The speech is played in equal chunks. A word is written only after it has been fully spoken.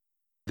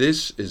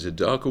This is A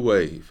Darker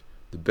Wave,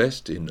 the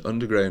best in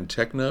underground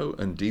techno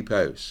and deep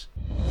house.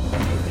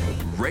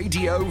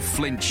 Radio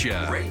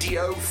Flintshire.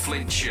 Radio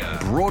Flintshire.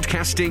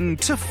 Broadcasting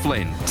to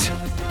Flint.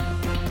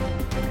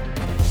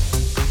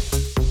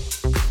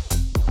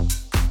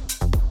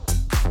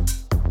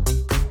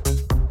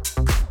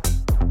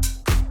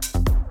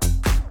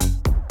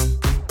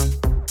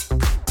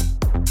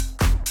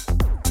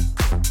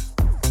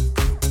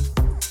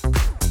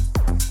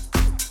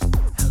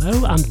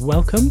 Hello and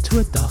welcome to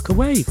A Darker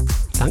Wave.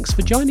 Thanks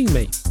for joining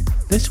me.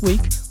 This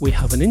week we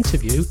have an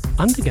interview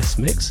and a guest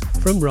mix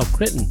from Rob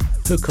Gritton,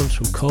 who comes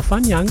from Koh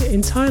Phangan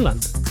in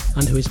Thailand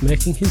and who is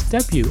making his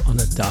debut on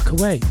A Darker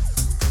Wave.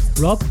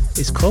 Rob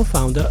is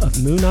co-founder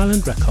of Moon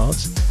Island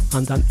Records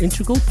and an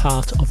integral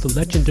part of the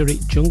legendary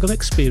Jungle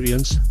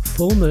Experience,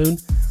 Full Moon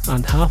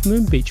and Half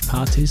Moon Beach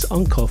parties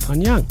on Koh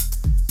Phangan.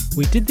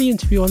 We did the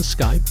interview on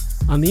Skype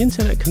and the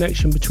internet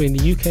connection between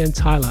the UK and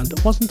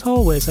Thailand wasn't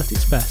always at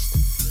its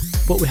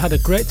best. But we had a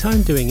great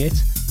time doing it,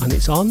 and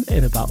it's on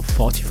in about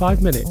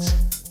 45 minutes,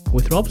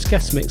 with Rob's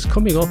guest mix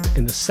coming up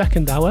in the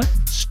second hour,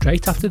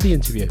 straight after the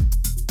interview.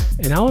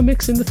 In our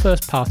mix in the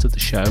first part of the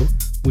show,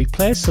 we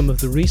play some of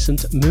the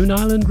recent Moon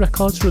Island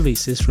Records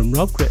releases from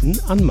Rob Gritton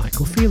and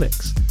Michael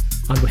Felix,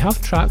 and we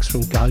have tracks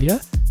from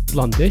Galia,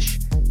 Blondish,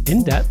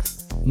 In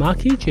Depth,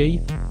 Mark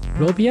E.G.,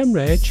 Roby M.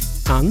 Rage,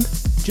 and,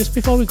 just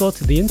before we go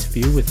to the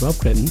interview with Rob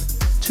Gritton,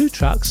 2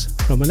 tracks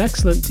from an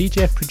excellent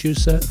DJ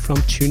producer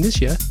from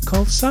Tunisia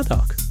called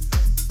Sadok.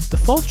 The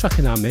 4th track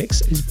in our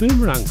mix is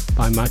Boomerang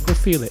by Michael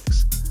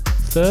Felix.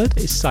 3rd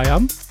is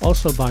Siam,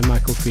 also by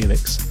Michael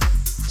Felix.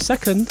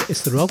 2nd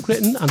is the Rob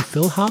Gritton and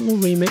Phil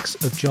Hartnell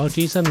remix of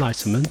Georgie's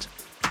Enlightenment.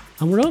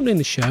 And we're opening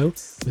the show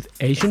with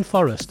Asian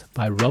Forest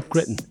by Rob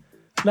Gritton.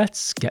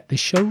 Let's get this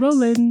show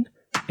rolling.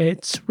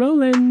 It's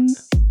rolling.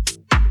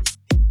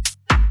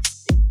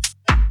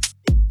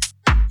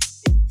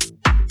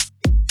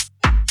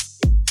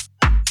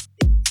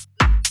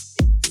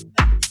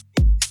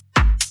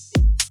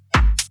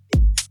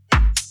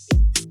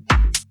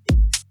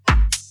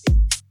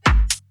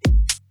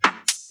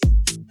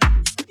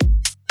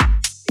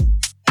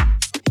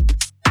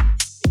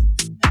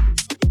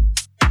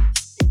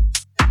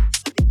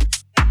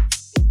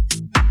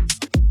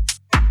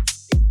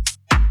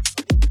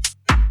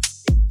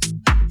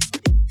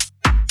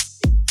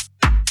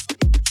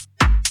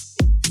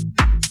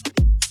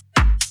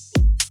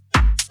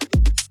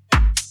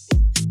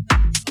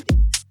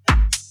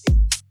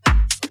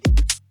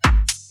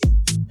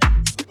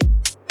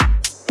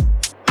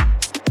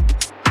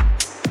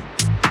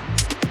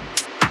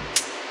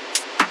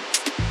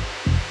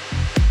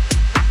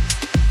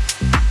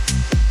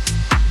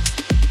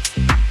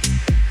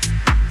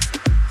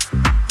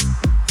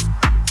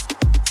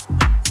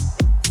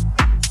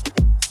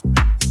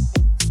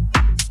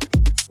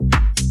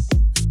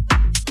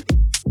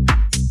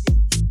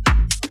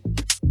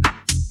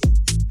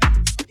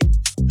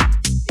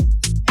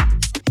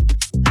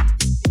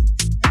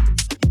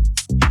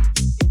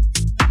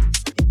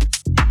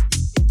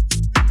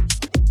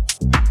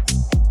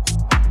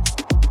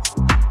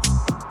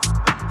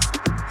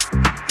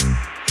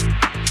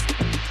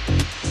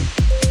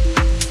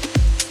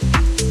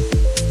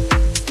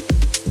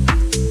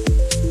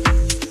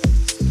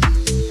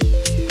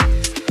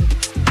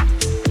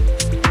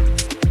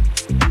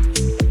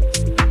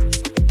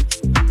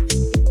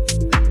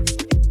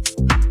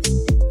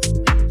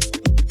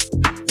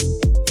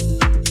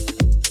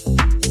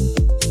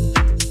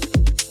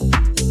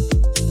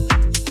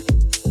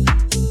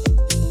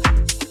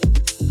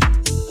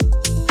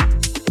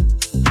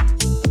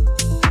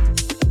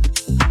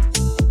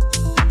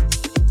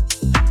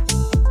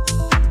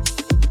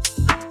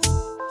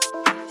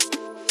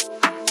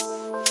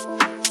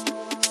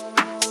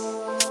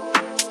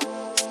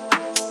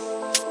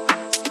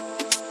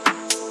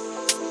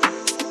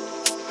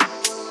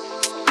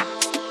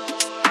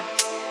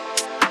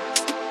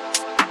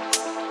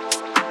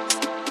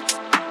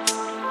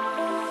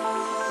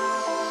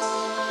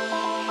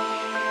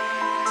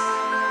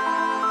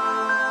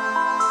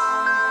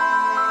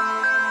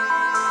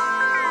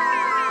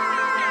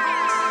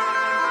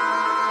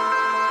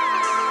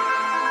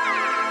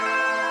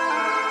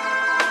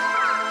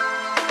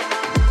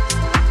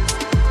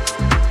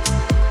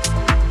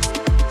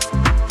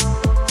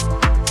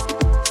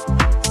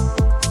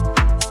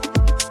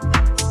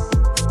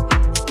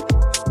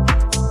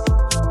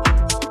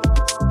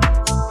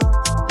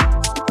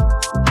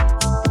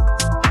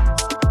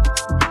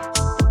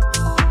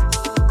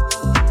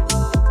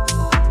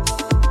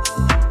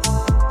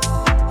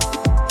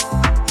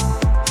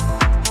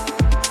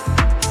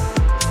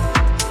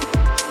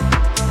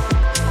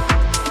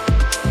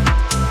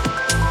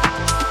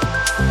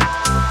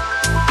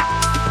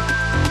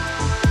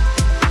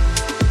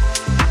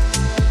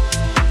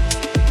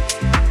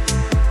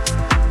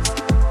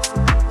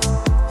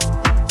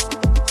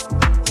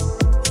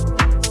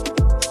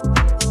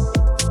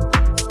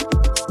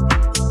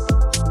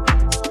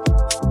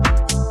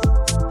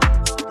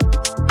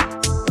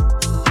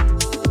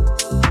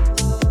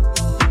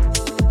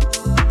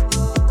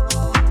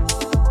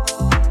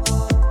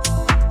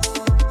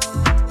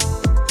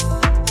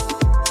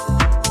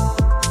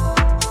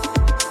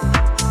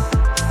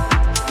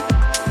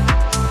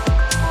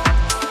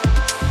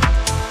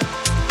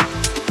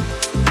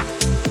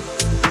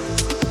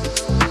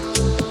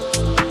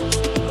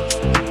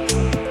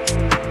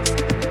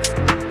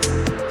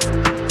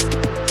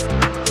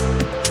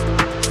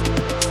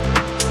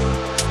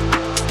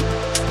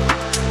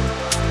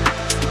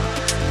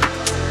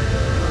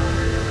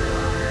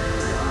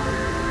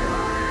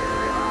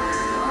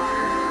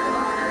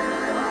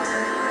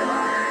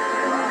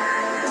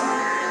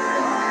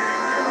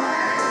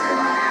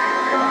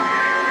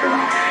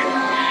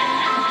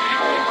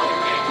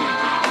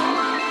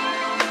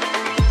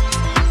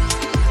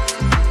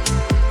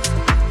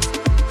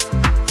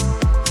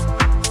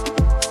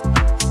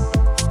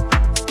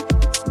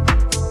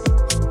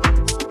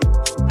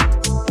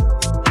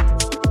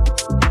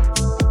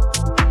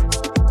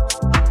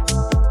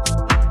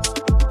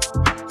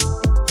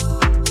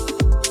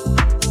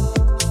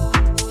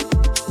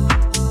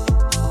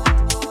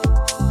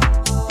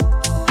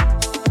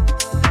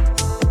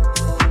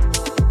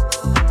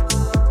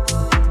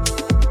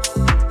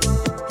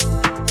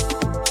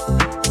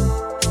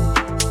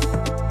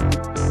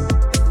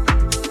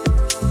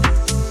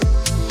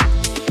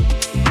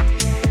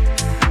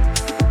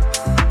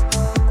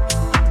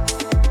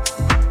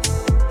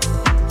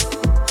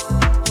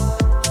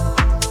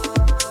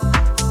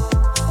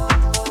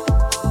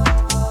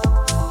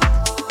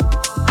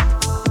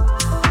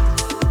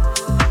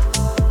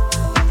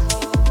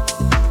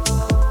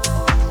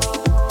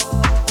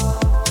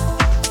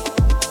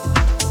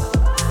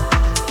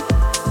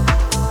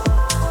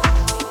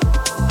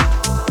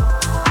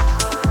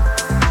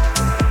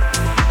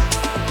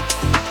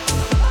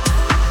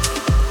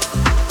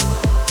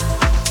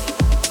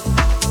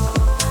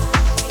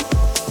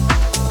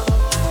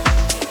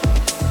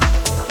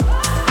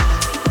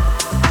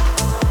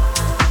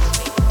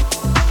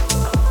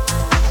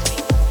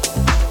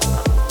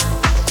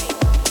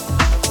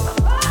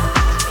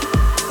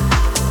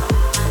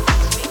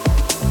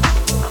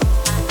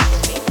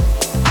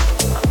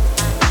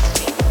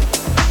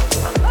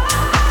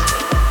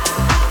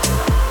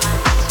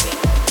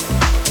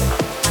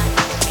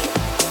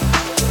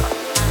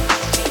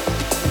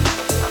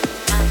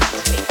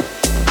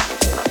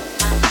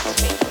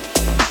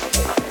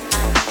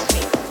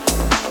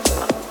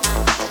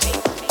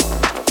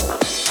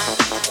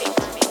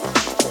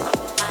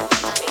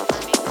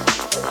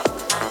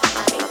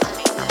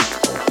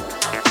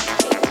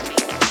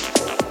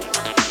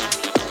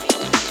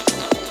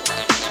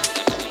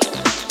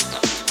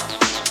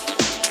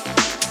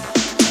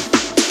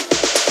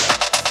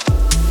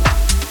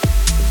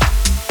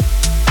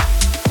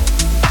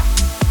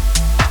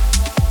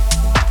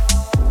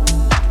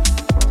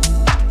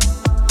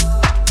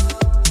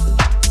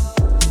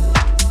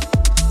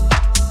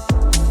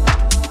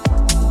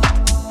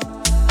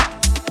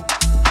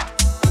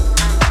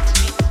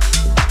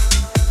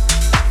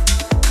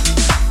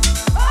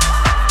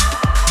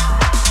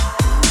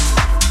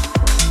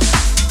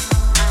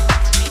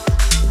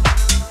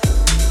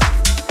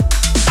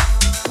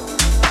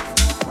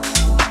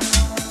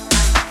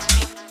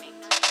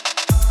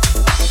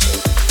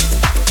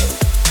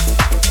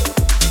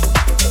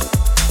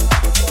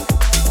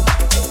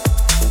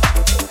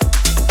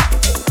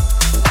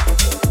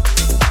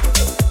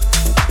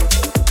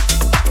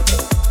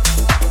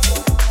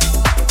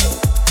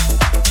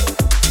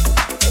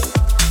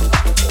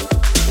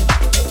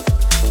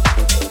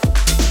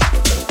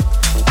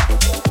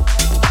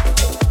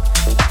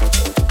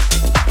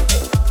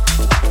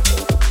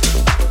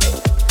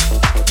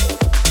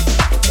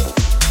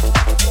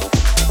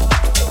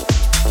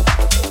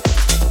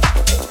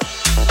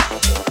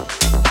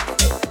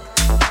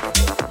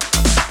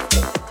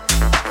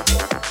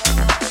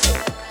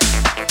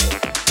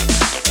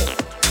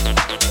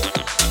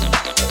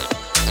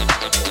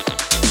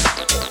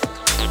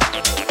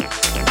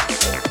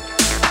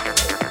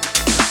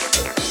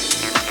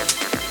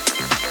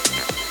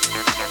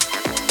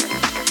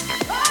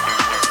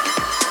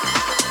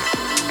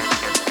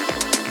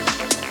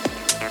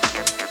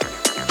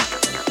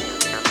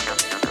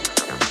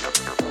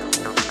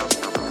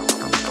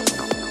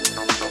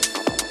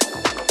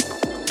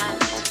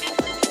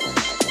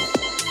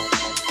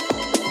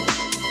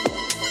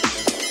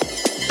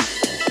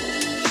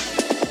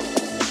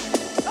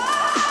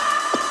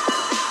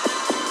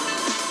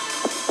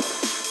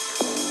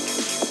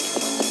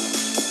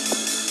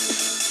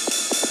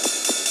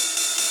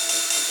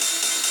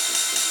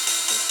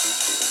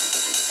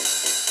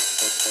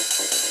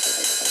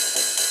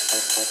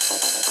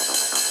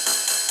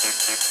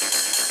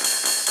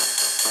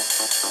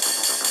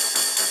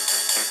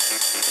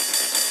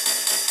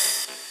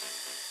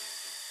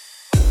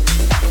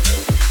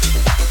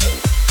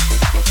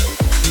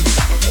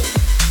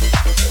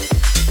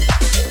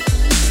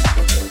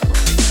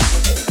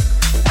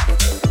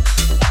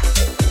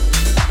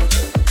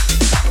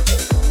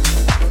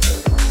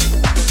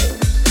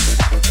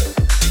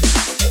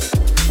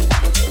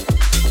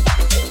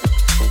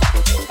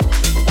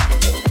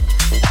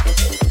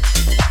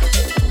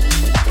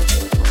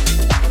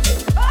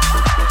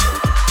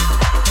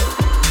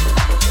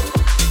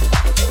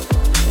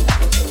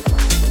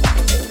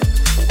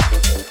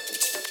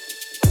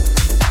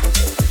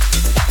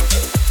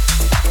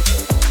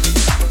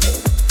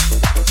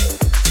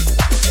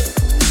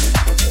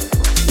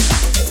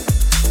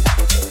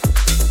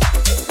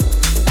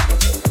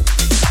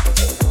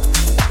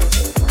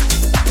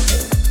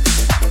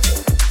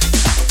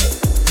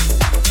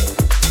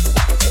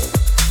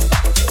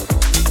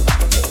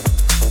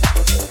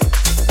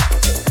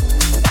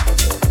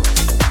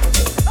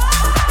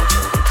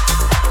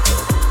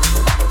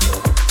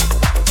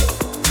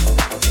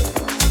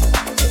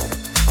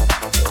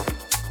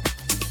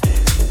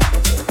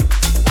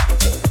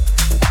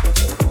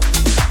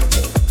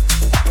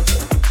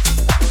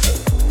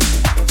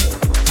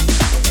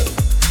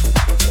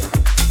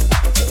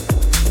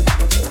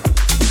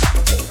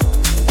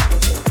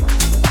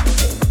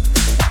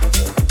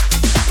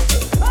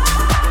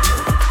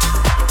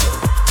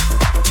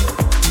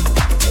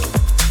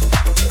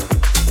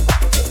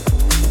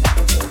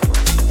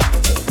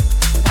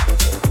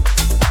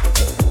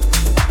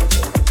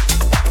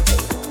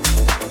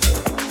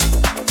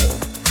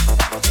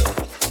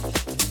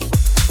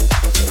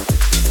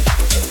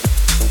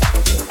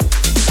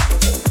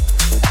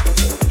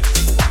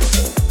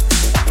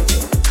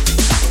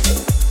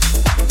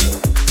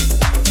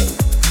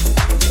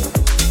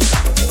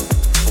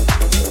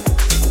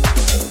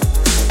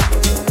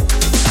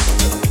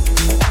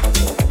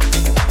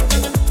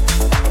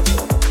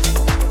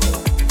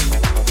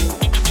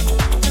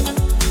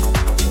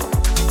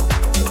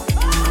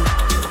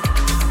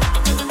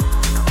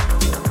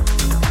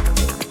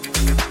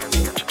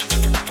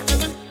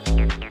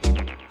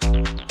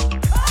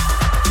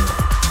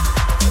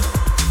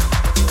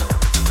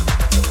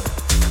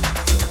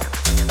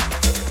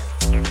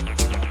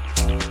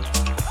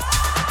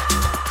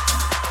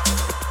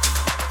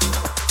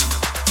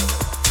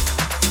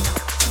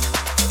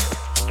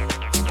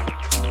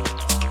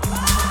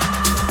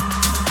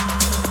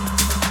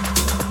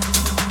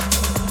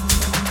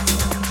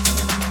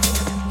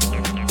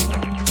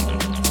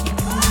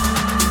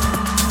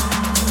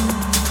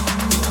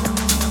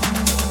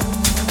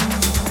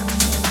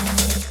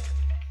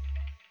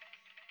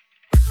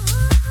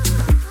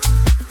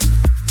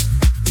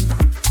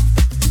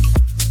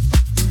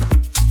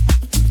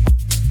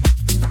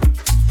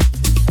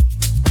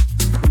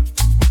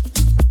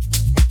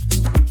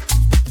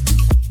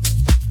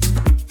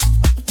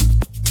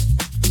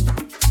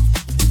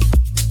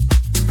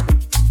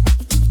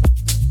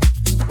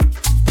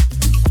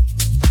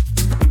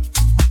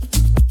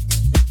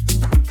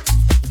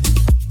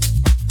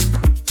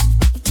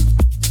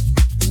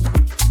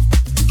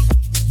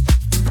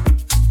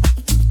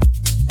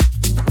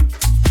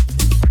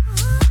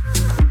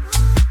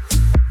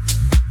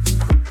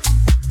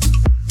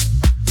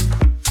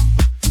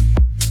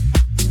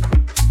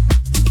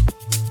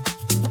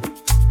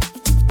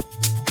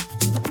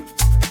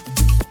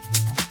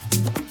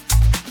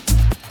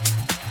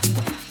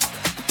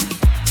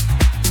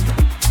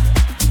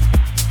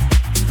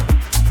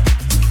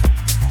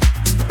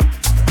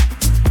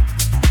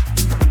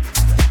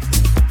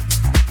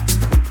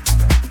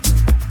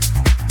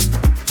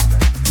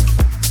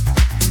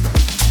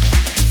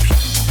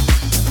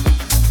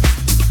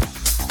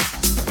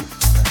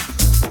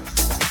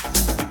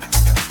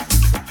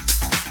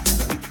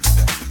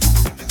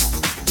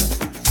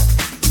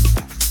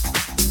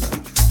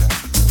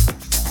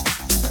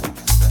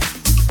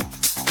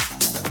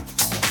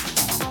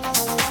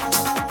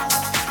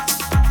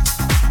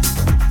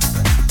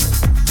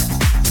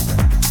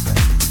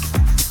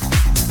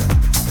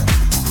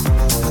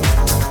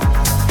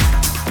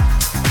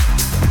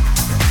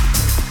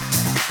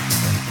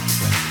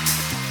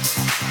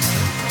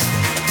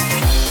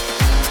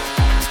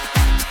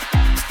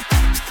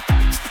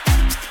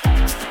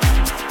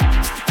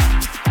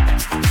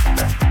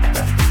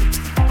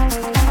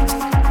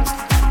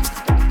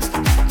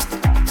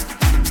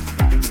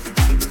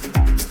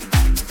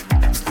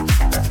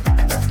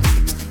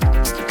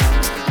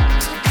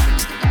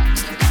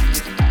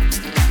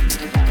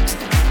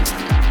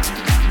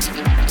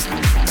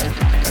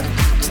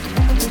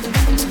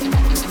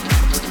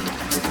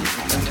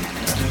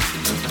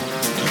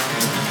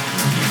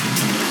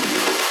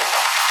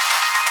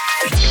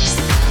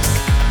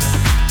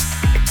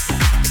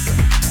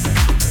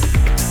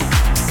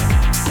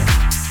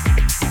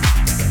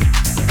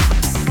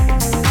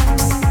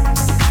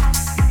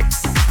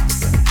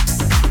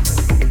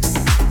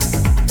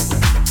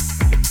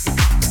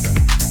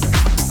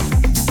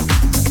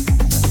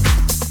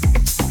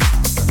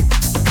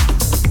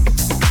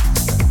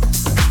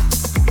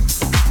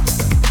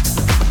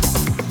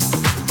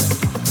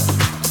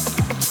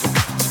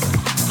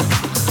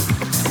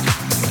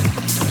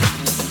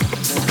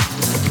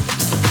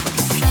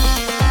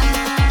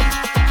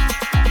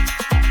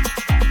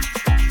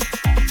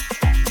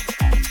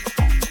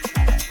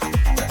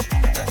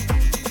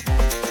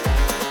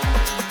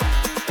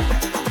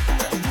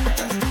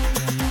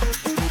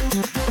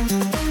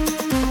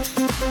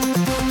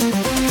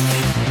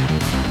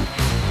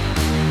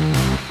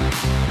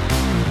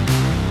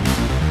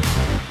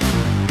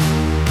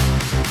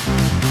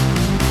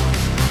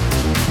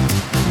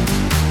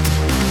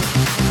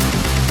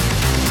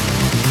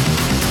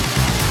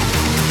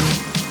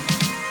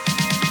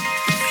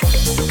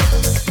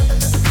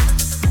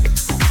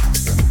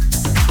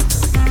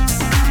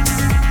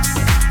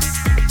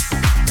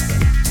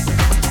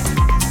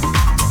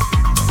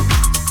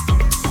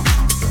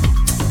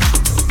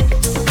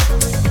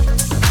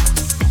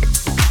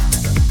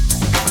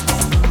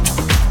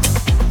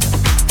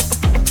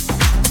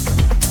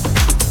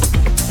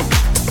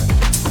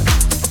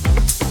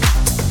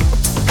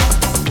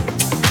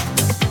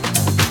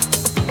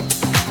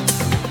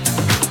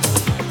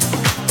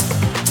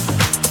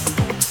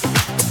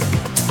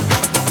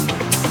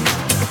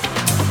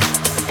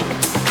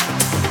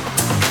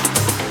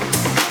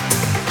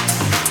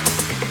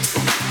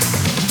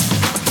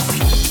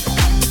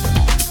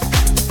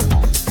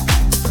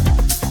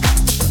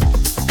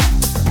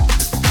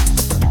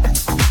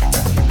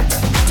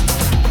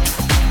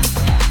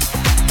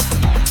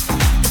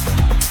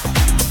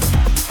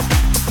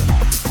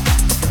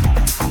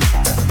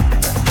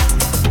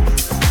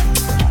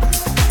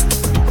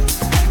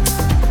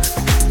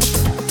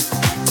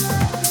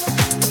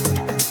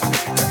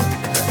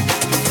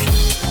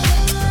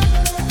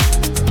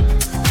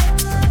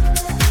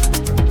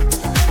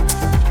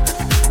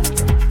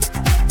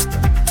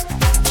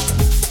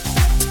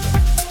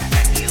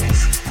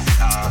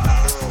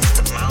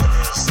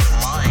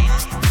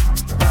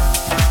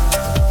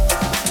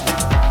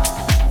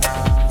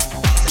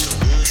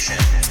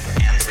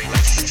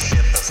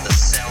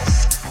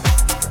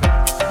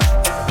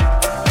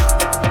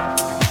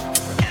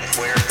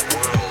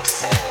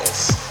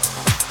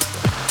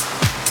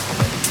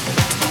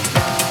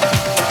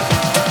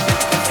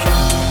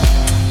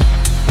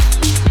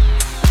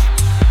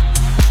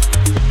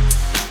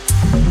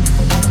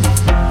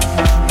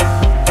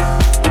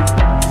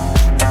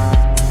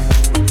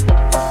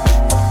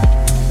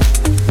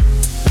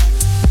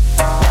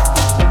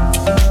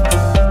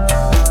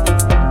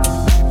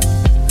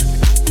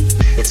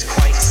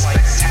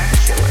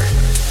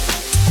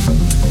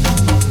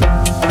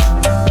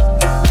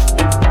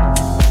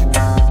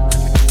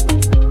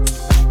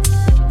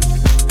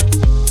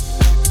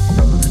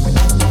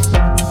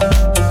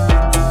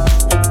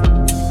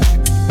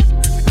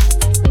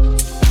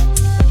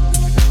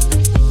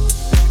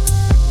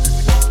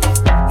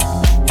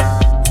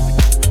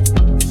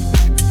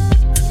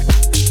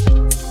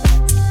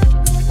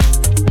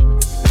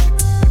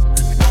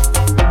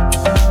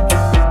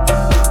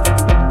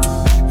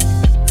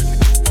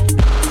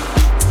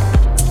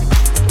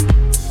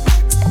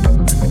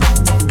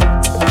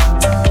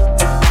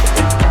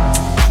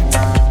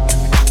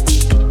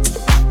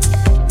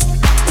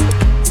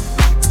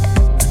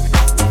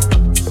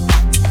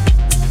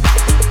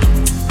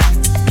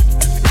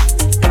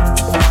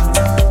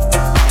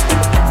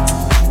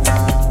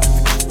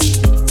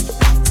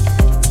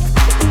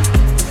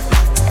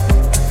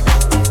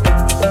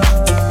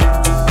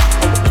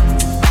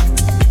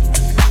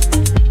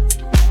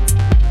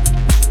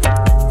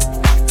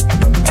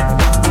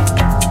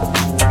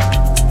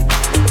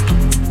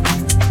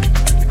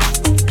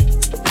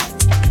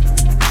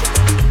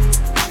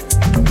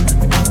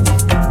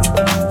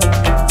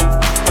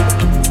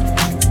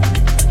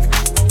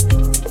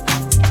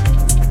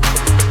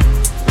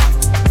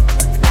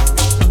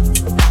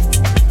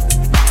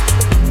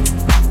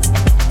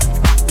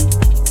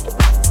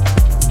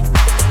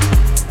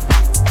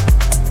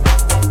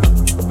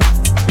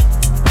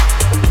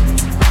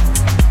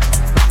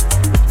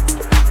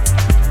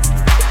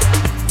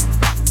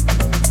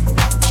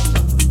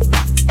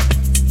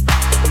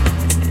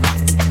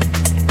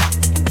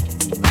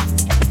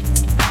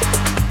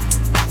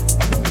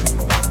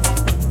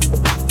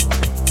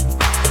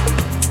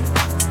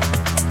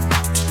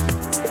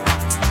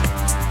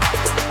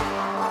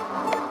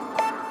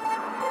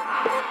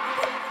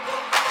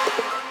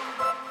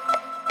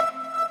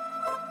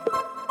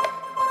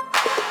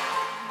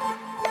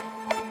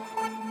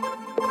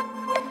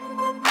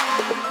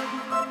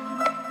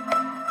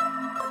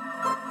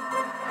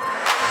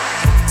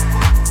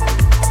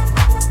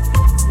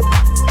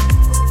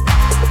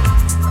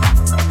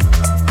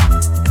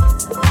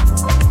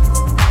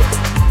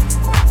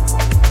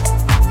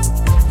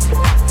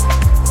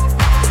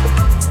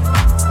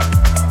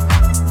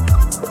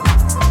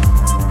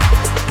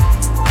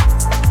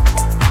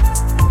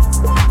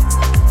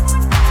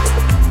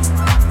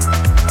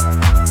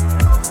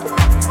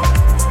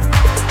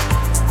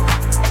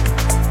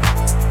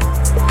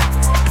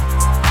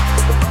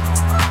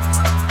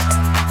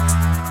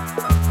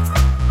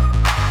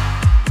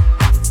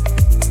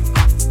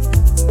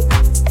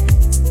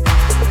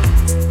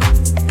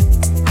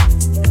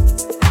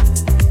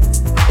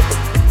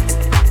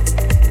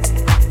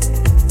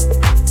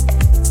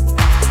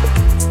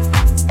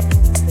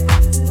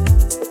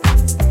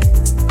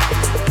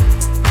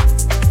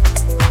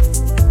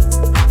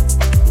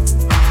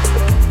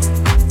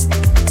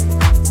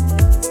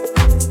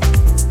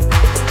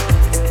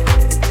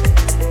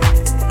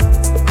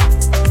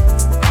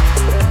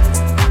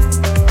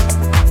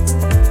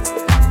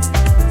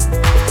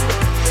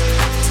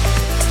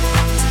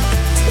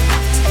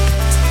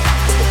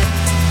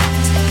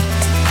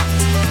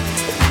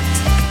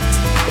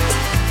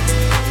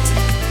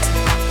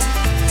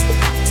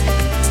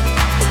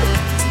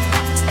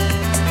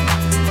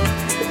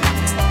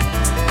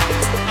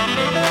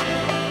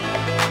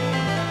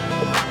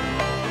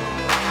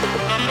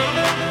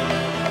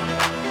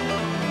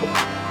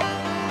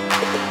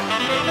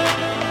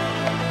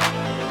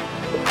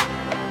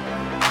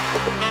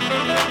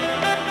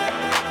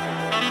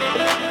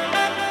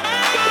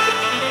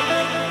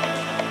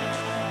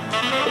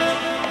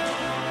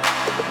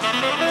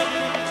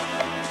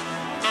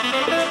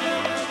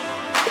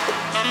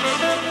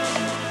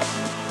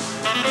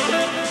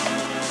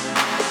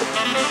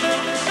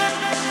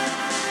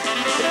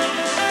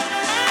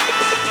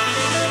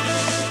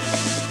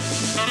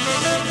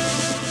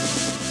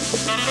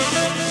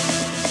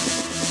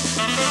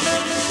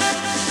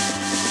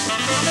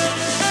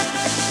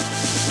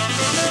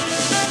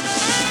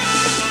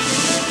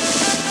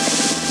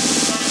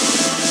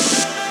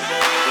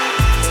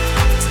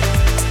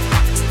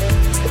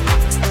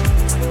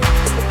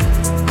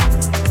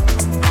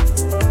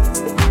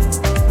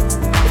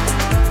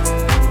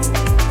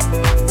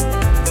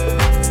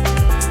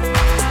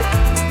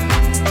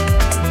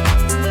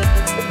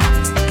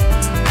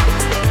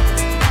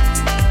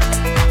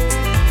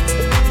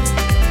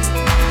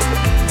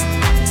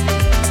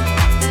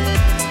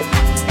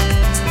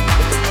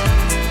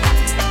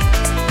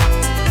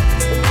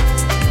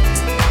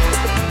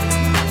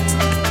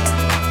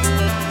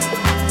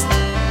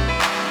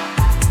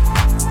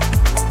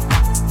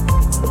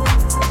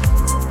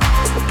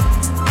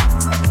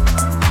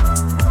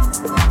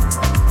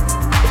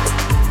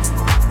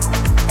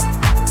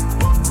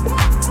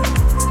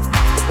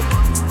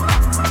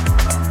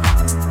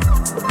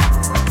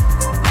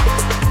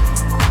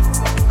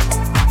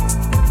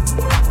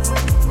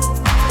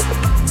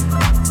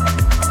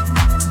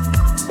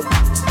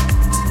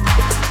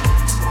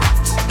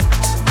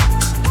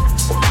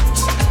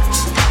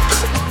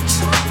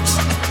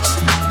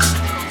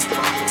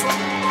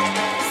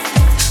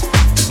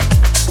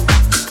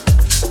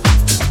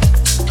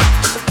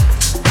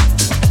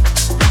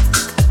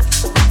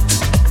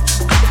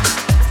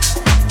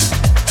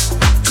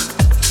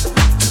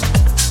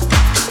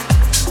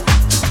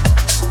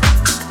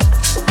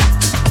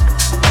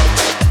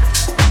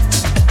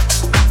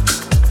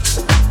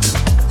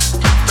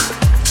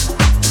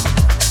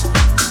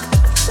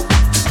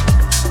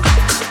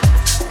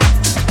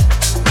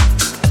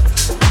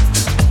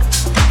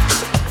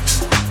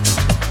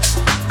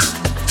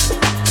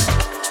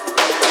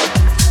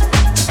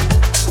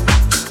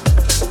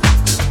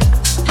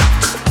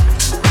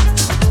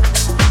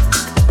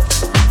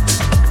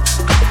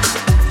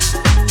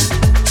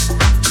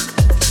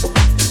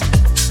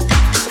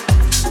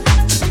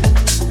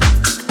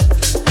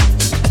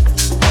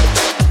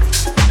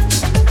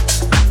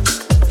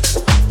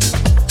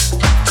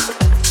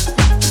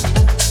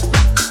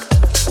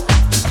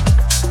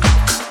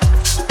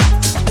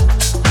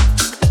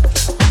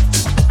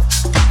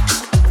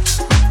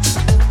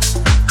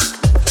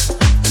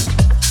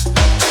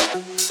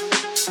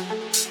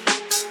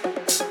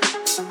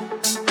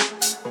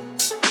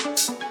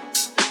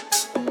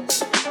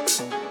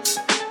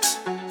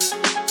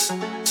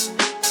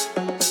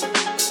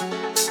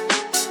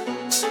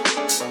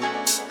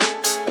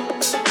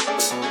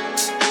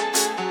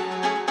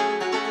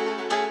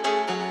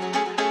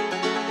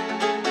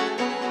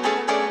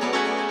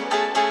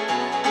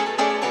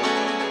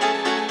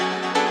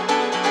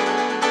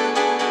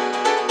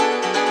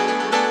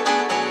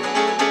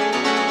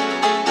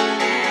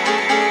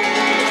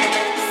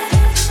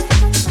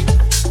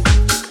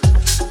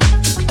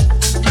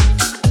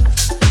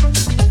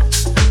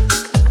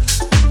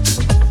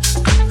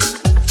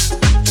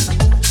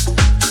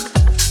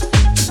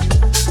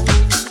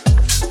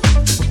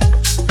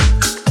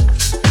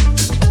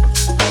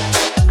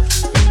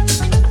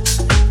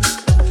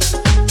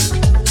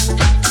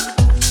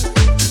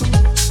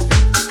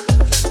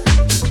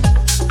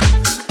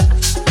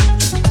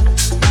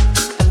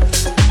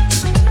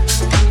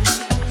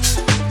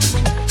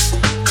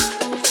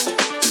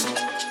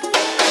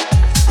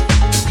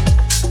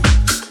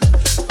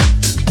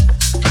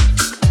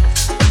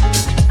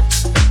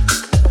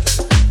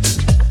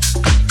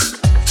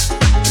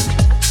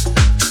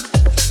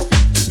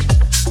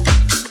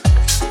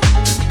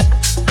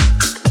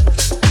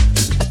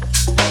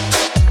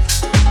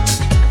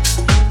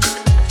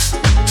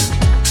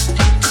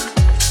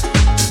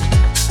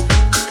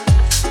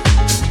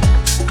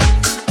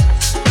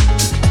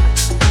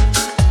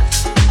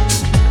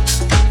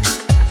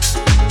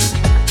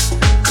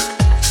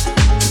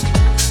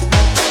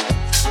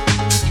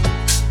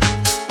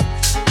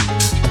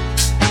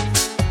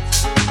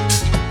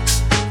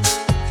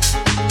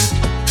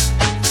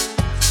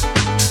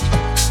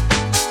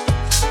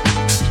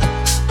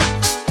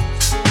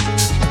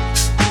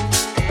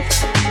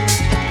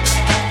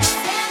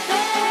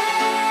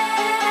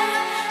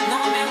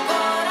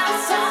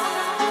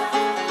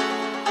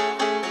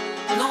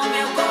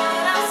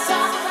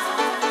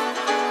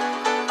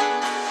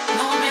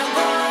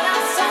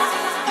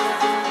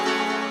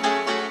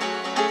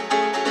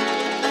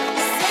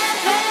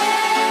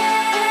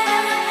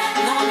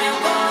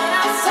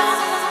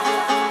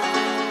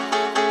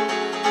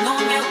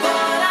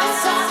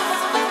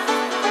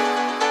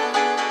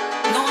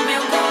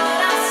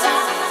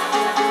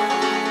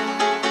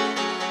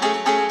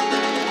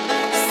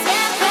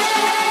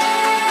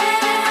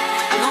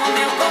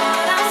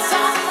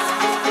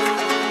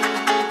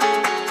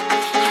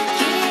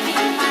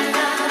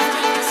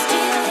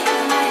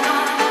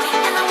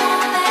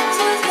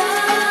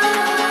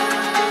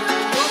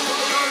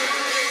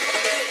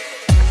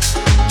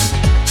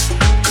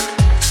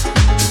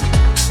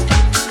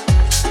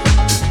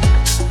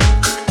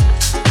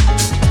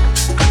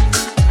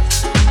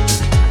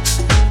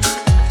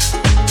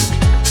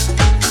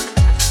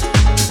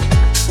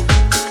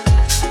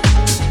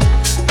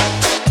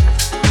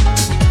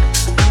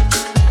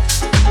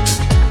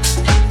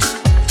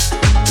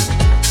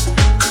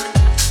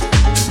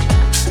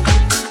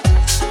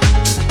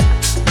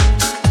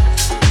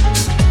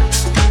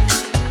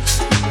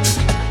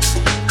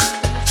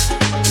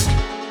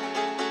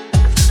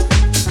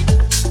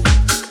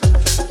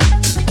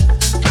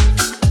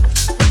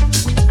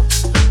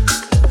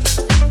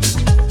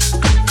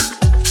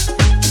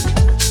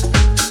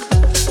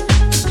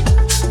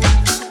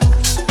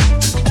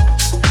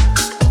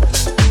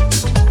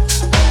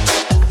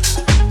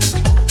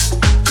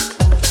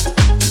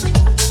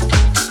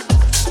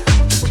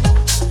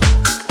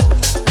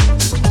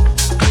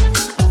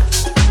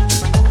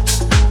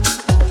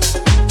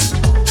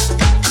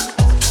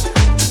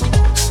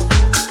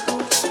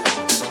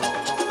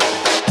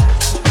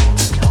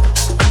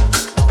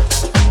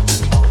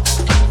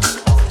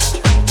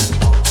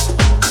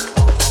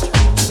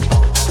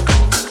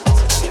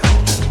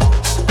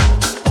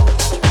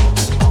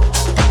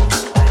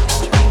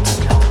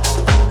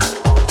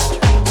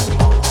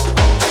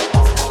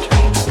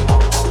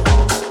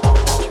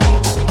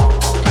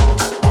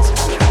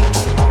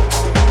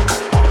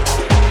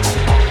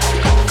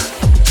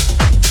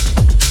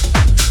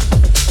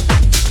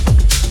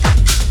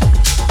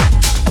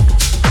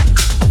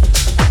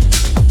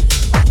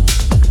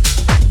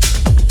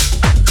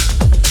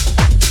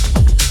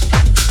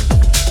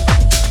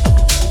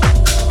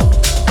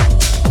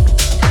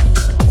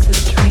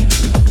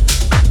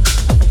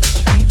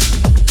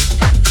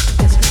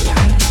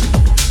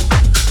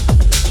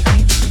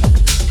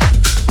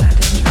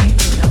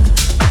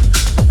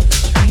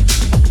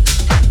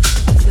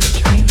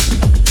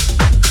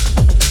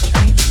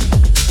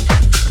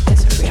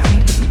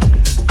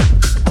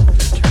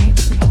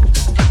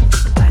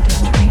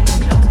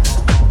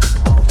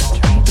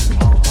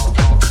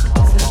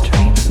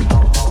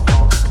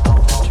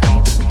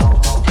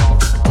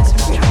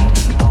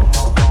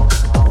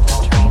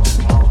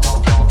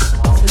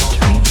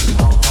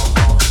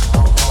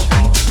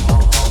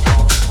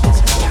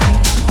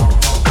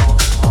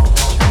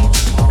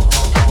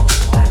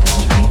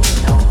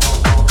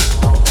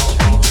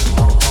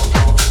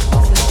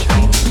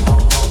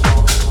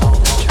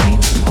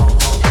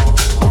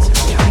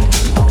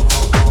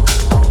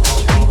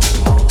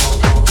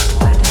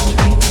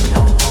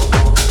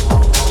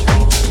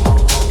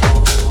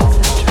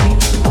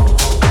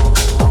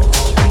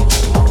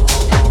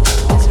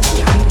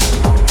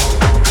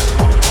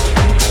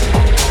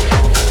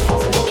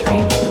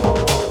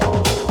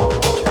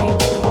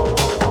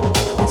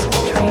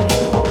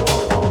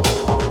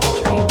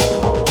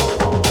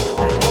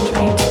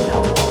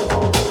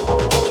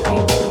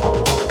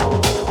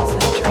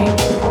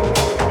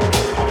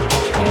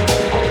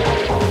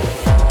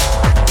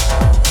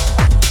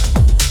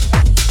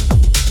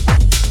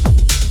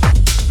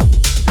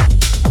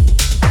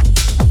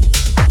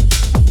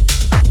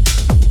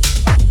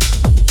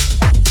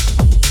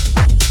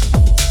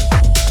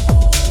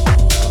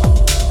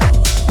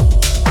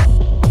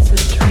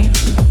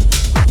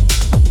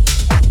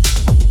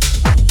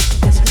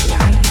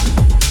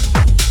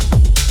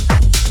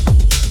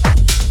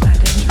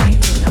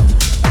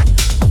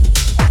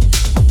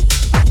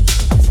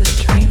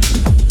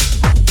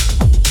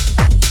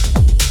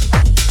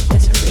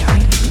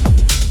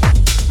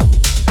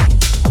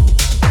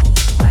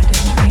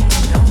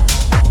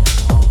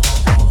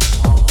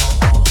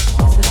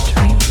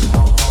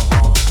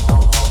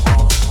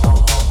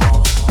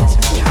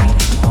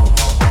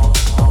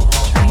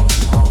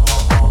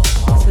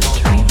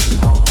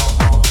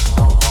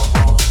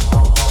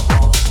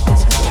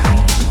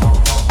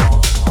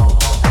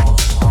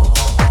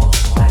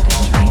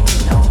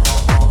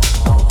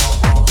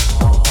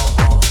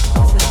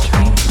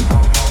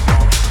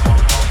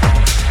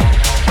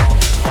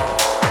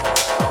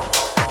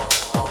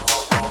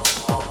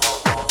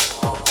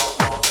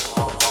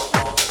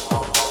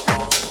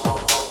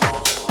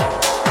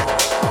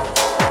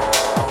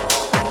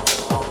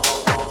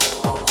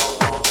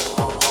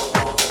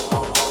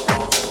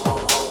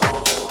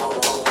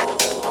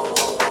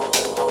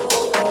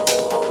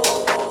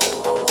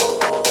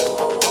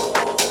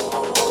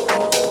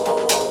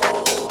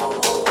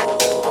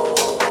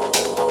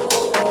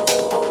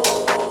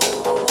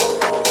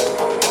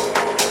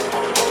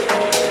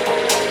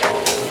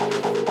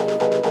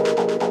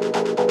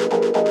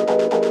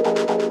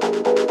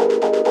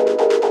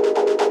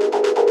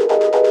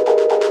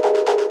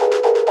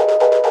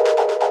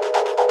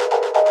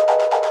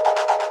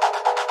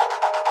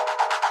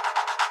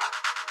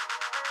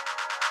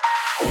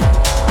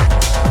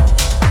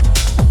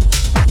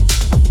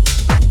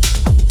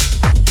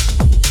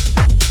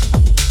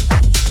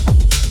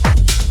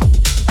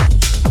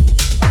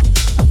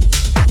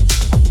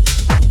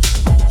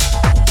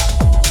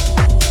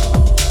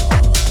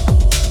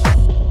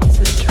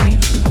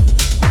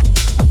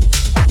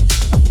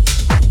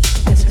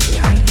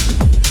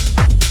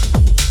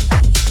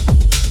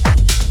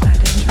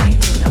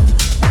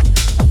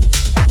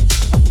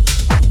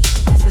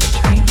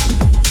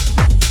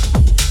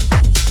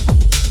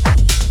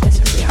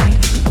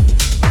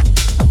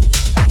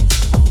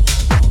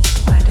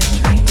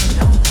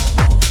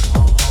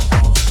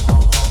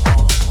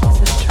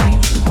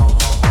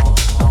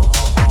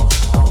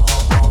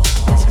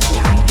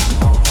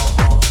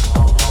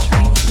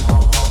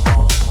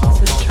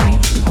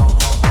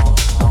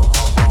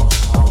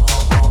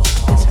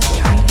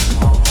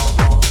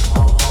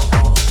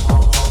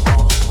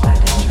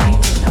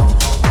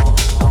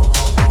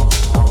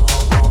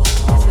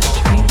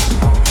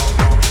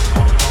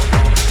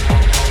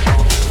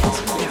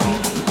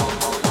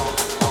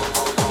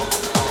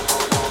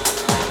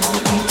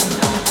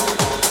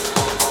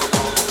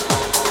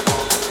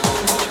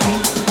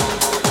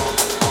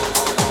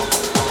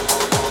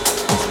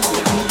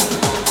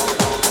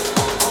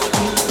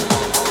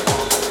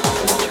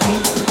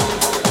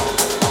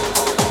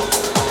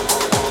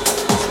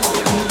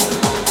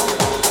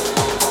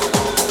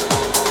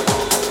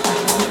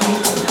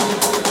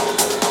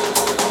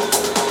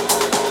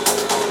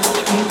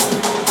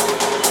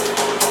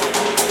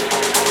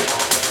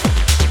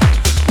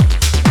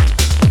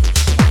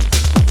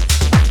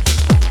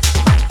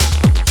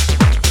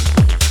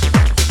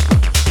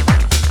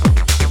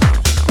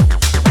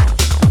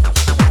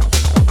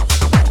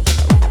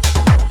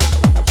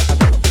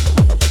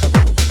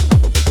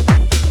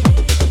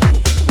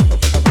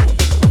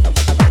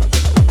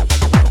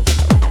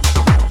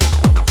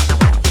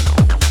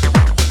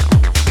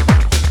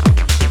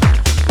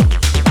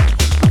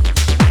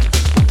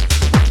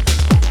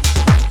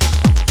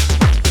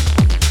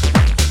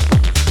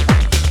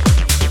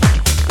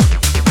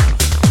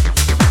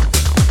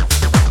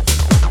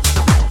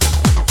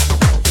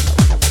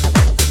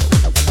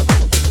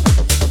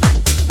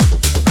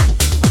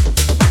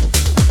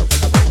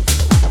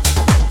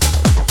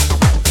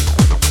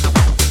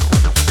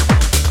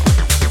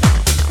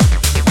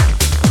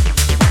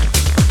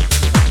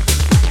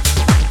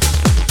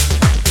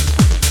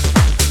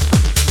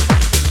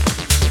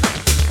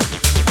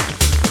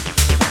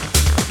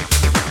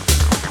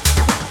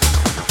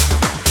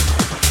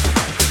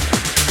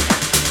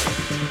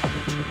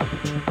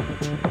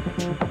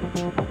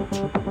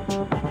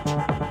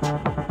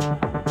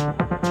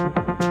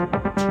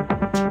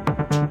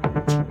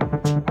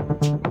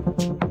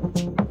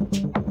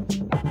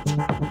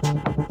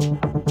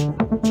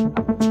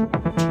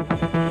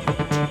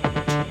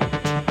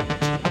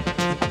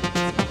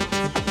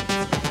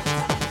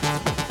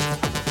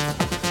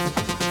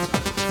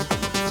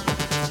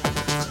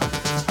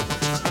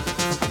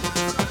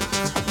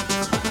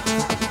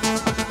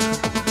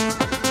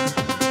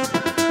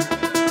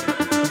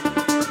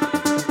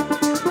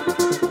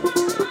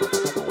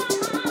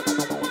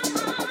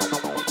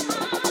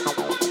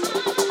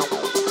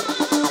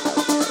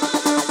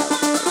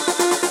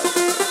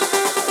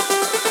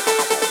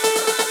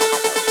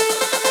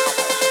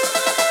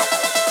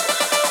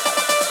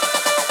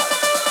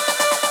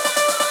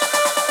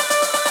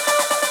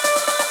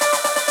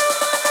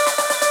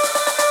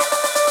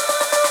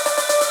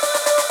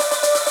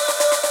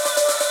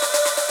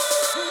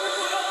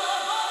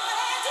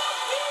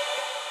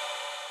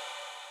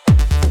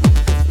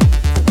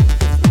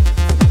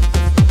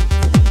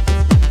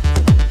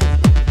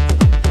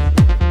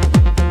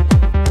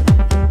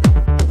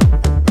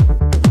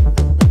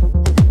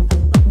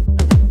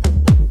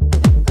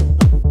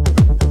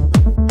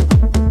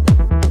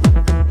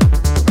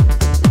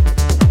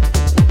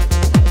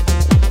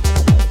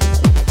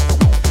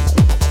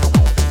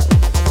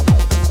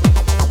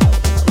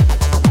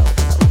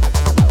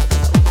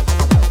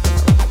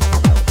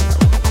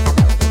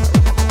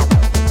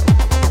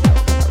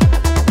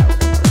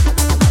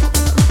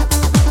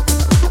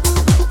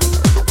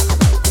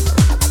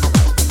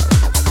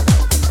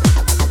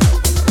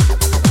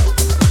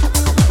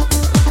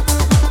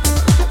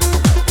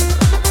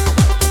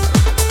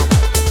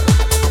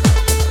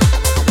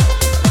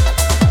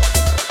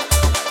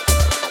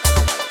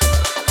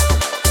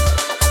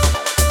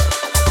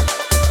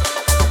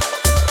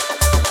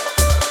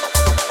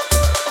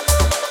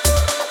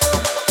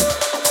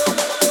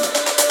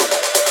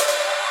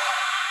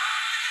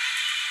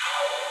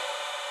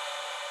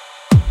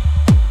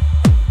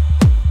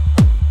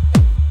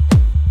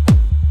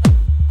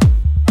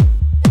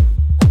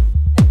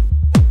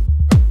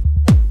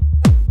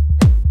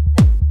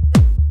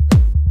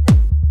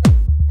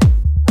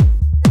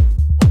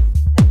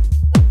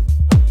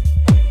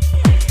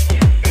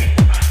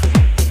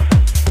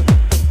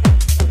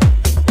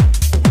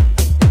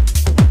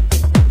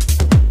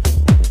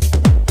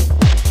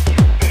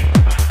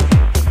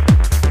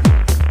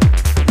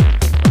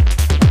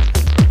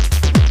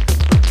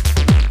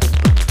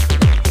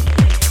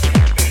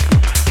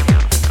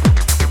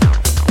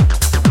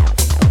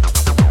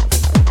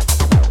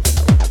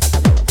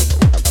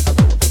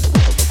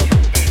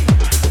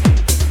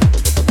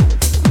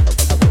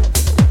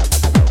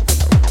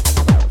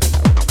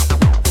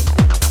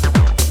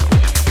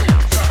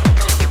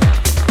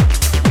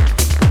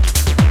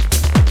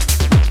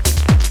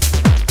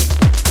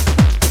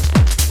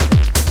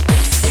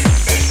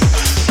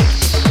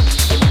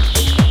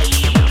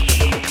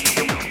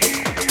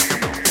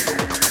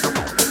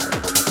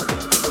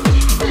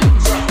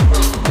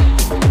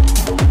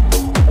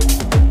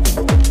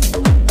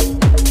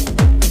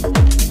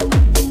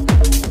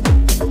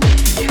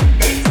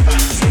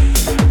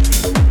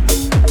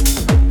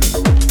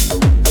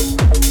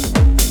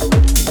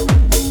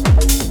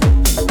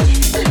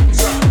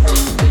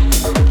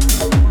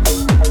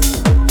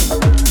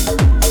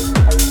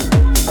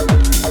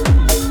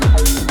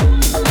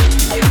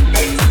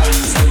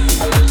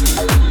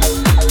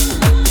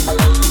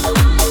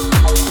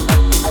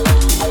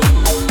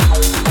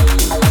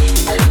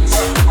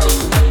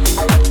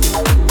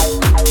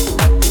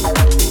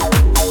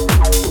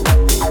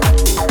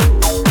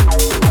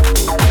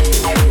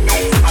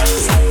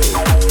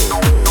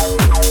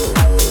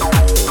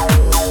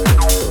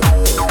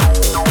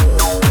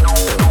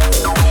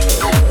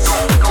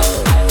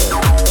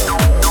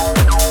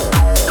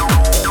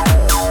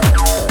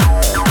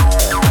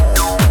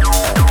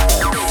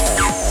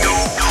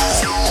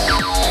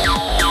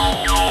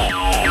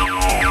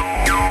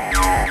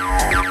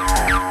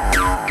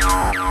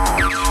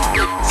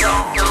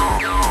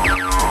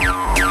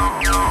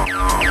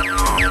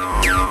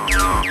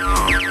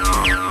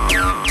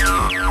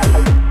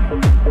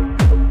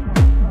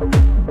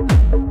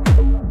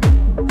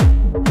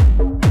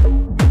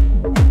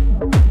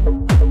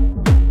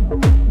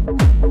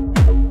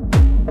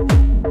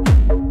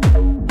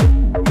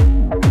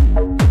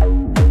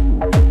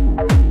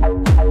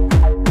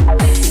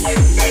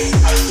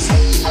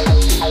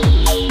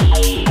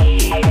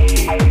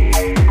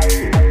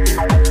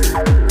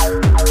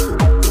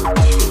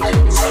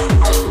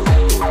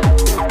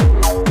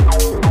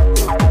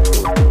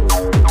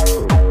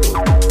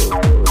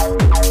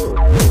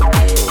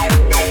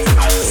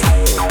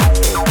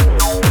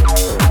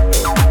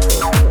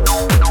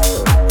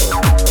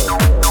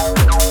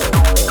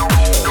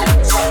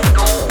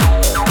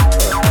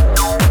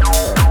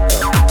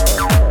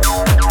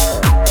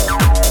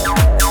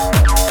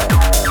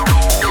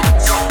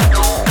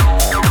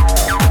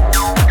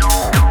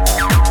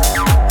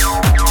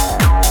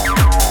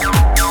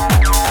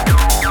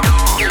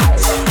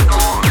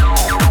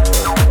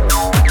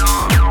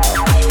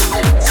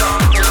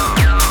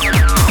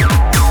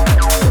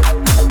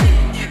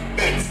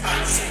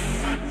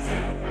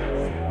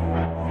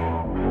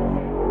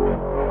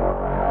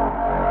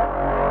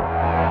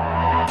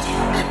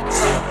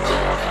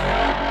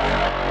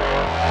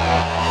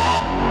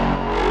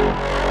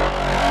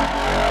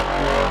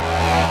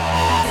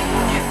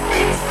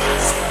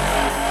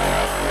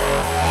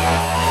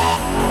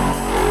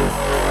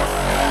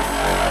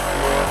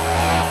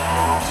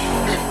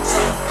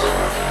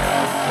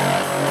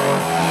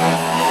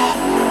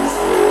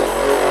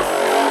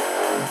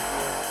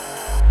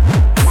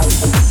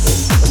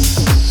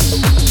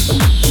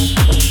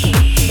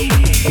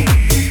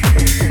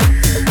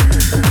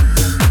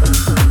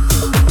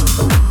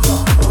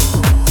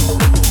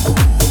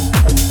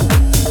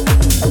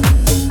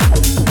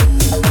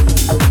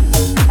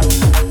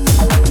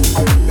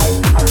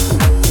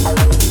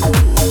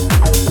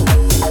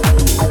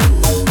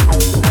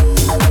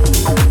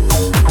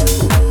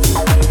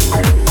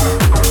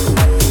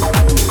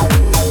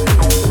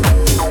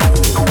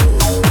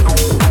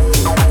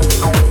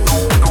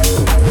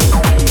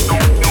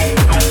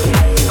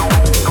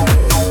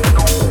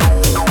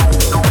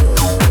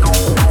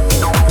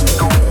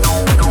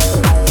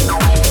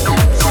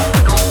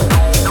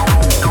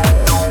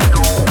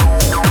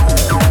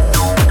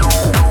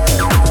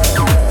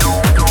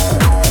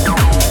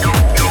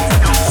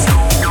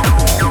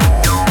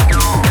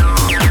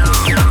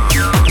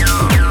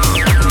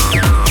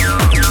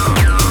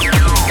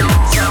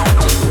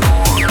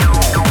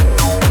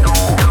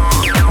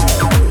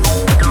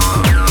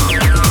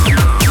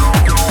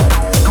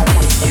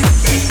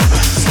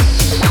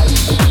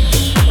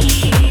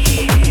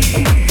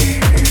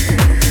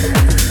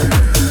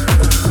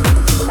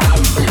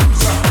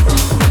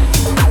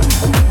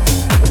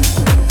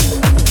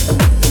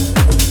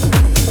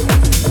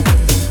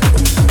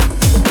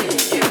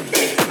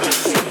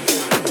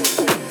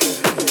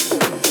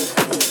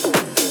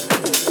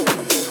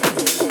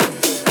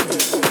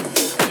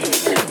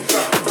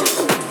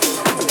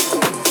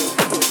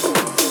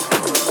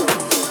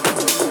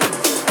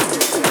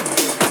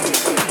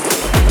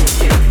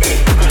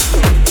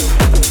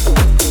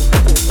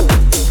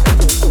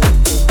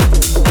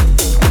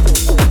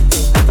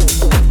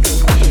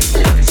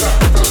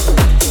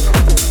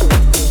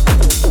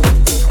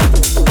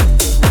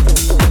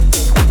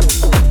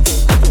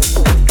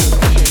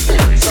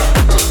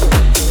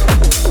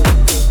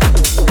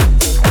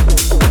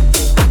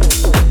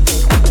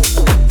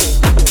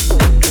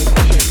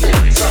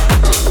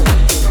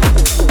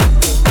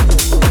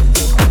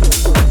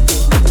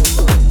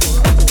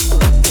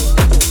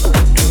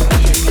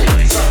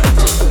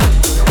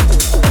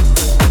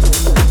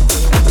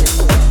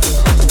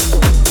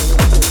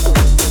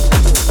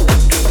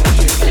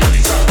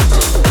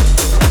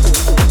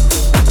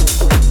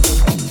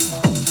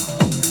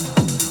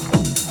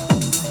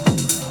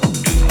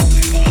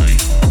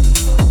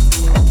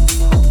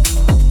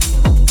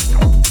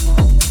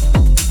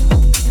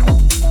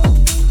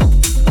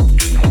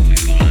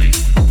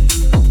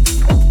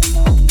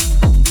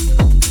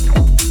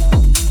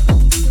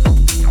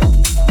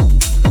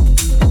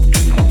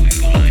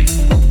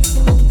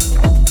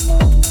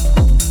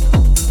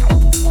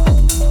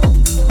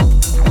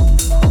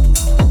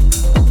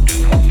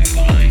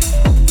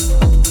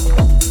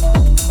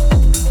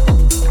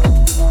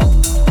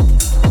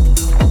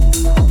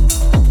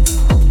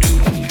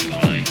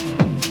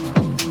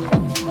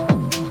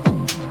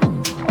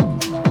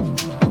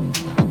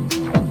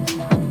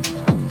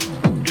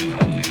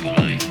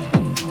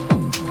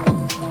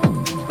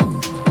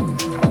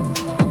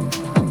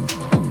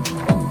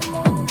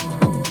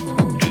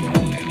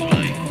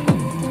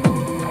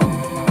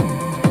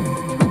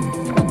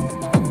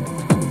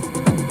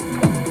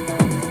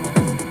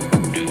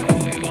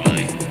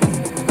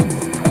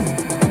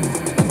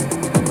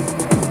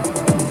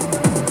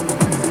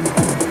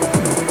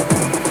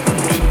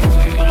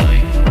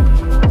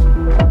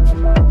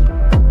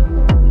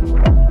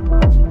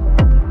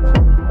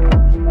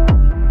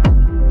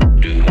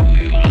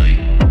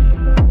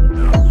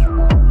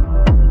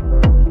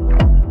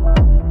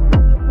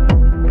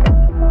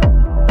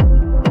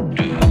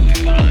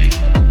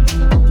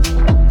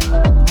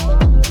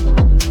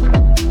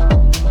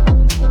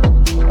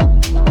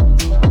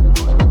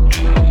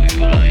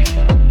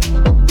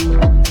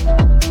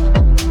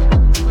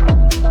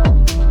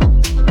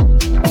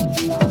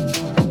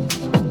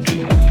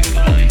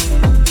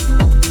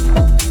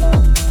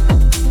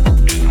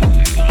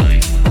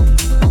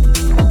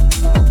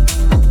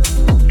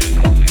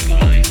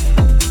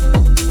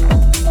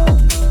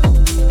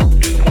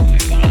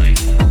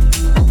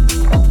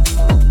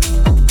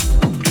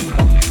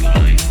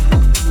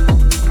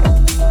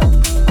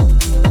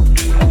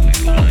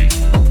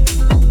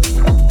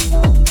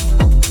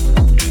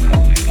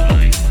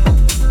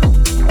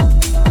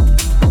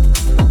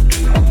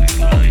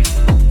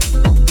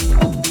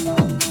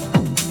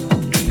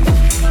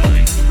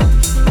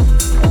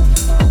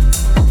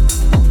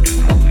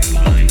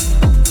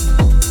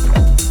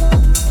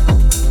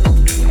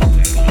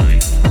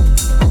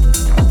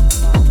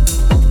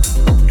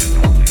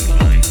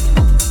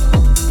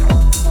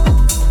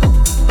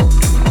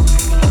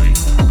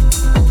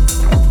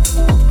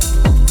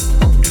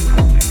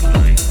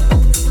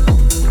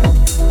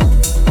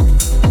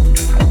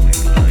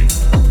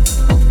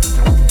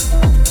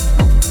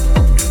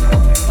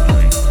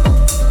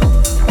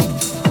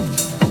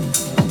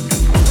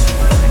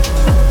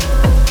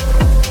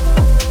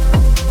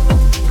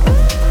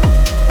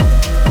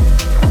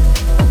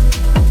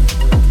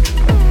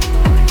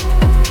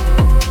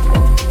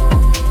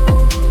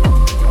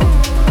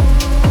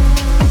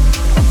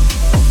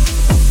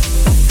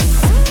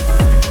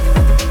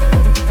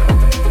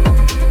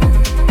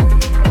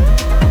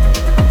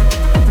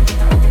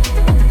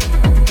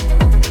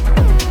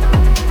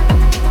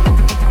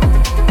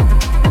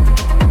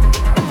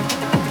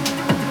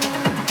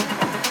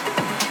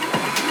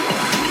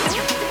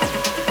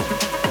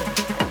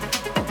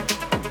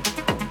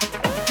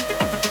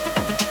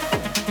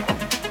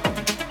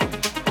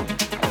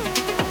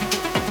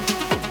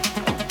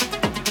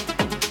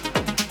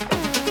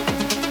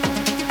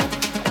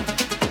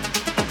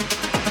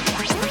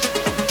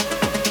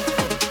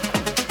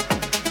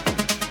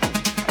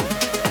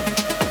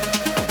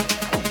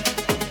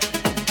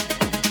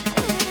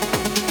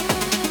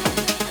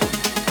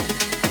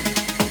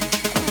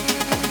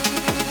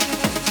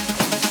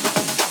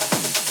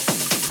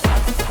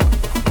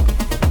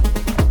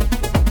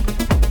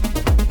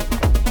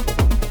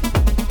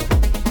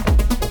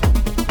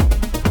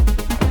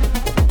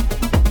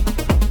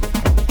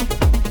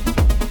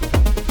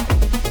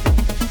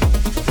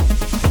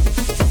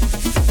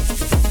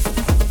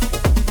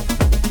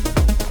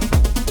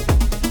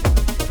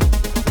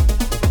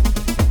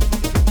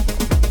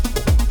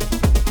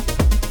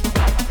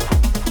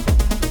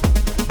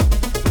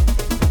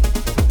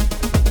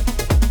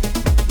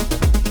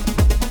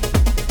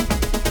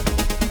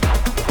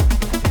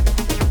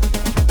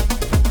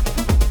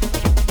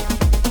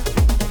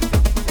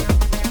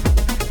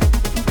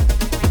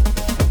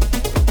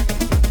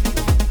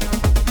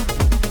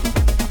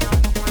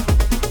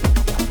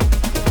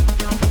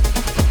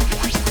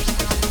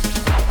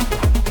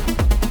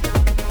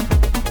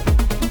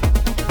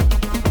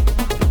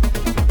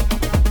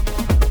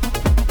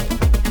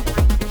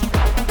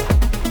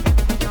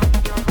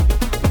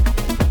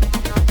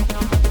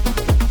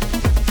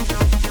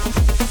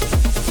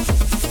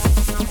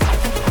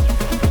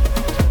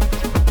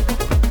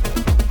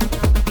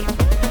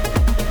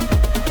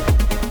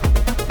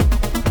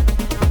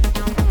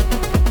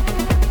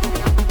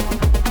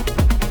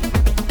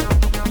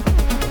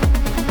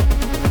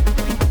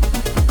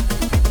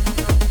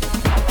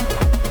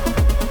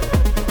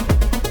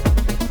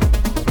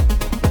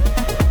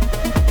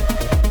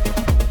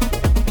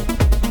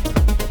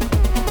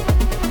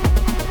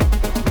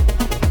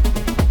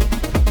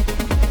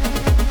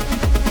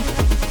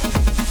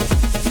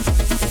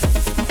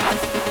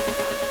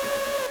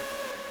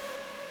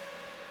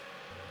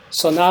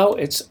 So now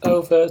it's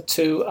over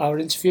to our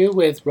interview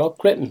with Rob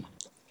Gritton.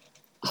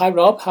 Hi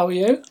Rob, how are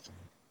you?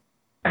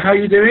 How are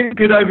you doing?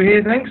 Good over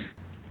here, thanks.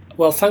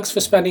 Well, thanks for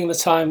spending the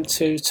time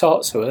to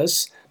talk to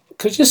us.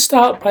 Could you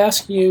start by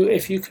asking you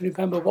if you can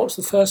remember what was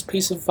the first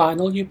piece of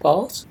vinyl you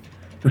bought?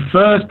 The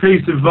first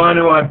piece of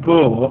vinyl I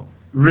bought,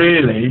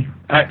 really,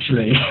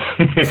 actually,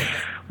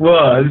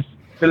 was,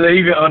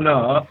 believe it or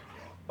not,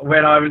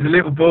 when I was a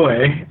little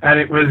boy, and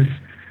it was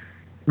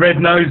Red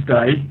Nose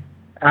Day,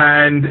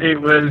 and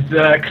it was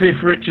Cliff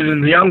Richard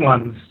and the Young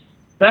Ones.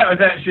 That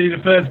was actually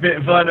the first bit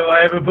of vinyl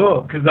I ever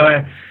bought, because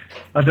I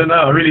don't know,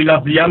 I really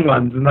loved the Young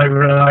Ones, and they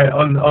were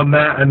on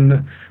that,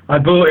 and I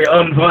bought it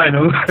on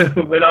vinyl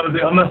when I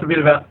must have been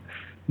about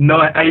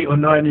 8 or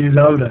 9 years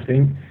old, I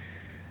think.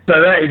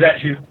 So that is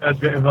actually the first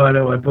bit of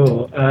vinyl I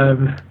bought.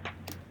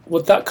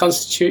 Would that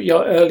constitute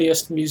your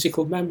earliest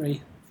musical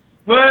memory?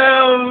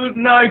 Well,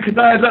 no, because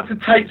I had lots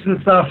of tapes and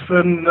stuff,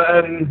 and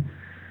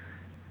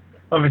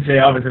obviously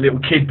I was a little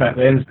kid back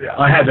then. So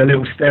I had a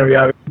little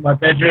stereo in my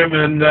bedroom,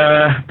 and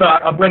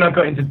but when I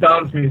got into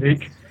dance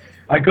music,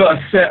 I got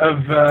a set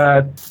of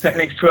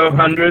Technics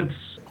 1200s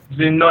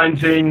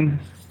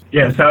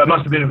so it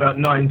must have been about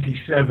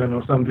 97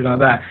 or something like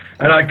that.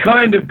 And I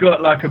kind of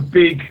got like a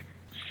big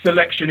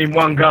selection in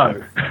one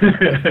go.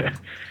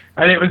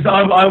 And it was,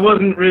 I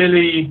wasn't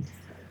really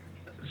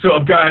sort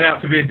of going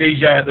out to be a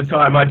DJ at the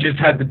time. I just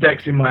had the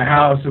decks in my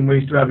house, and we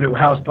used to have little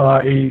house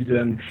parties,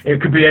 and it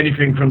could be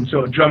anything from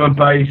sort of drum and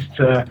bass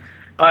to,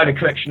 I had a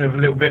collection of a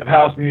little bit of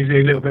house music,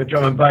 a little bit of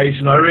drum and bass,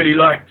 and I really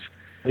liked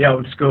the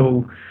old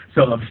school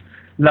sort of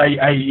late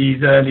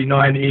 80s, early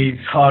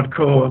 90s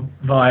hardcore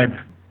vibe.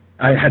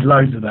 I had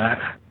loads of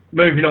that.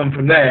 Moving on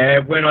from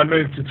there, when I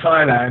moved to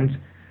Thailand,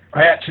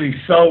 I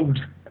actually sold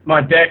my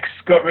decks,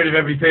 got rid of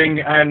everything,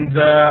 and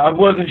I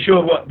wasn't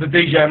sure what the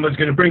DJing was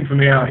going to bring for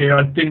me out here.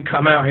 I didn't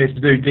come out here to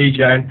do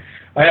DJing.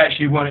 I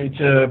actually wanted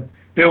to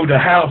build a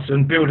house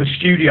and build a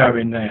studio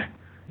in there.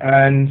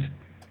 And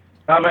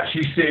I'm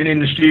actually sitting in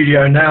the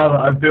studio now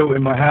that I've built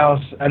in my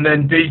house, and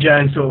then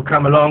DJing sort of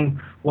come along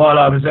while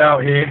I was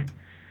out here.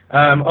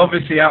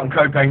 Obviously out in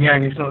Koh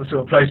Phangan, it's not the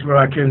sort of place where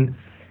I can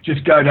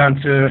just go down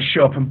to a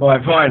shop and buy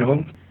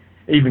vinyl.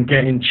 Even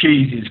getting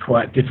cheese is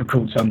quite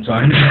difficult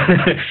sometimes.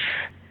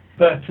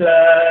 But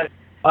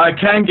I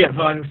can get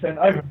vinyl sent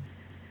over.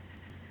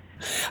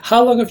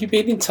 How long have you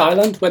been in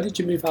Thailand? When did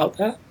you move out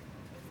there?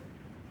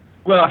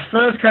 Well, I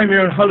first came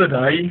here on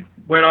holiday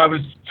when I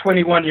was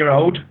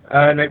 21-year-old,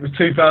 and it was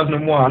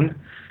 2001.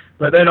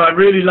 But then I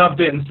really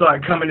loved it and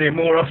started coming here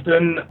more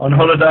often on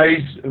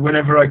holidays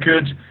whenever I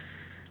could.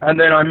 And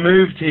then I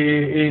moved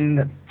here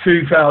in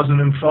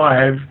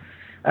 2005.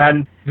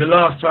 And the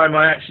last time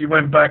I actually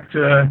went back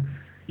to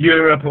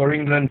Europe or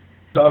England,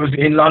 I was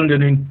in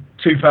London in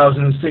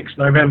 2006,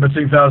 November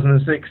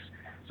 2006.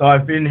 So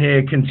I've been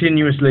here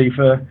continuously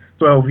for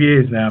 12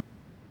 years now.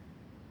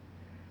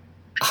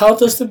 How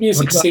does the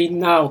music scene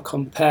now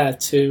compare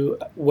to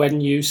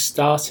when you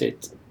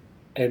started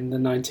in the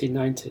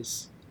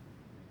 1990s?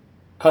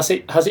 Has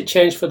it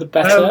changed for the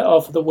better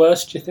or for the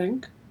worse, do you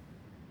think?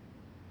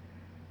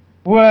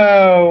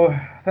 Well,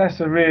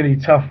 that's a really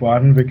tough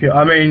one, because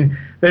I mean,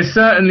 there's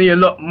certainly a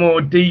lot more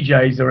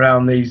DJs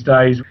around these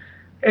days.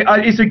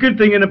 It's a good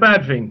thing and a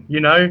bad thing, you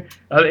know.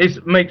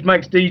 It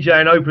makes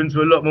DJing open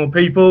to a lot more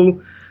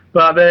people.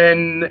 But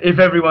then, if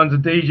everyone's a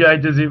DJ,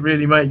 does it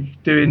really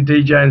make doing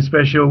DJing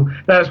special?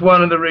 That's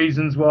one of the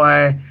reasons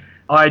why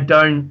I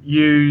don't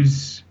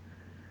use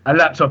a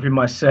laptop in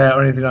my set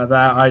or anything like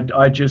that.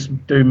 I just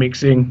do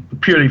mixing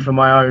purely for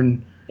my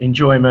own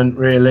enjoyment,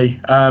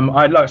 really.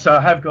 So I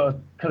have got a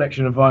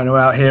collection of vinyl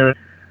out here.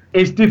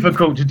 It's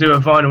difficult to do a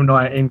vinyl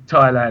night in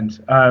Thailand,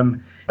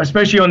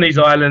 especially on these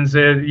islands.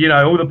 You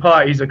know, all the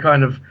parties are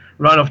kind of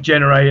run off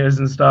generators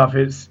and stuff.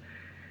 It's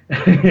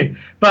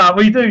but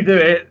we do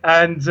it,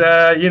 and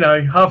you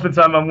know, half the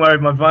time I'm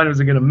worried my vinyls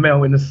are going to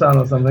melt in the sun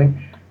or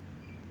something.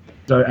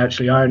 So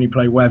actually, I only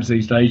play WAVs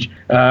these days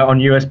on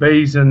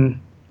USBs, and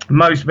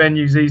most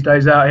venues these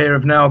days out here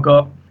have now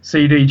got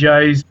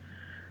CDJs.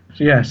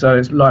 So yeah, so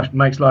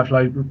makes life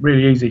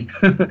really easy.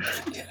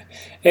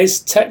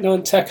 Is techno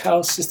and tech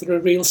house, is there a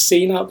real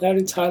scene out there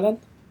in Thailand?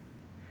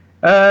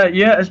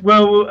 Yeah, as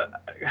well,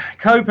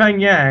 Koh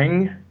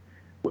Phangan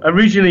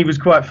originally was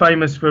quite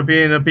famous for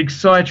being a big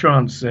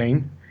psytrance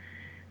scene.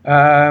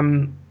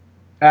 And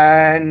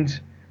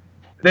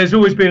there's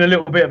always been a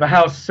little bit of a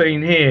house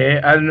scene here.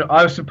 And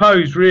I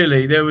suppose,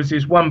 really, there was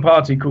this one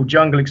party called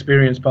Jungle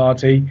Experience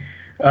Party,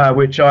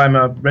 which I'm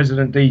a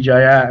resident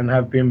DJ at and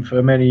have been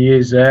for many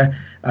years there.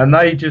 And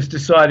they just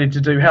decided to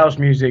do house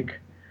music.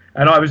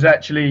 And I was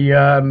actually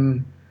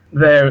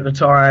there at the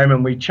time,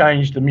 and we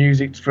changed the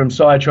music from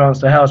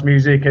psytrance to house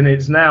music, and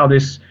it's now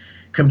this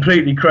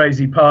completely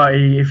crazy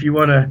party. If you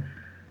want to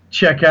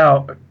check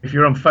out, if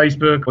you're on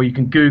Facebook, or you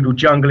can Google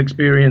Jungle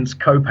Experience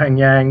Koh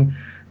Phangan,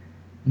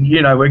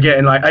 you know, we're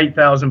getting like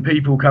 8,000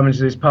 people coming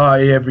to this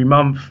party every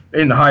month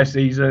in the high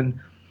season.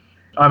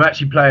 I'm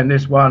actually playing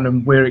this one,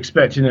 and we're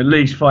expecting at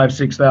least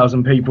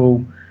 5,000-6,000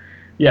 people.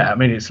 Yeah, I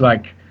mean, it's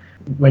like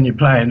when you're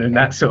playing in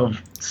that sort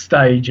of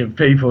stage of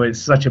people. It's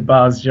such a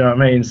buzz, do you know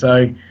what I mean?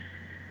 So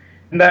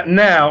that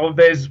now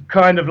there's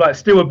kind of like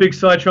still a big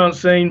psytrance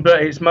scene,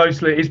 but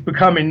it's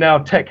becoming now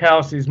tech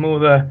house is more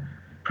the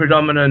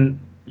predominant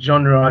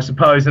genre, I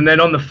suppose. And then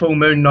on the full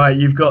moon night,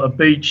 you've got a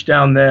beach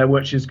down there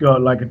which has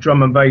got like a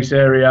drum and bass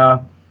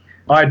area.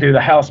 I do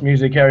the house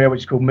music area,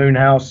 which is called Moon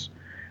House,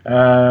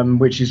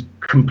 which is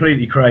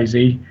completely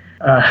crazy.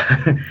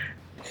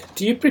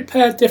 Do you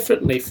prepare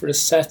differently for a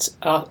set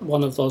at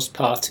one of those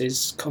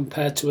parties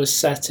compared to a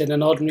set in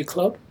an ordinary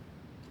club?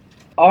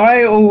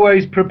 I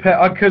always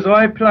prepare, because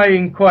I play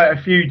in quite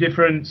a few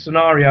different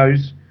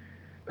scenarios.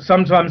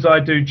 Sometimes I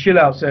do chill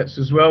out sets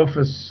as well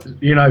for,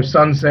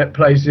 sunset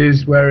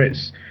places where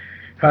it's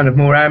kind of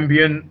more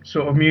ambient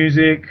sort of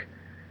music.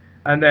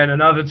 And then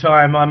another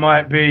time I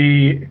might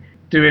be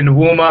doing the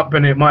warm-up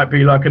and it might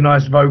be like a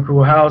nice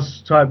vocal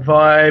house type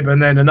vibe,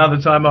 and then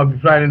another time I'll be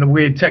playing in a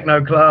weird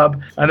techno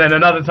club, and then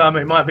another time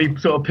it might be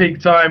sort of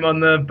peak time on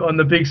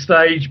the big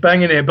stage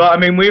banging it. But I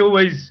mean, we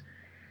always,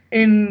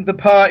 in the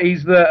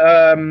parties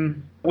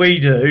that we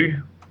do,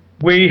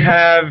 we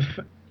have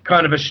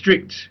kind of a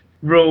strict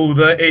rule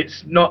that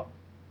it's not,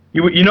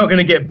 you're not going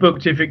to get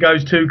booked if it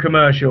goes too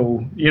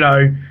commercial.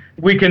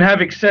 We can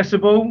have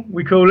accessible,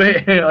 we call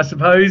it, I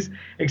suppose.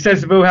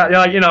 Accessible,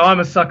 I'm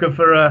a sucker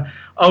for a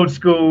old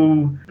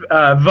school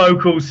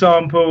vocal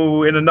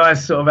sample in a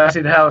nice sort of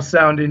acid house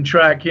sounding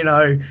track,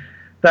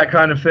 that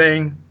kind of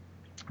thing.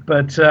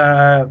 But,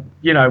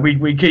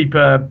 we keep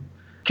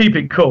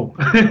it cool,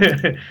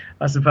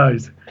 I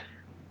suppose.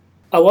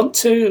 I want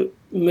to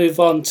move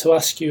on to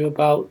ask you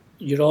about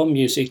your own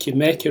music. You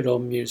make your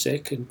own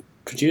music and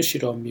produce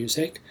your own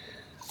music.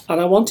 And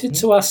I wanted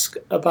to ask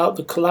about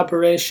the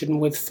collaboration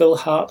with Phil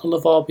Hartnell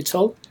of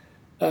Orbital,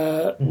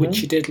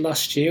 which you did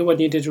last year when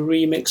you did a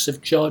remix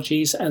of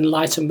Georgie's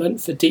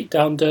Enlightenment for Deep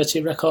Down Dirty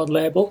record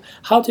label.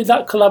 How did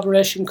that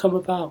collaboration come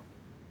about?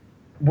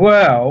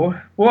 Well,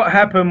 what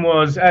happened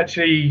was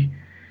actually,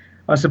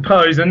 I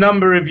suppose, a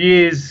number of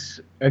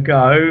years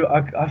ago,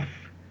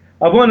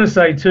 I want to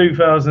say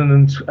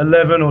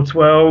 2011 or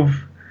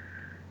 12,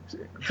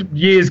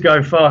 years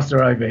go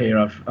faster over here,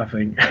 I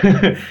think.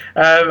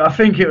 I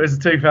think it was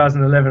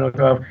 2011 or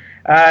 12.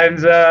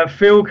 And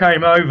Phil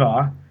came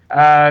over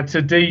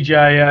to DJ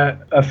at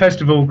a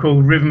festival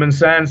called Rhythm and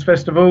Sands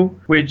Festival,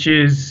 which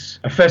is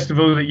a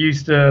festival that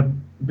used to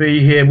be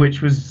here,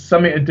 which was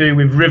something to do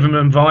with Rhythm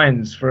and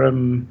Vines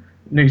from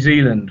New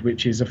Zealand,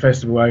 which is a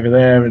festival over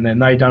there. And then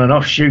they done an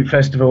offshoot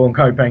festival on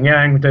Koh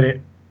Phangan.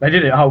 They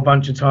did it a whole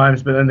bunch of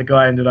times, but then the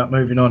guy ended up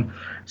moving on.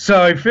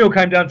 So Phil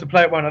came down to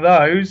play at one of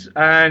those,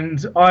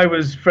 and I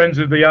was friends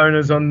with the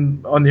owners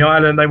on the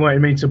island. They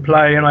wanted me to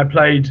play, and I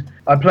played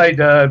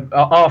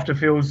after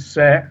Phil's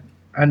set,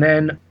 and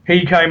then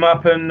he came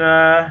up and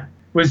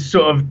was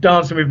sort of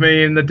dancing with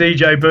me in the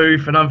DJ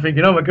booth, and I'm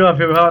thinking, oh my God,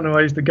 Phil Hartnell,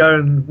 I used to go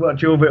and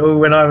watch Orbital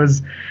when I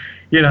was,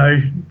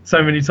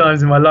 so many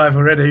times in my life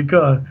already.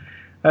 God.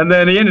 And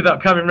then he ended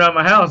up coming round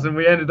my house, and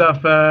we ended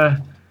up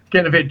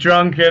getting a bit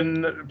drunk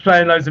and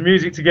playing loads of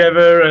music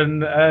together,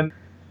 and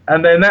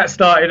then that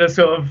started a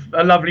sort of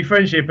a lovely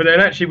friendship. And then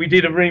actually we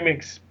did a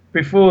remix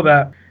before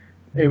that.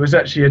 It was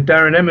actually a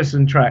Darren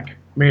Emerson track,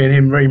 me and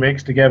him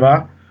remixed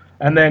together.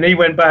 And then he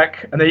went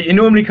back, and he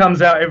normally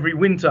comes out every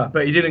winter,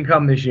 but he didn't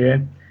come this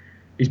year.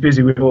 He's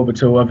busy with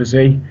Orbital,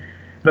 obviously.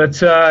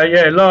 But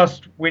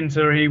last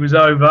winter he was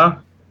over.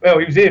 Well,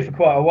 he was here for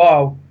quite a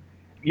while.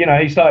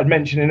 He started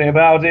mentioning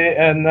about it,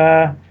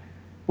 and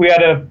we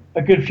had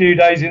a good few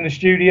days in the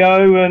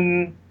studio,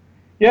 and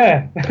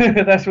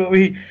that's what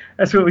we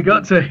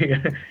got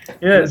to.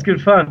 It's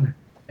good fun.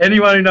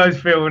 Anyone who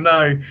knows Phil will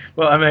know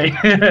what I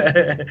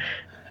mean.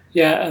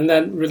 Yeah, and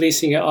then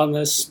releasing it on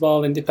a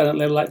small independent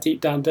label like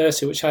Deep Down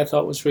Dirty, which I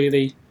thought was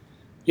really,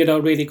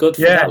 really good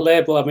for that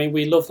label. I mean,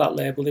 we love that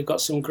label. They've got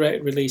some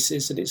great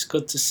releases, and it's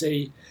good to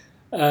see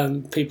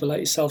people like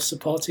yourself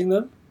supporting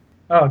them.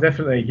 Oh,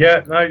 definitely.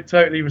 Yeah, no,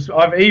 totally.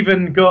 I've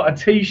even got a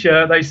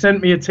T-shirt. They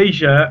sent me a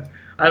T-shirt,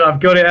 and I've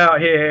got it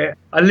out here.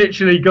 I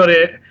literally got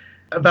it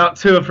about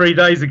 2 or 3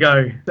 days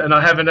ago, and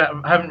I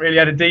haven't really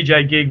had a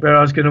DJ gig where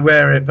I was going to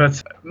wear it,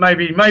 but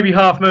maybe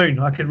Half Moon.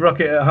 I could rock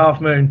it at Half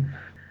Moon.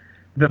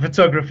 The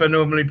photographer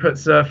normally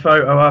puts a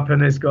photo up,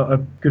 and it's got a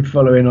good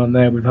following on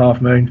there with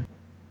Half Moon.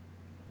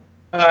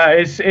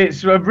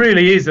 It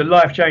really is a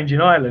life-changing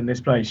island, this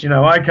place.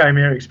 I came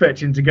here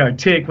expecting to go.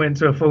 Tick went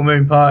to a full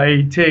moon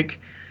party. Tick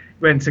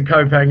went to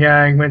Koh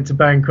Phangan, went to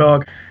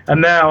Bangkok,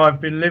 and now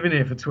I've been living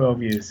here for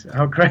 12 years.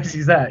 How crazy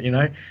is that, you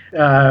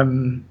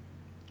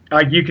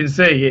can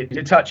see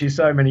it touches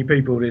so many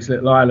people, this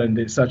little island.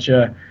 It's such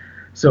a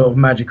sort of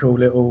magical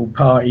little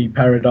party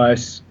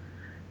paradise,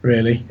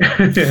 really.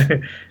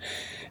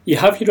 You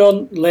have your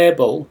own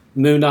label,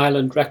 Moon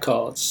Island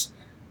Records,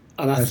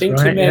 and I think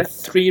you made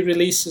 3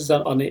 releases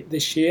on it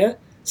this year: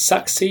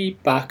 Saxy,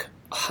 Back,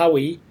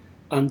 Howie,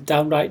 and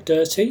Downright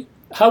Dirty.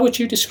 How would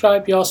you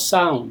describe your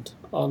sound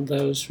on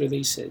those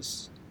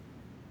releases?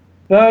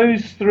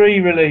 Those 3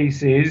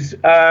 releases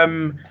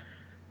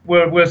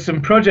were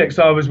some projects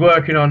I was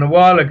working on a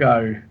while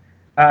ago.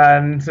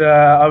 and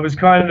I was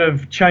kind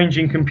of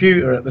changing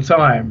computer at the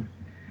time,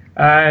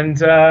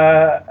 and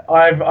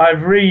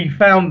I've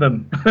re-found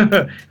them,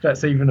 if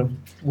that's even a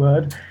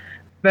word.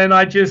 Then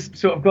I just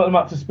sort of got them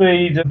up to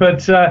speed,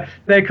 but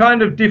they're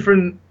kind of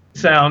different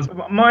sounds.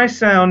 My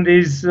sound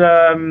is,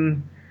 I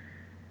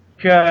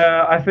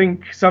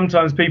think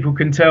sometimes people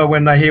can tell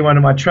when they hear one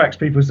of my tracks,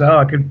 people say, oh,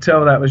 I could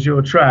tell that was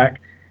your track.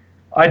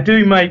 I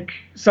do make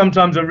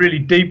sometimes a really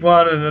deep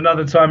one and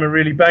another time a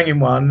really banging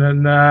one,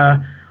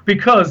 and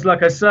because,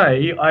 like I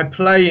say, I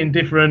play in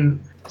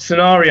different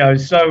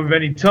scenarios so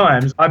many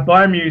times. I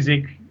buy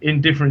music in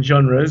different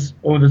genres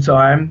all the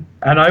time,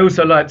 and I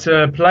also like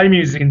to play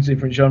music in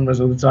different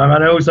genres all the time,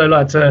 and I also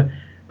like to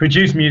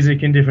produce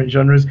music in different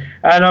genres,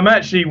 and I'm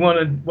actually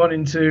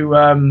wanting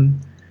to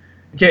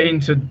get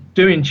into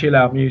doing chill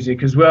out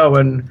music as well,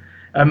 and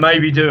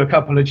maybe do a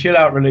couple of chill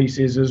out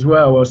releases as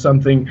well or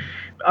something.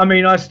 I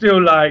mean, I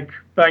still like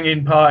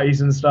banging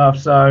parties and stuff,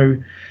 so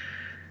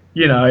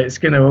you know, it's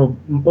going to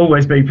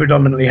always be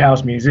predominantly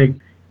house music.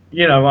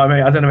 You know, I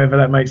mean, I don't know whether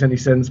that makes any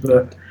sense,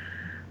 but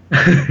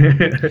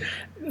Do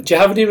you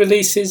have any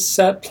releases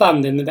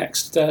planned in the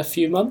next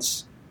few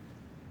months?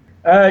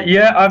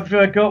 Yeah, I've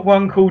got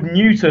one called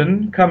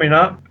Newton coming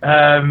up,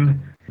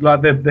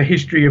 like the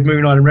history of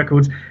Moon Island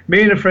Records.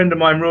 Me and a friend of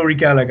mine, Rory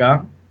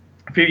Gallagher,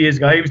 a few years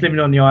ago, he was living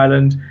on the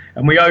island,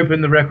 and we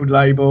opened the record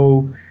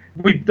label.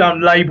 We've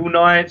done label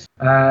nights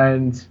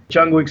and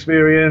jungle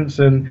experience,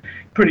 and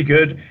pretty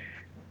good.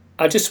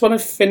 I just want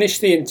to finish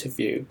the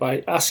interview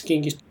by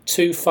asking you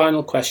two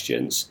final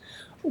questions.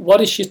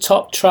 What is your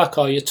top track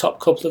or your top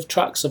couple of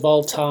tracks of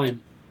all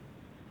time?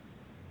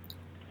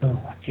 Oh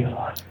my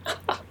God.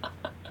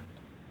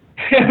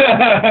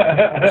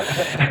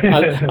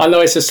 I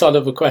know it's a sort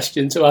of a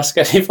question to ask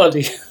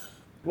anybody.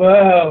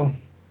 Well,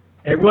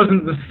 it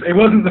wasn't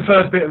the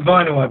first bit of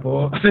vinyl I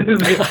bought.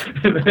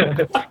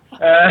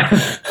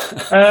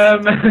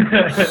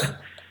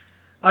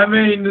 I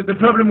mean, the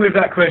problem with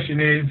that question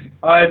is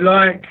I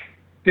like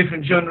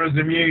different genres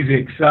of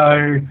music.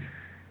 So,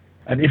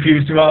 and if you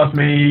was to ask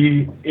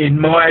me in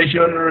my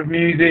genre of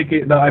music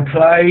that I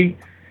play,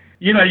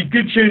 you know,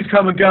 good tunes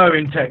come and go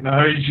in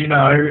techno, as you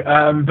know,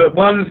 but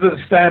ones that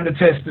stand the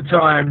test of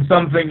time,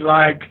 something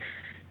like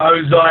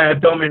Ozai,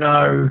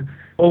 Domino,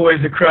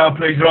 Always a Crowd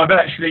Pleaser. I've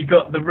actually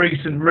got the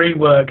recent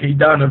rework he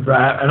done of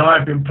that, and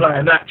I've been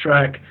playing that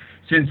track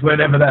since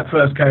whenever that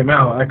first came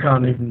out. I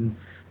can't even...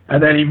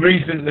 And then he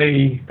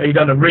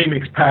done a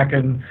remix pack,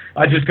 and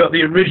I just got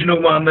the original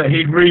one that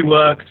he'd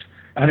reworked,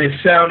 and it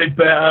sounded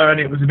better, and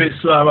it was a bit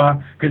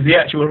slower, because the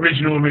actual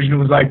original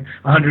was like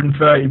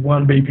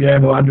 131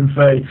 BPM or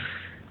 130.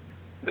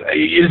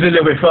 It was a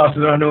little bit faster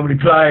than I normally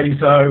play,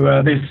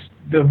 so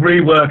the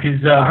rework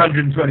is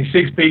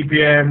 126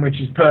 BPM,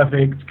 which is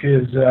perfect,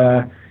 because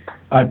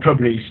I'd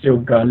probably still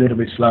go a little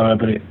bit slower,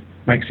 but it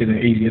makes it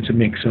easier to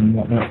mix and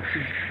whatnot.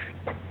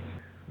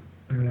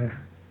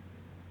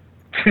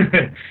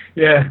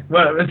 Yeah,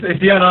 well, it's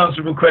the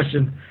unanswerable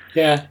question.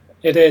 Yeah,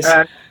 it is.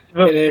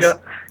 It is.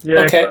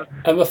 Yeah, okay,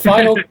 and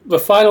the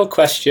final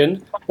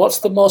question: what's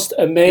the most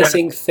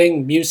amazing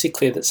thing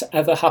musically that's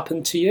ever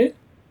happened to you?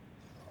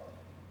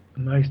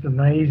 The most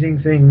amazing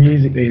thing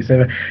musically is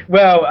ever.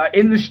 Well,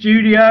 in the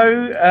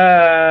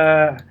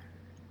studio,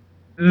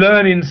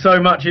 learning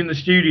so much in the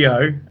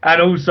studio,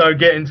 and also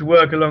getting to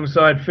work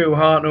alongside Phil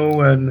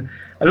Hartnell and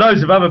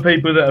loads of other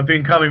people that have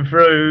been coming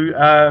through,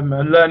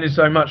 and learning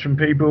so much from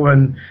people.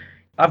 And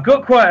I've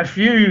got quite a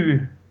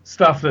few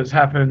stuff that's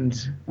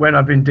happened when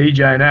I've been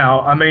DJing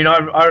out. I mean,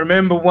 I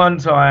remember one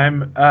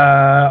time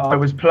I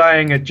was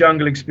playing at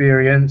Jungle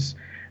Experience,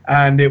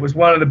 and it was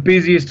one of the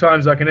busiest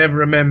times I can ever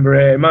remember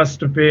it. It must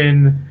have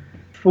been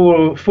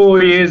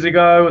four years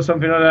ago or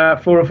something like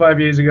that, 4 or 5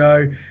 years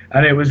ago,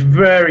 and it was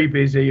very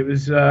busy. It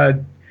was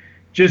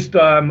just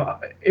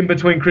in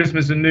between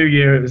Christmas and New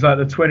Year. It was like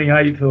the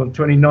 28th or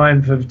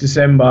 29th of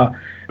December.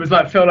 It was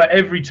like, felt like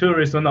every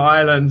tourist on the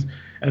island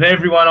and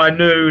everyone I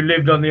knew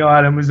lived on the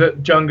island was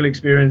at Jungle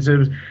Experience.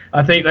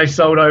 I think they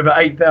sold over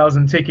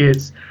 8,000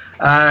 tickets,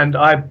 and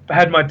I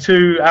had my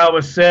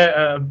 2-hour set,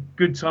 a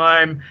good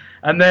time.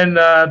 And then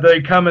they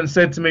come and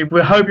said to me,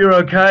 "We hope you're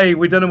okay.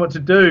 We don't know what to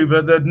do,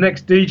 but the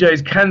next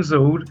DJ's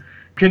cancelled.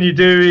 Can you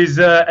do his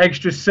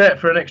extra set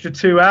for an extra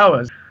 2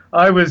 hours?"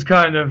 I was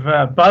kind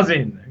of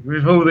buzzing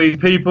with all these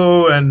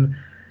people, and,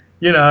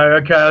 you know,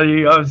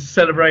 okay, I was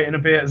celebrating a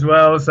bit as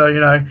well. So, you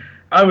know,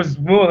 I was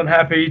more than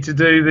happy to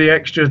do the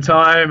extra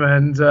time,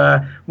 and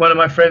one of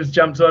my friends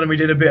jumped on and we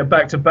did a bit of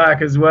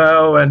back-to-back as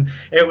well, and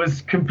it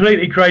was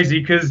completely crazy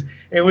because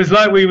it was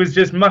like we was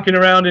just mucking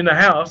around in the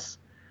house,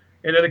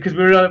 you know, because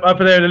we were up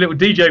there in a little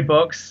DJ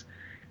box,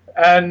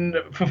 and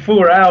for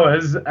 4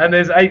 hours, and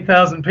there's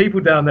 8,000 people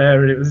down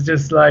there, and it was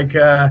just like,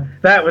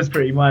 that was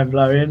pretty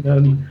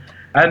mind-blowing.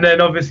 And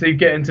then obviously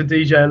getting to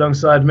DJ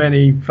alongside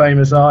many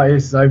famous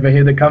artists over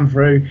here that come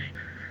through.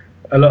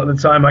 A lot of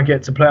the time I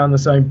get to play on the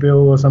same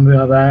bill or something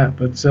like that,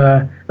 but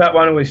that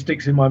one always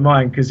sticks in my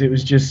mind because it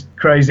was just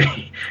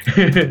crazy.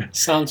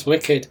 Sounds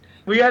wicked.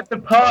 We had the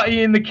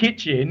party in the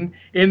kitchen,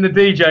 in the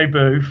DJ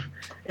booth,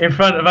 in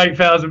front of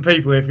 8,000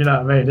 people, if you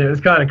know what I mean. It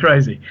was kind of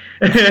crazy.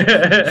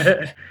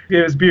 It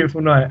was a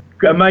beautiful night.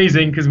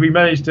 Amazing, because we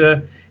managed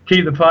to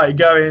keep the party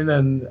going,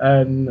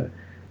 and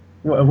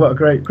what a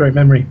great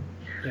memory.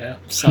 Yeah,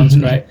 sounds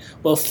great.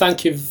 Well,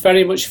 thank you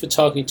very much for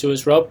talking to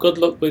us, Rob. Good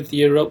luck with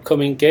your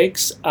upcoming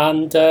gigs,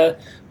 and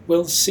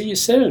we'll see you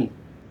soon.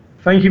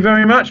 Thank you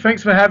very much.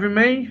 Thanks for having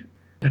me.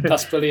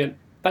 That's brilliant.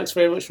 Thanks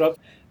very much, Rob.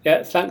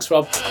 Yeah, thanks,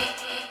 Rob.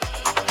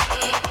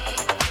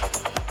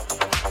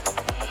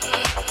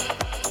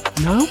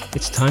 Now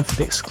it's time for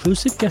the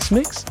exclusive guest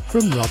mix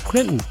from Rob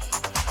Gritton.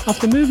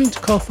 After moving to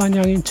Koh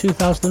Phangan in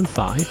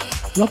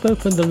 2005, Rob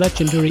opened the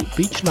legendary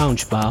Beach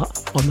Lounge Bar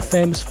on the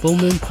famous Full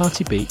Moon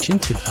Party Beach in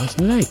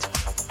 2008.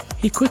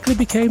 He quickly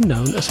became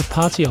known as a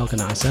party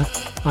organiser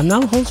and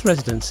now holds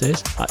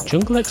residencies at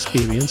Jungle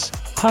Experience,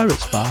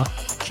 Pirates Bar,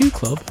 Q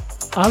Club,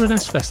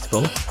 R&S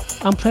Festival,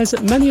 and plays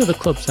at many other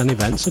clubs and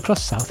events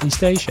across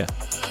Southeast Asia.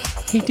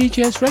 He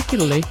DJs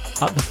regularly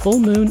at the Full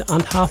Moon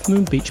and Half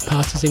Moon Beach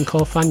parties in Koh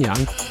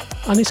Phangan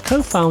and is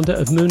co-founder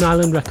of Moon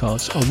Island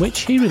Records, on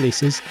which he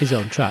releases his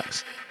own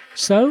tracks.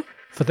 So,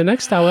 for the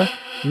next hour,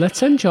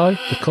 let's enjoy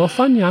the Koh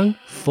Phangan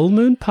Full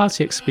Moon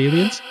Party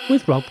experience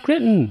with Rob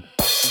Gritton.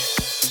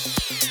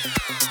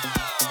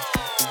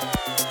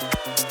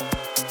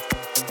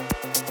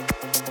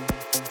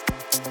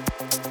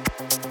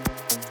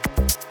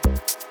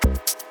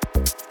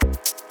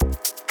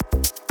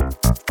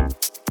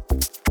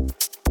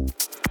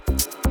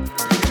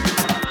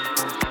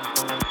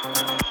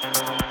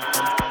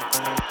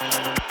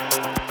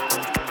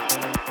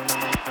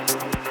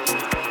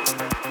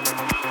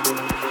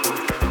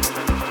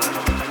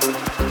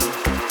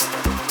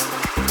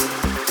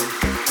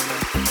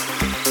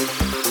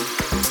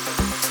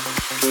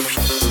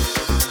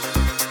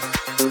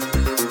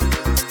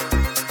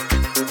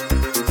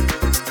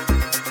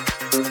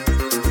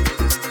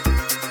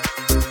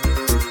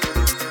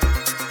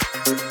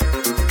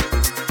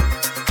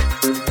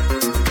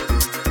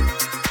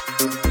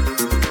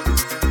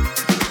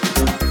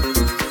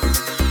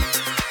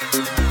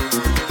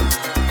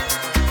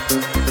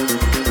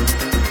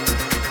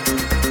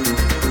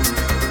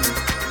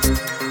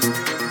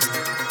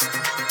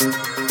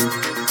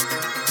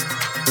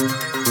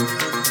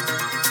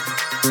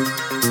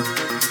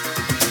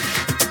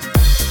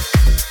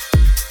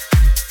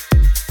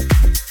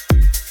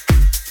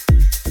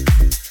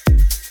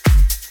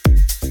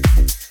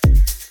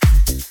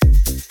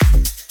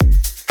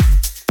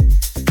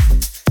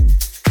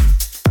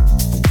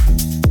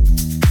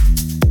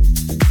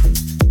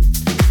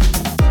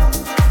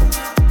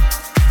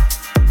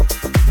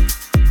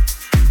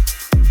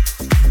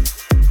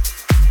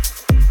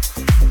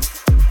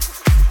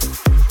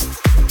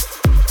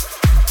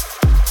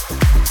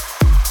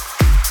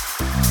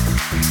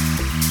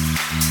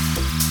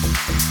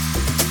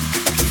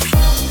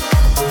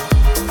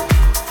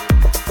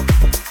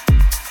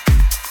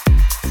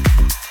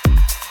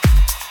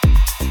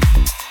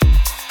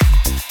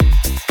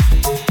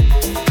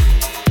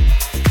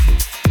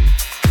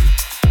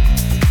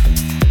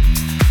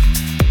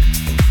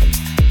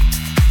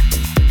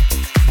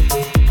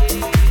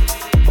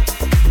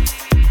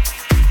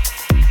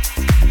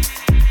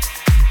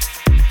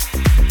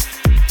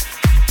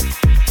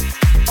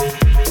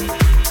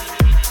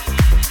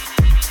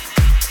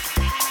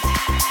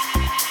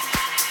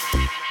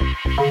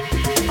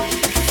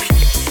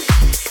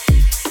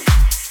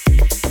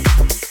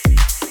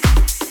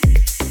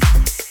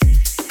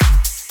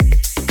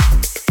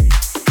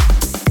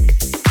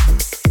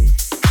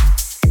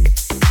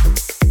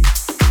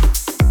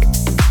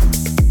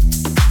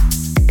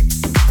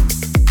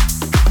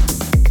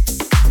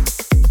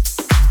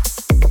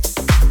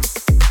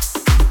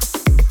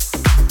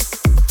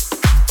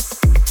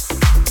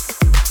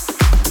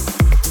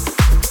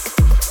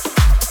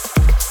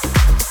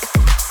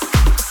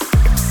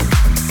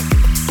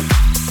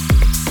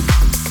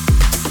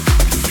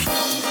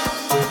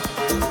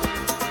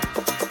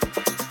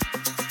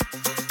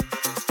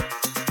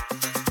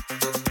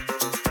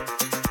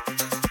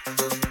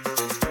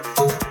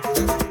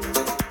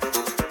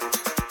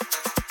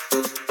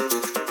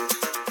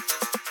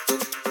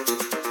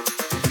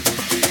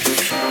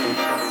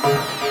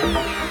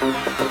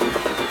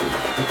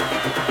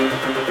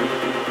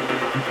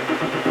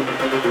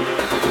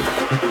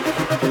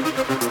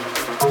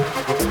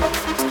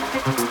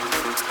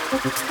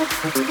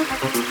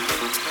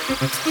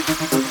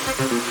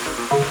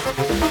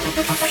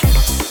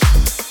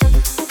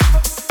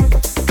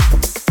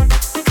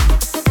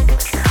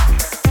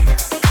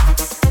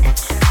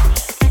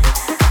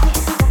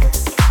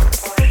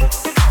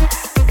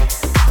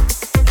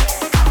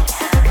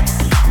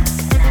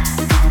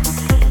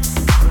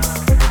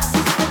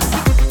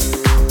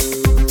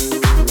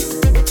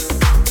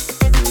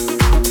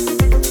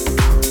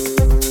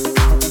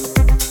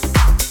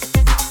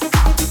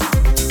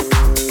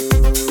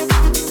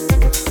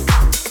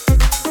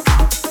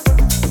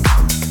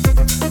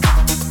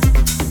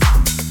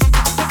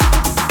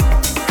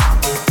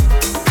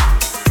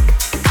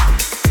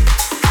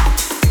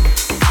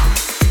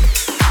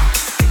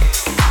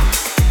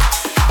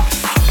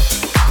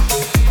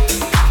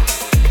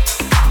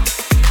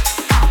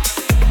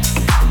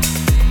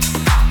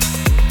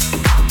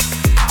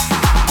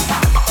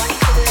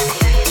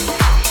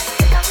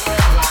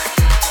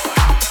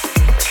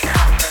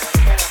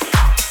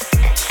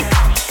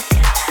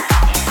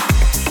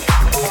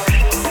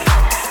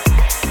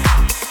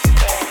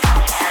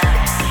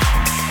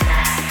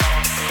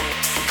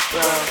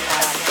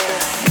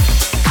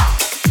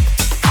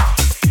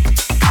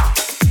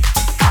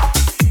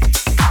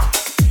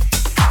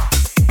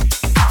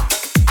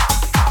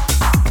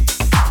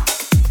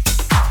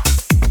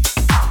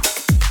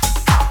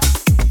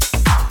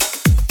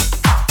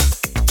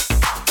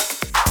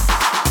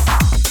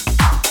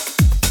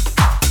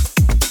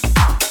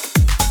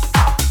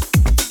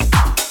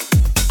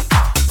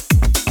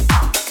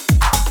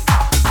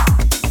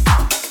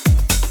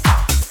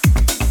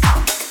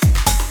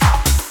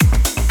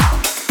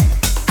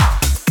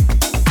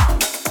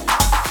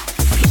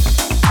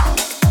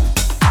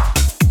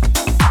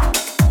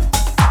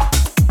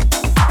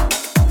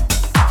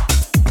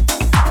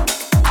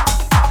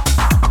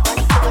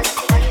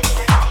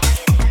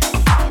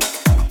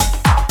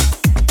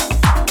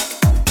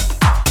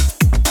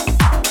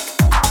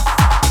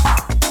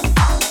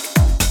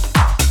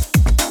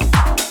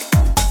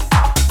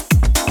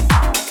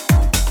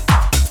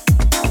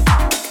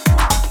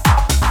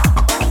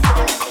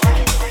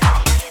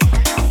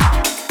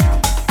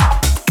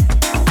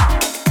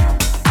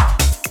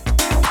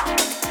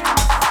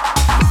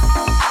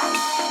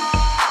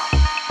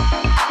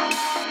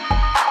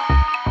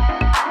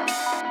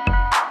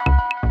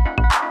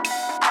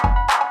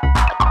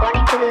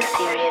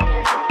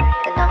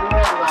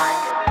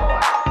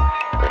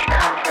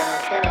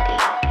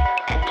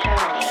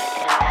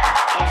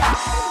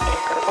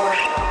 is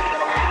proportional to the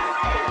mass.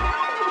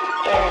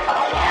 If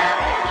on the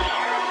average,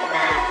 the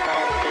mass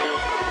then be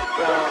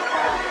rho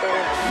plus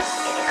zero,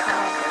 it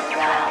constant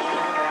throughout the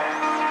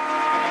universe,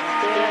 and a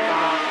sphere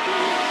long d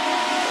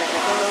with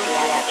a close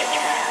diametric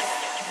mass.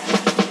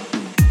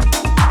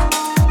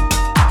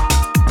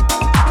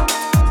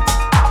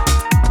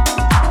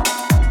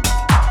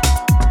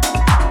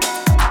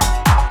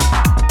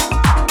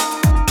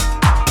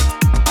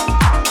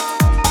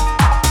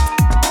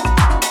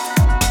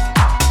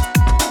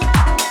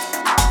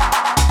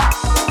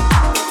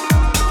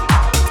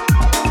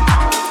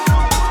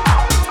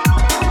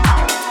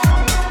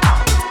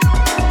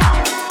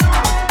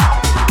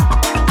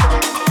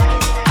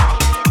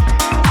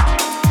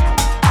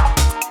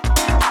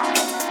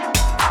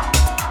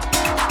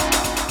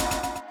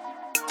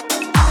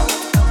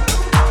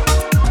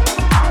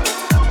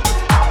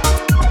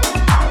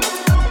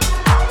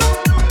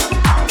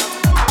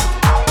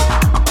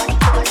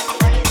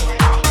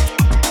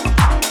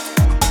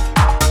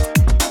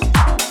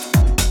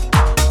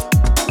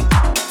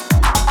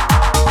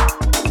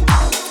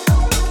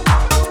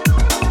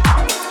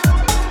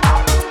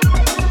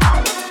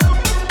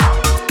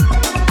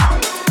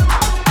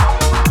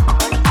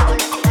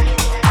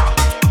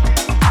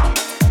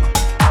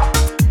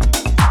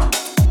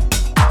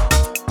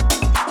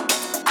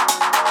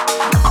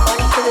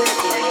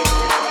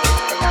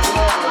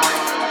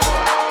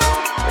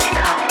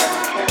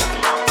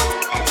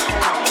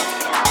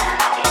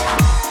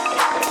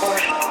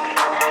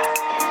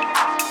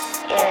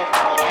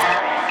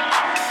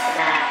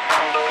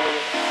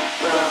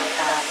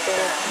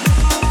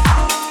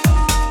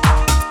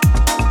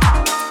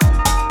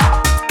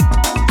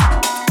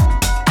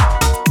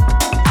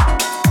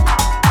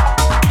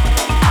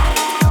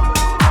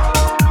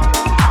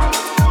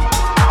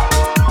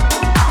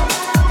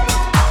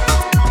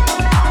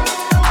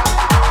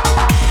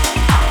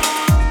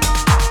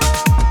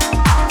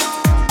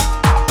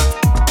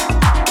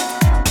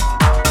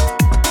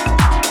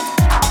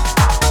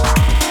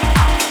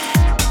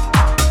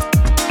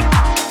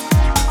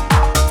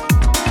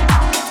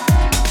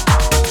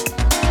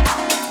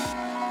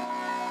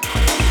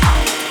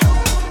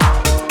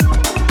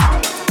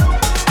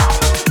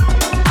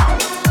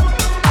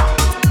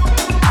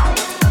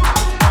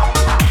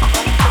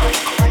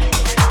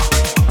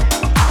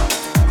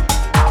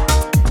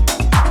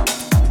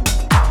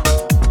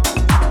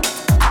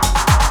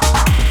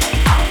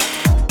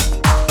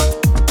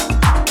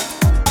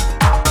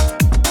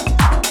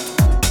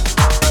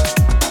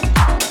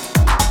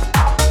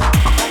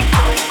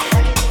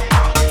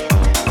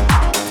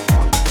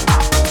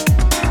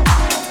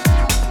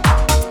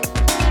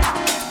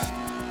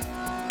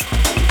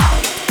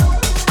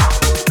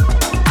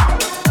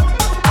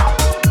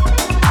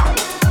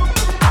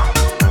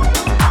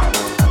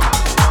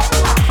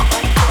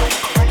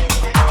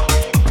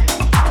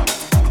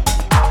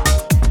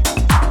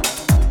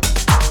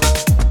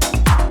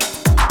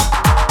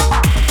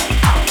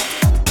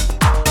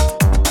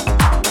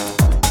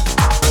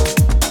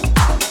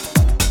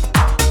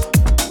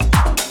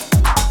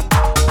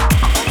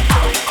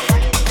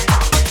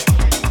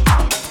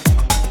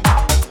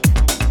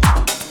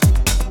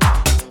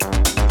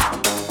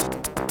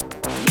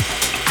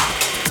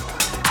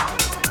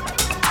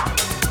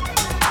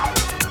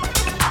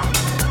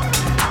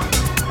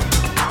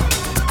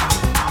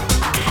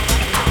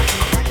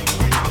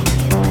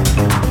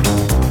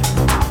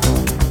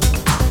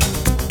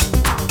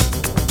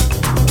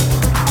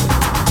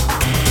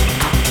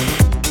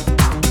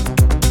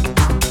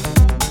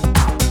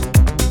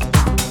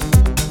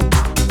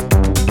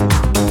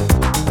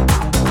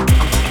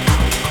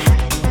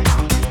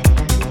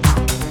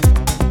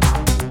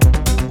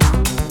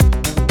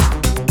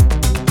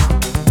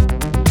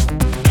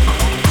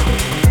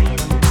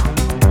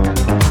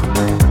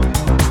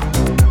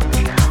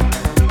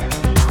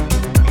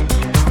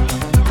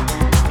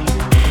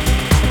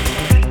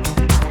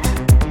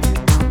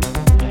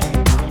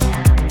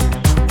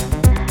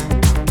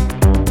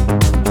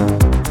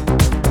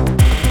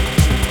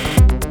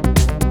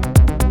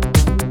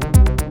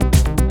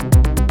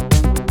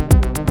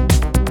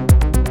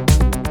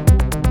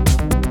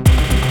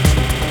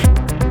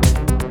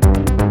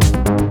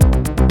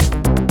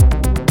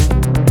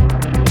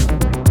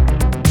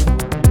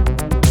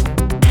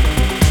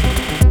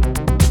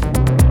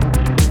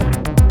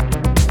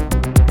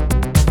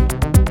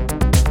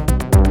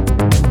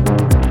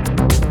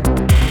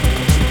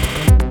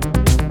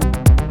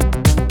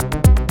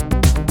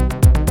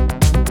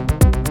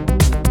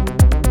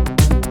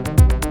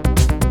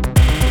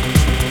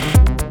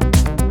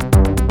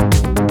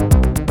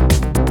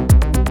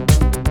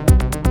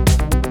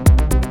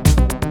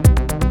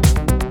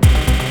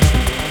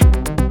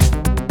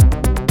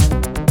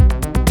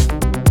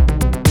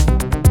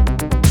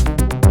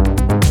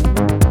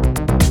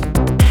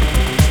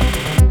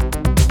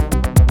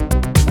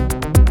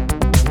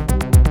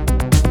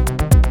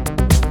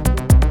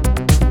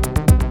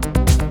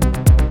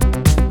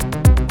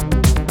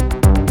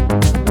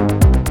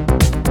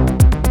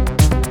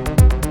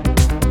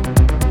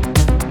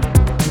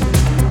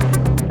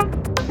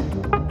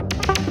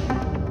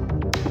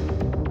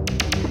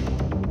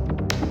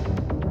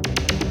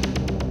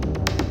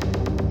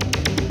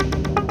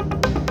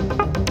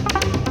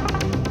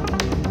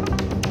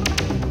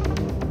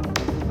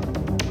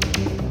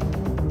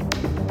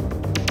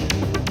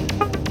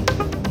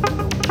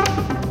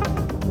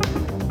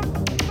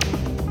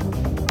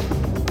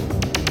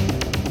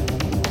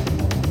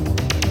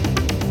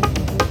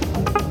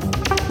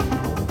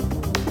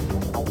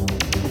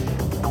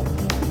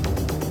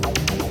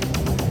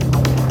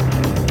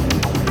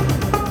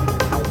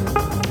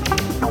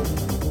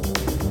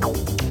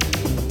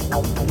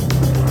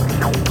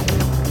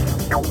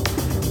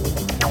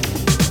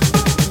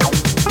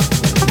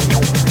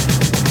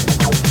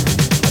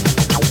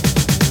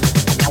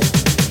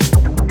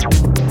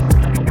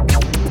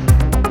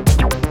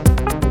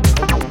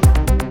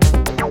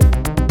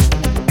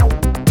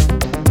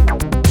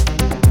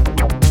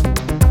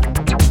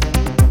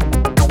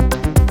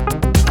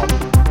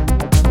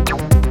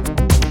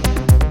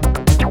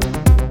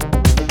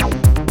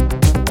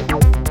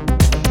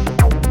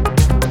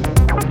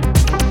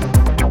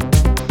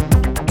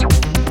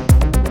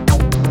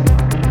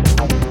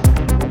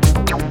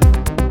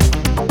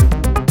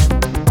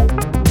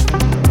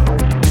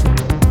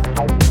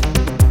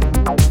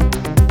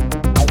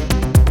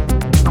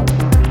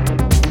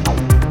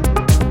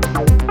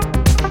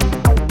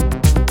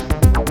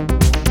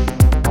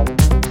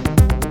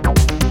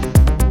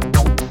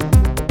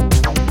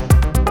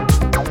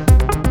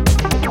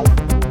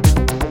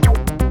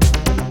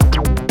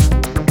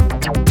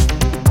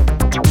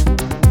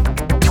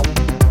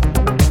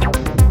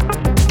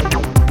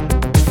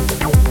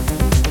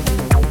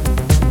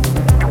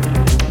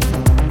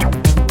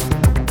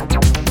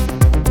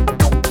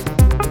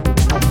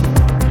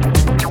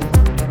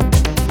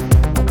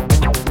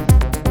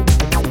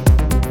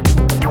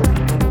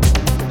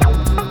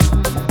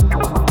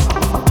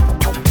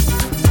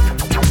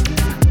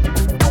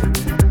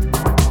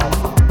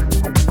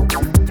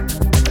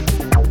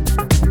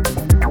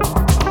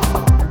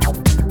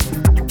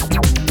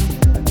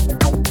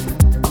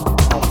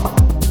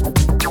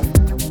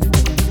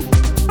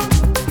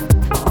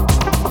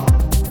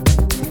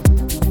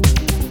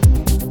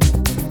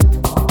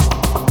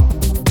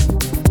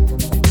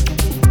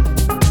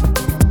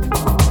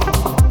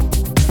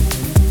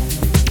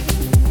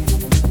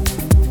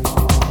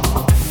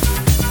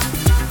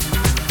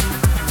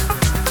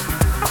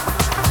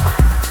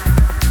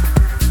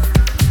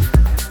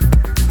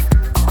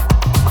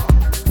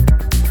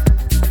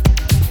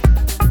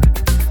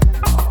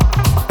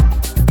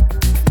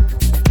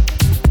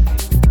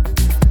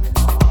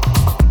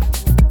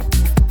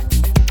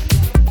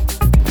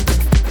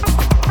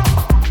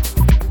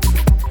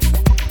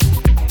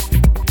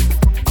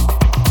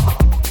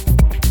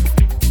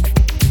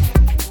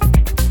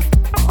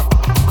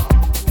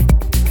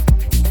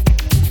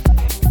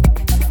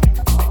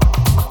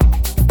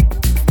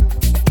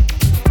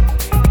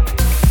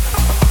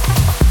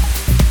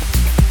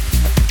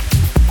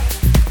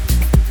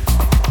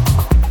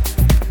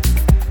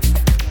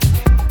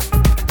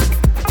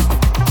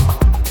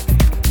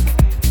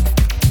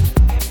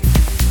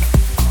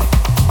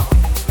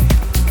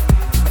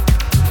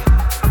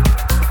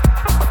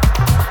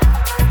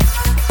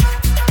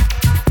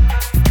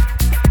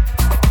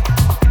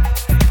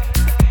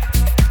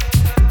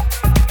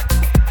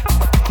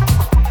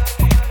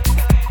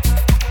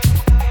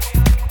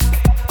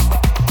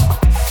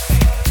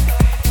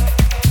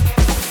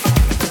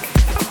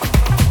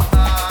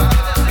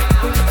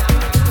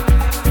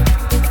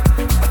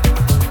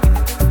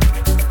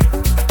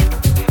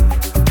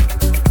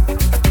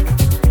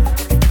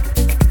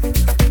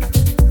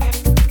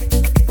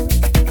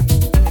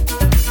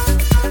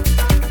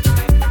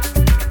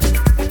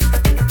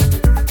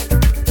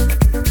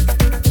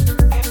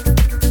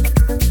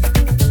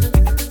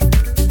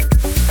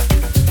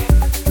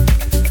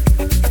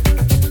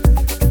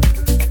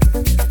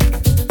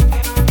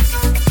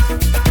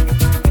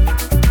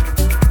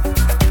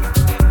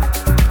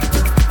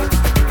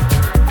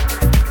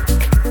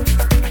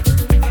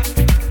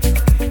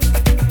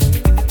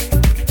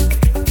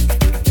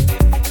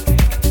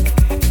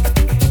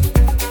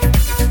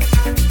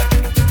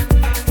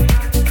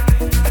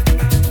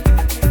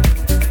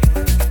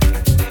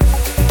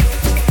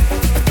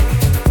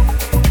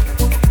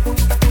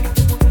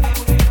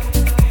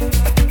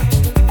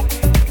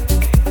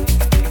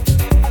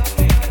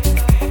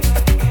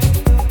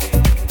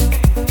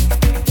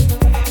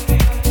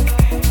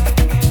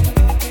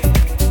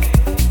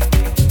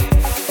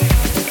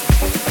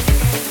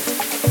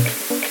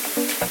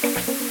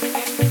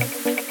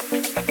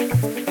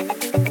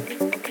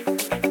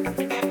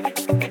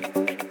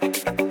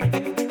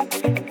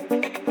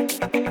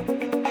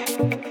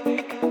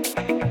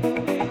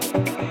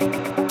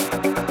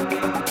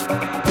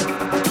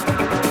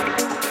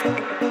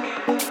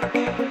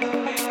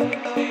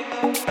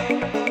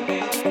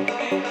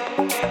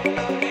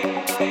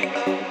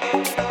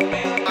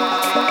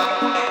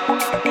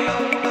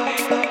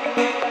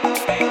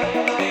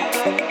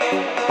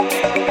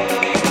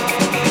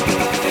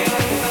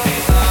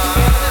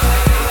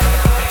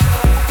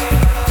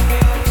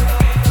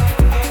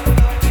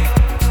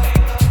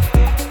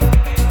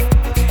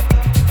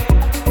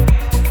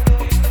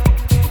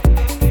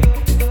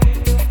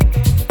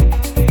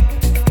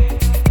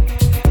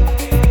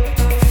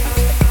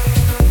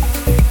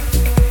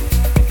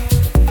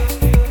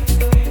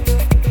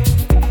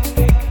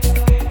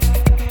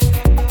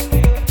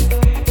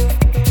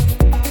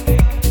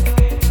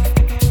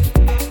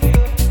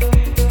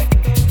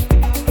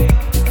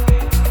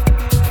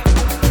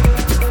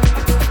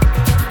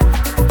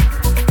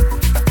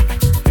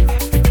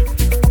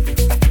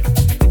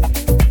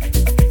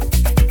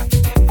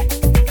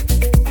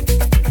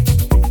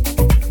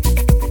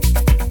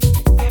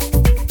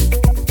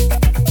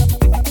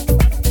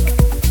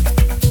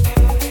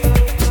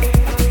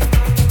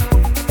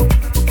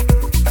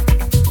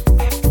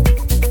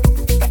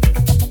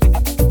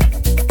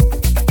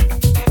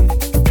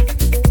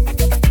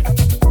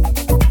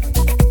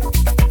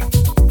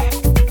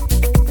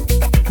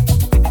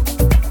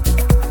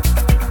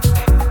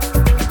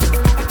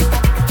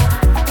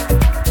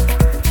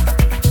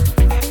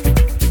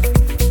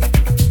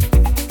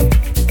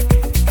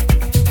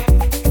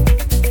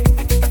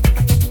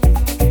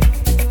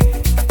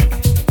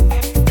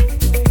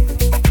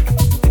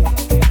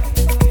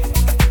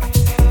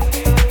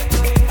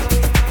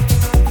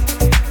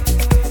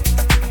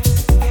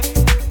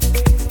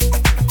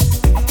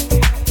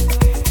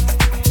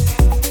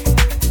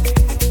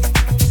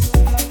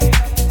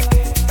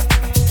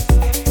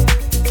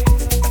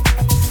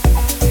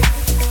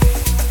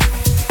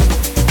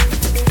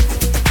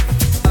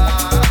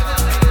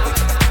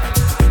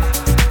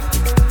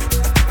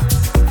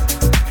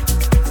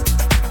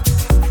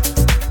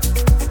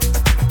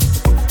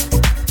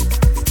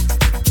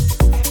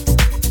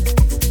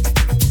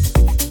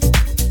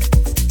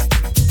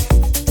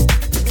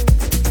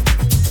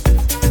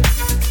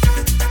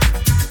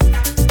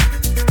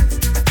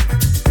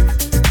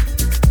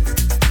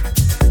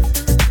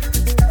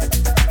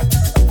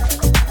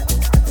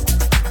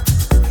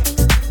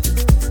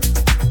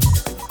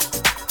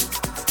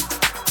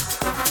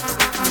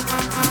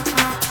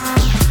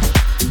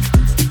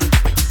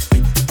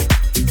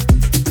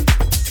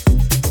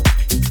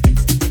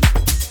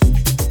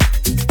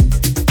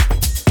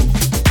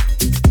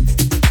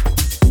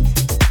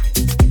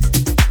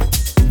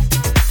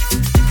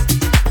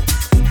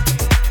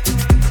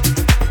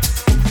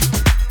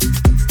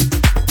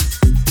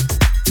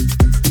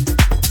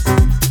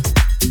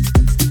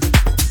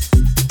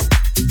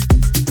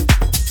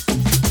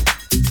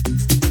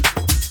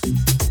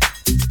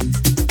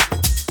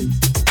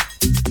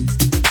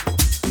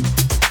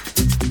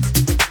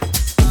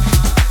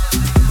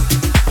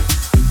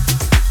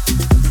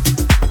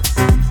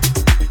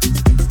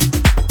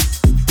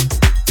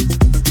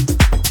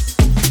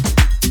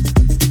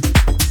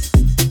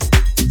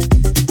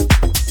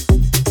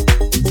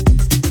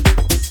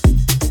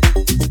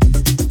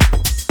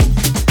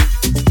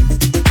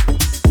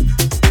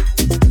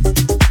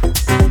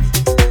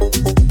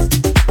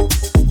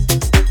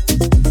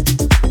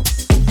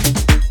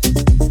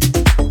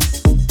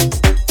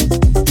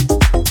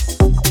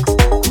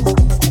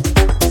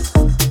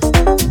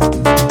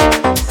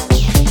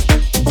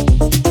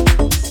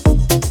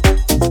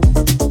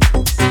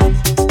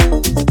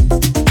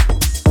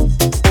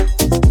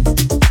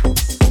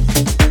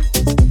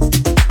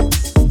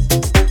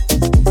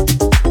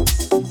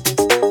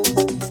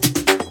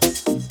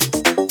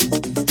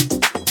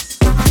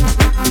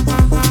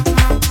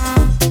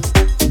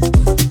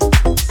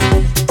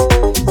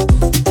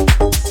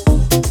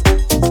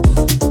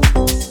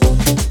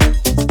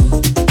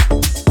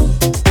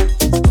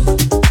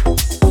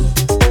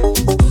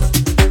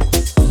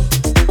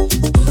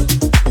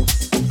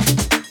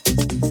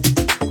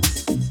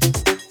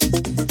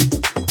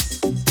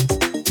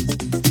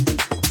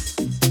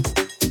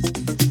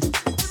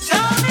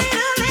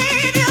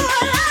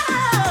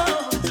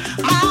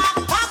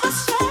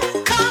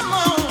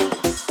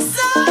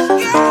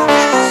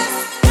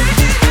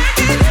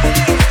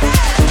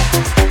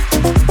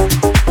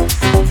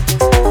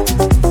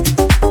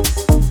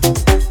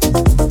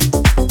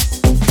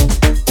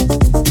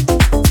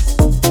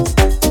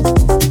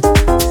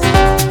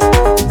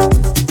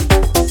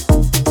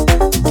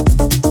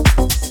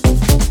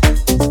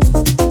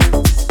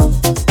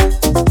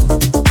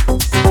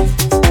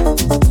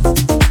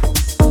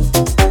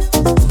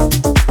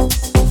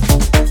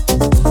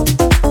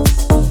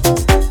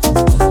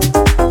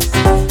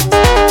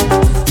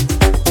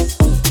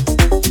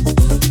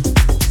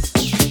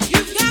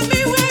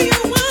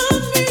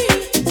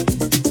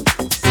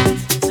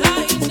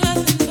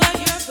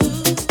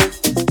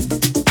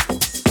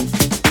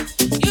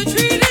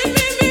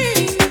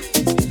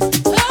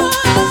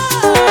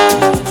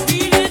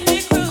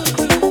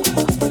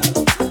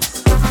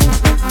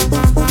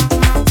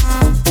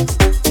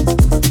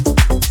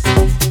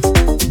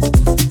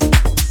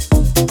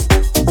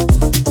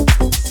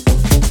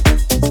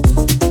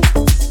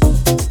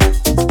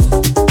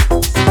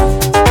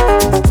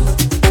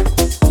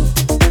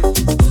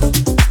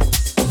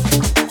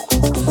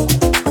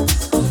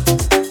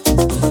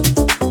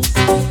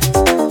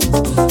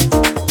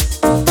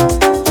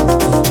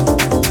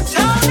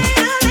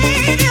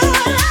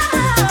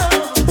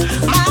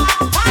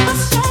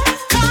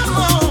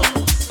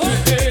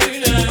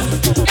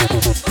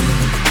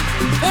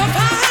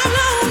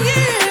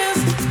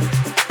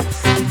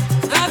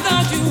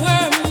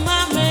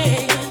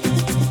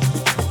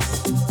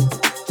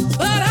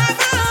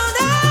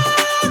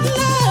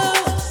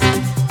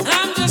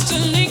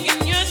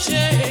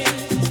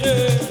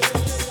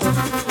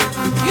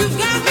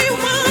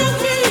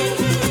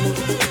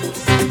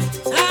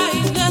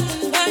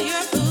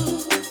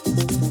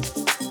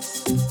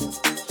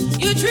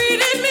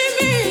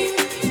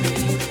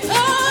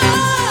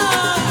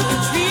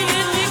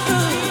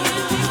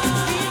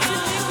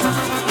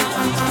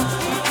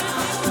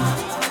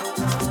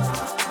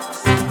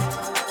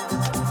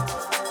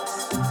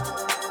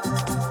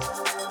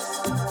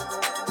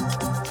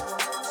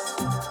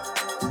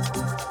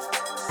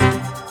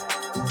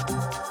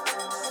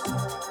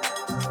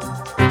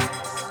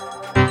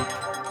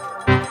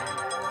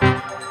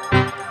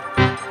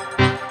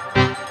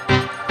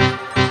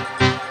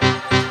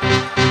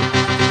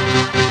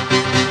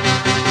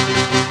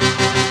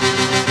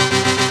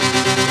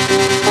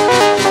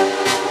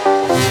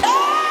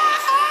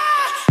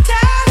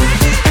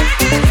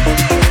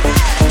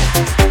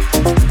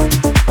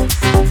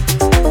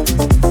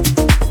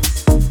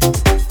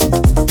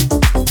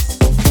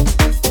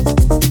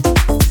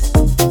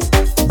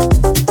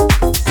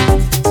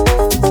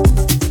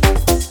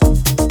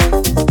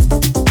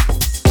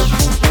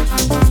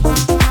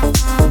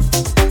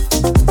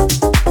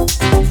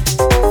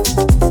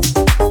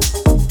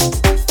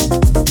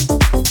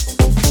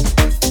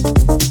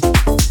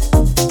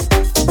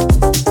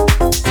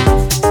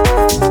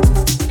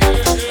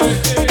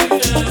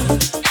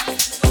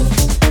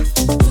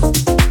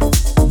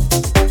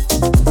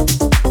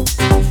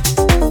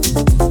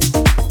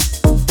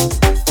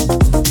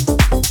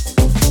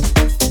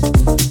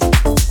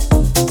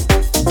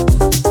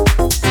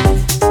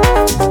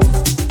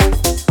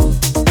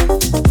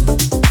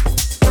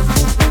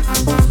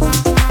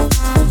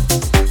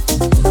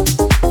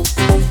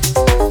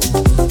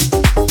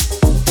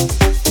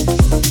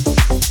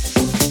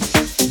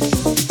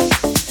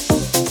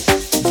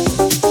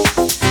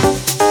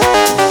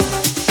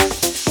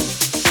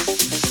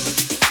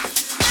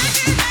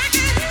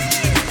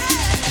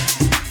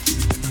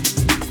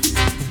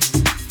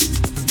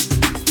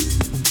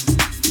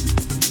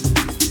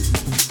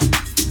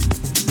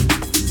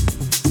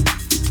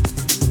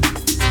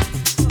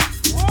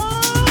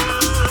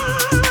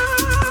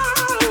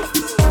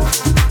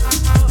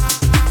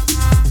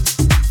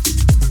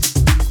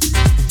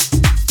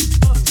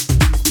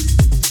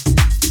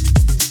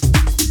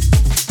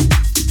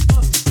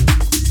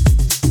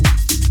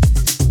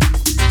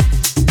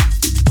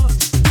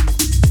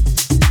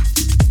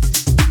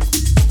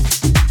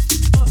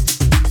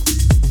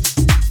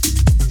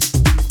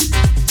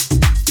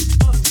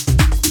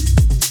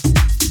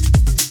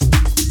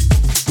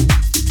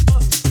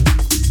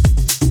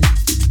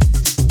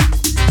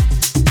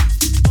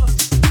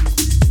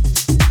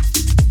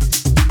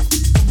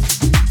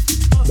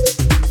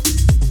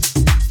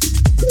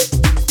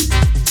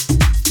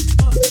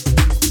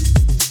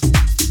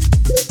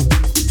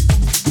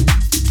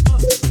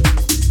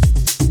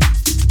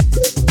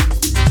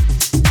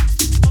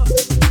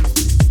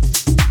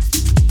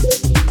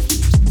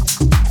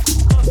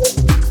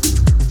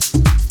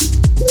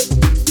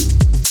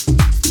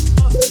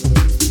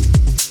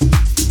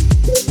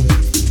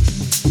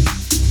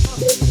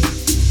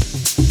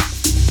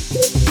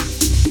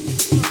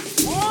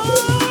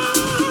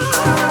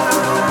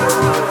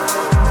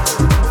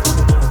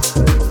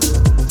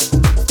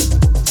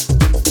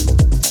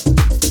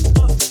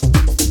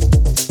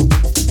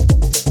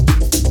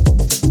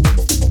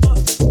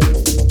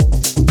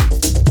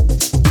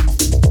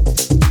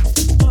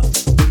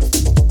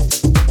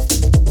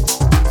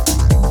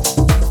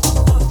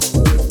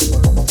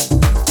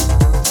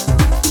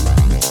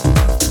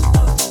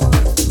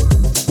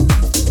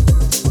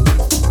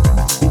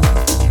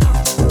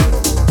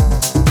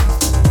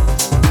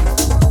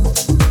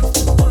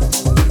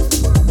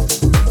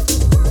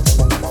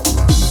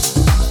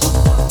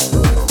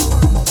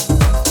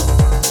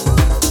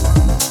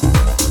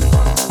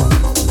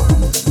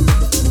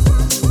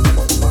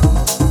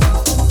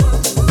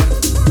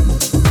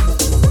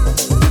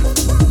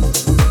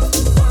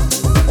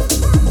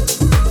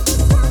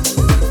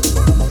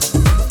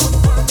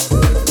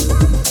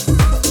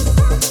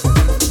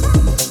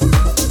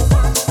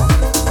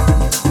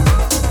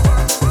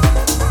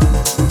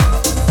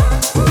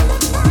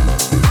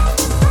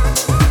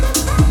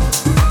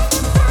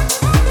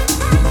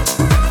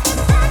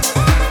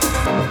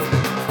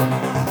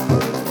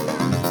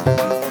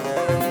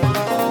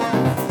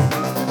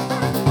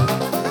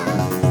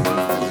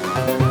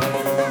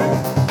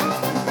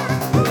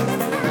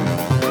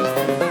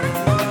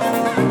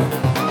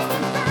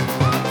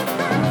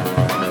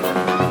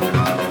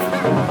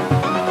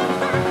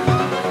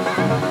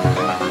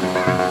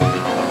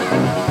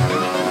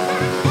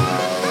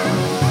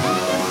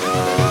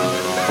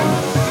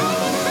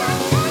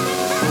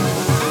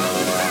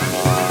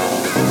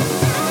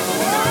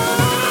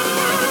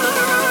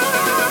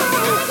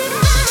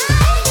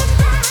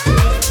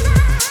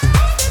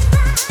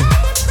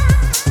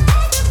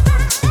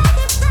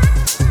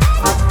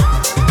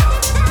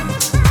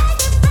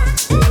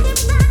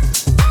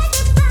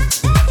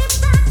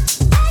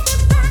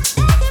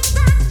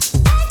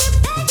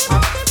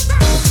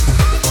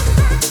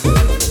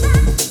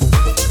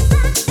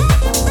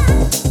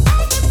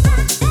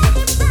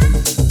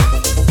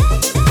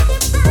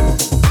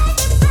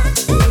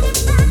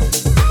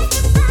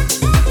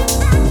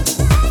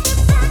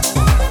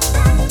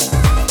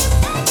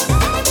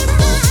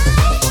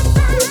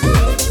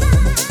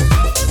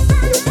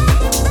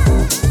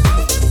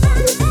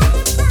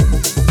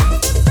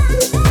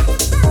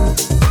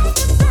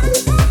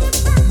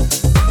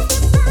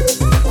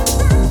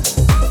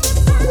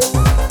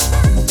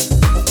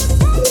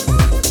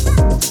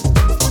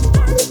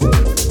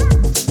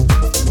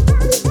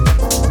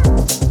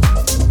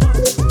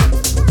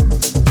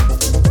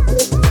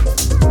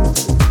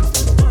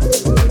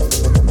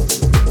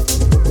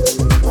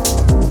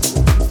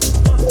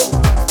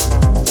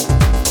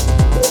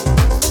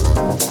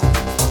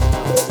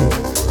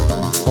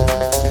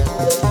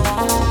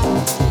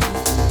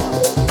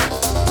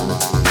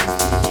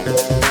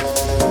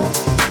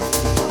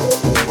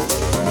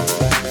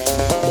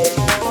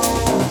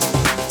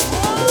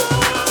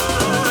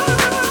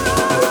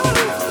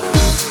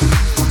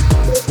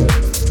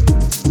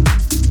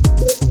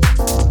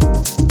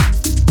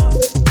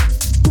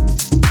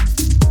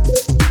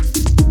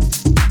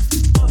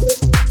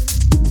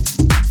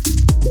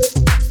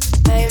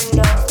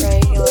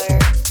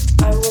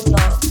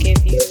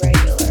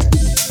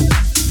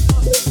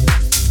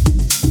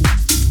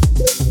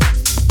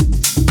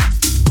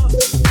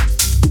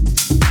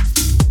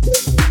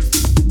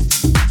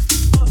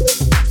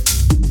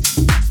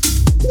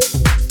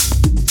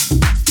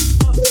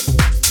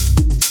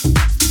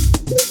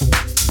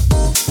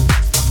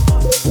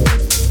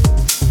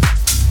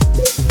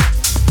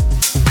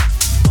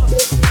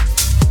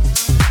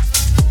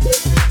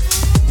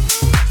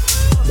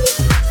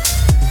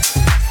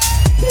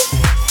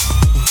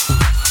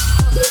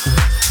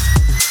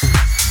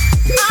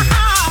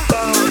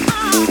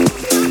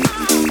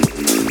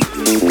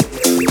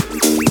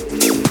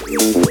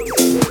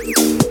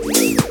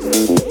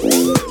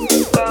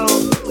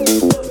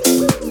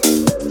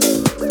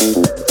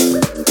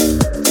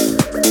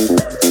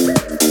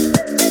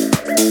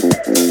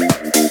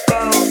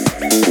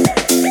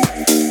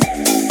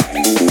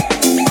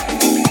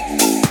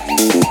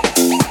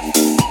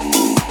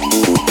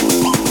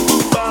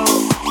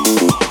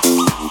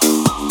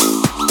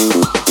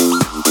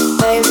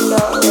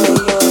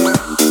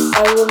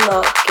 will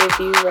not give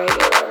you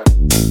regular.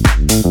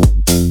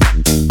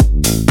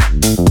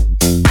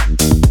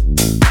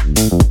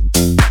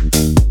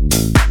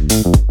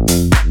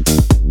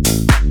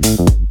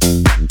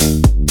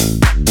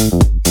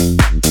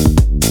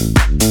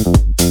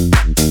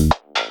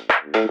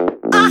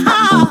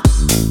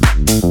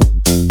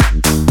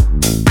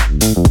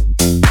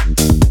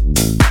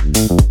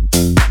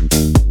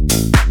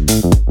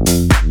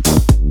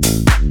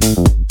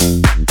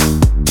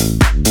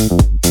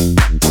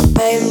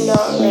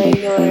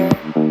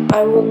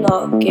 I will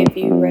not give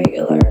you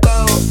regular.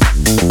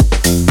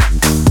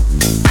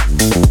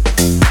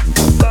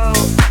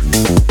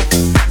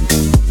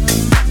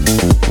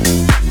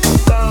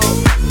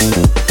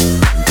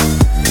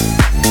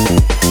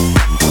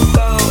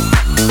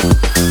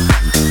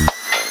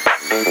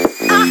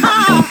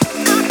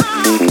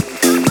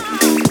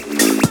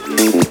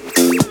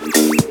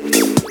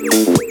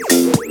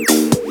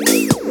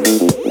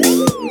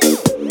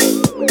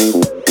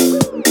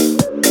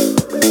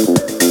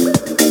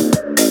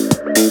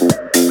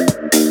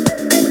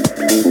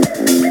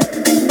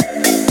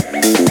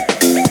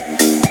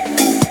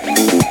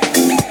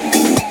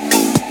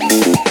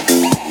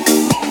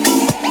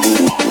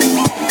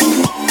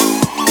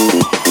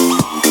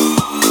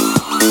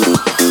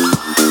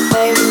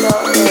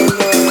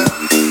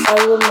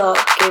 I will not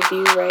give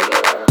you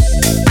regular.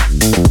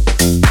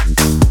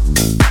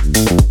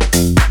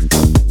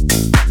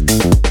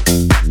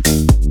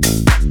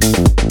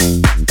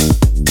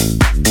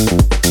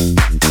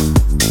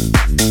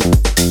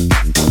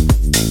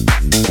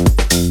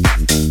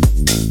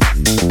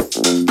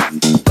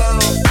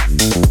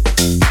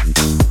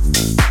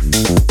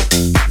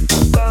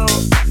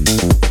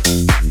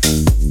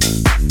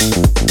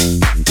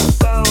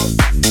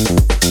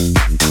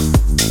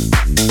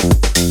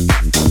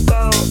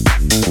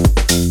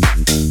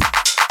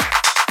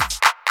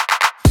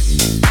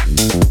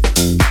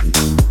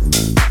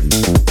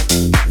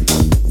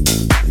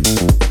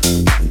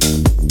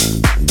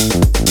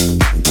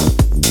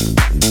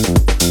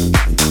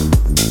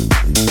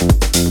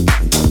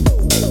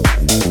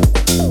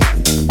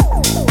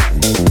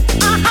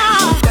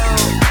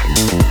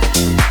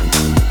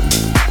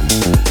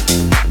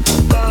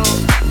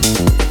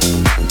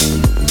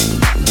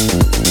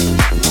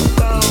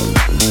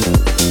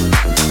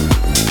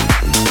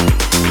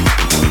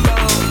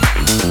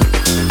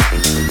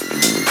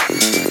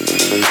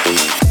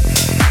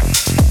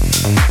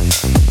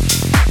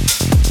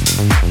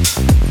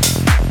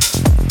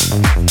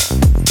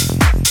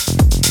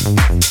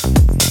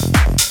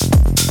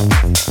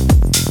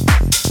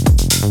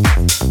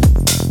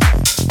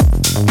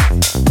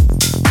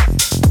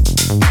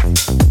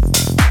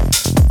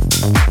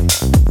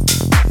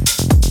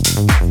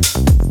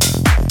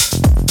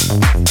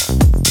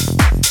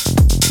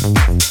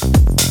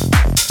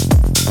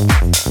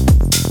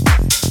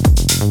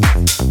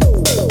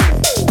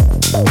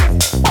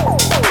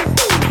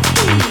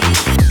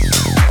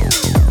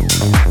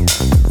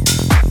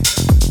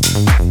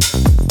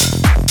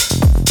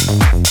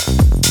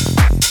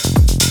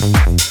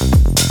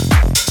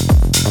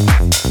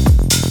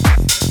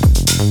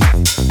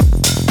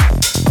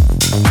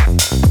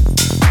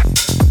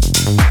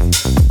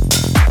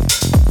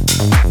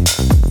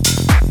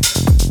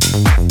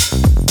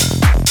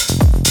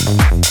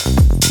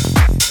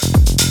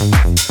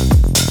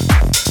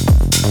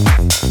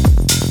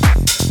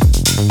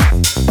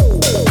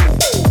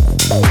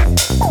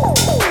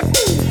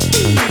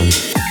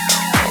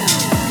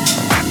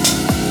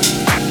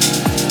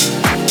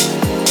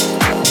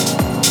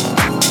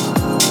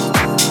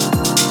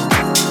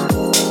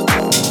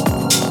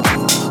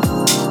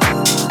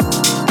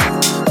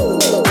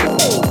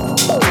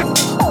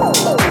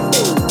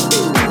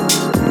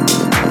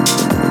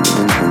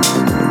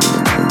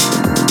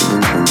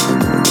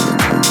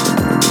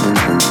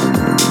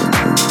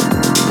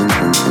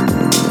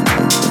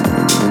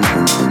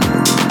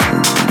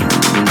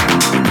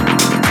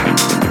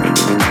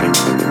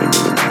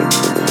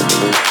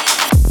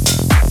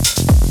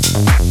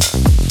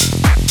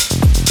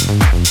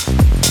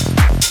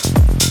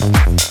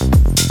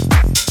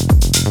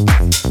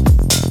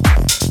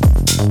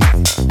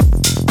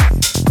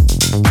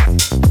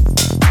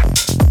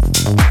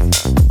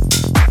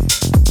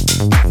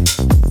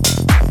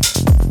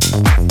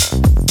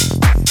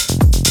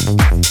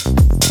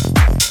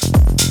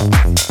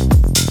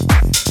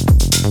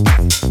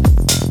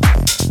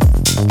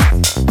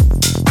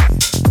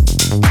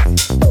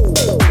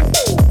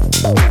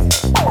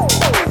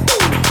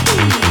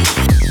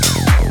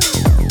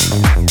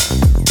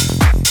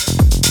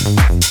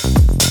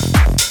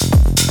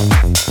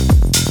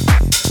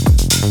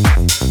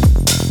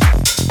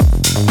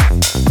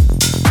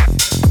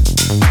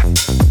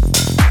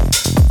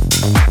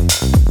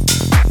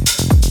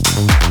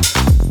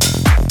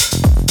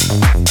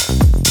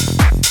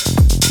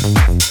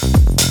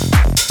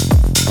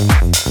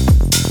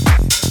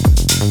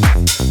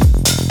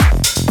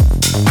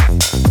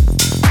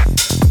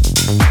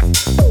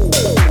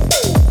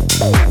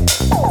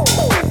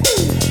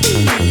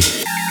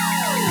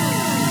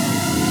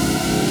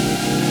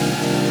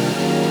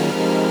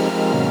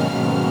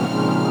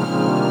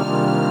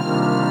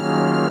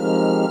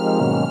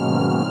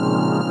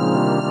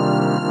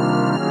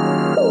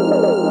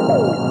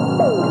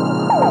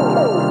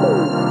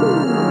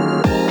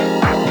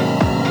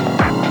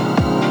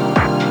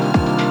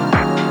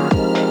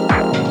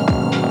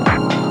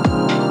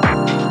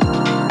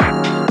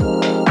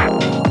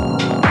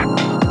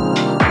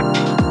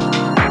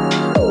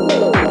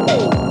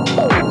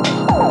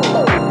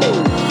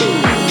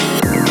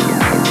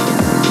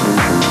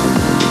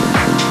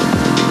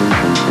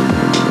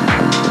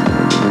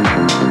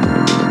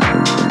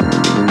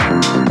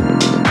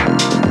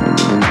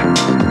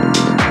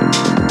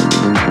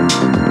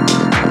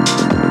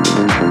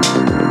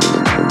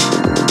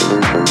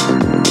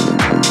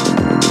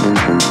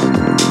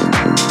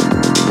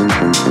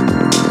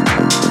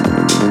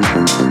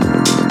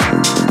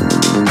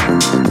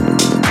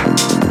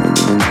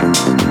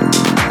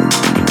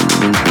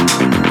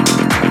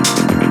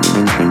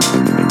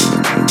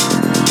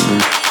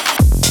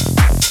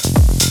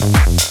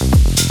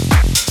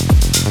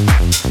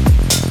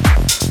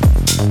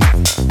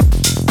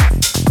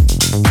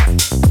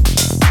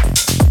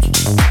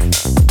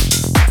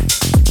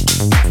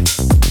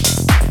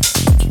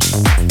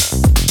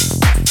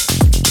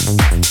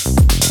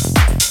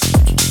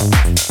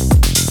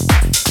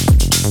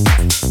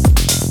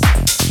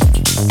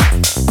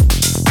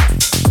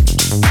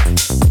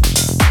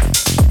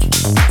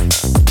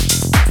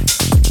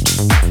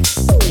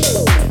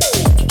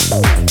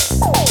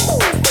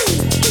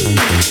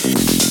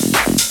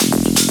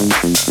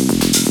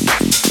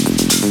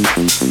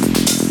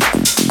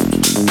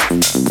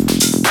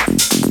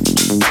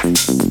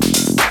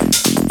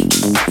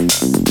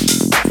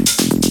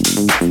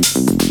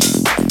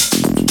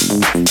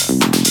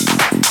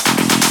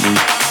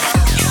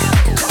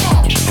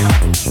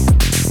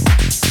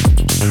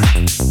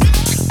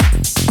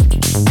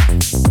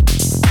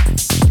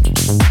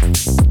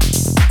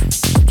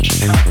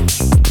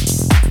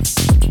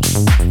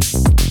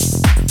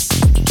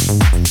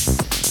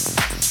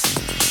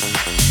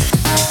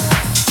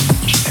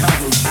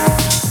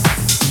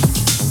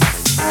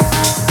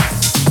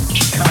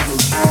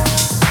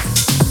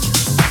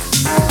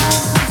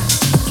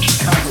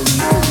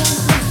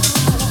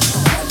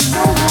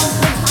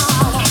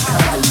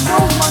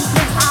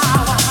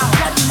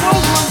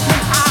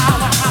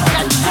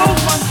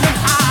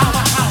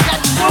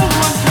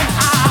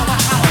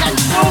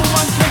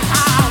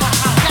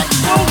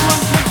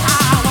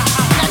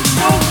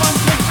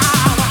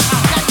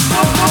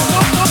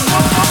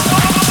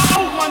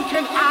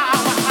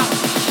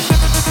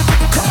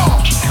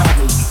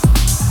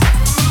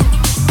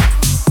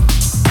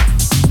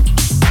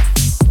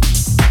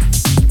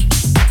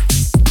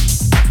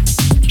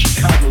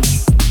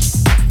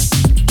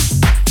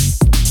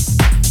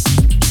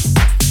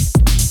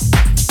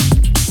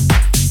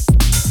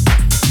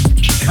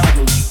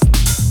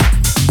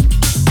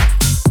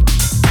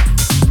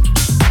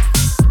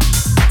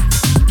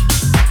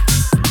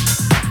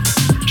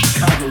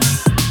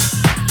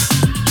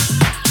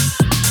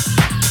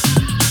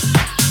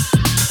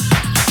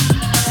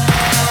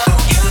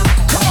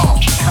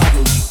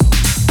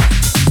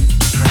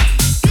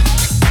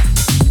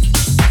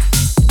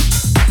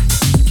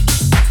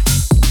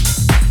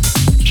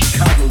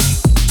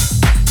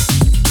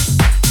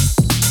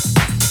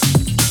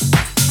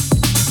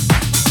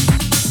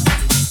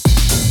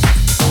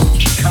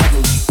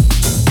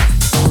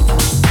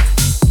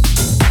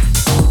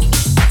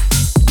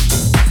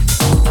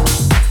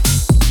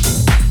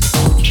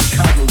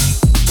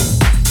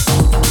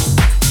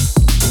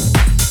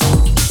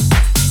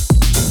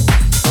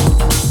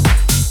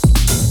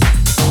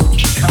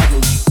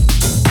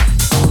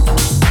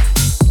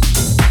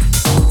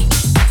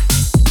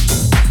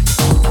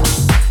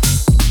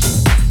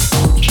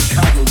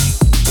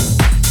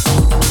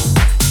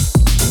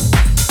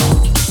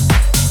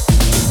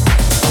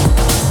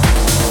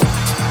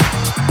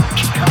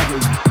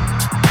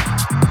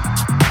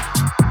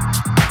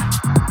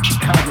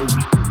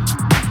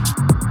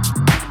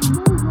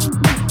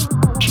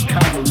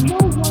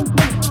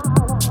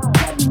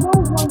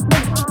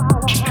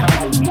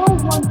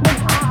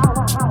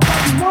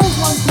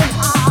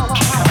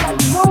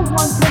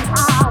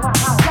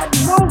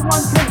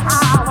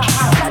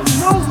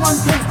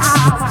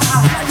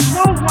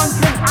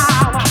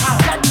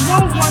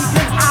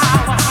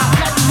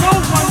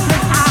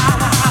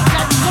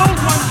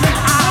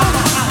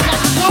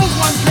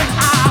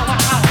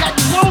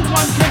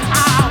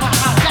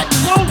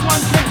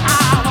 one can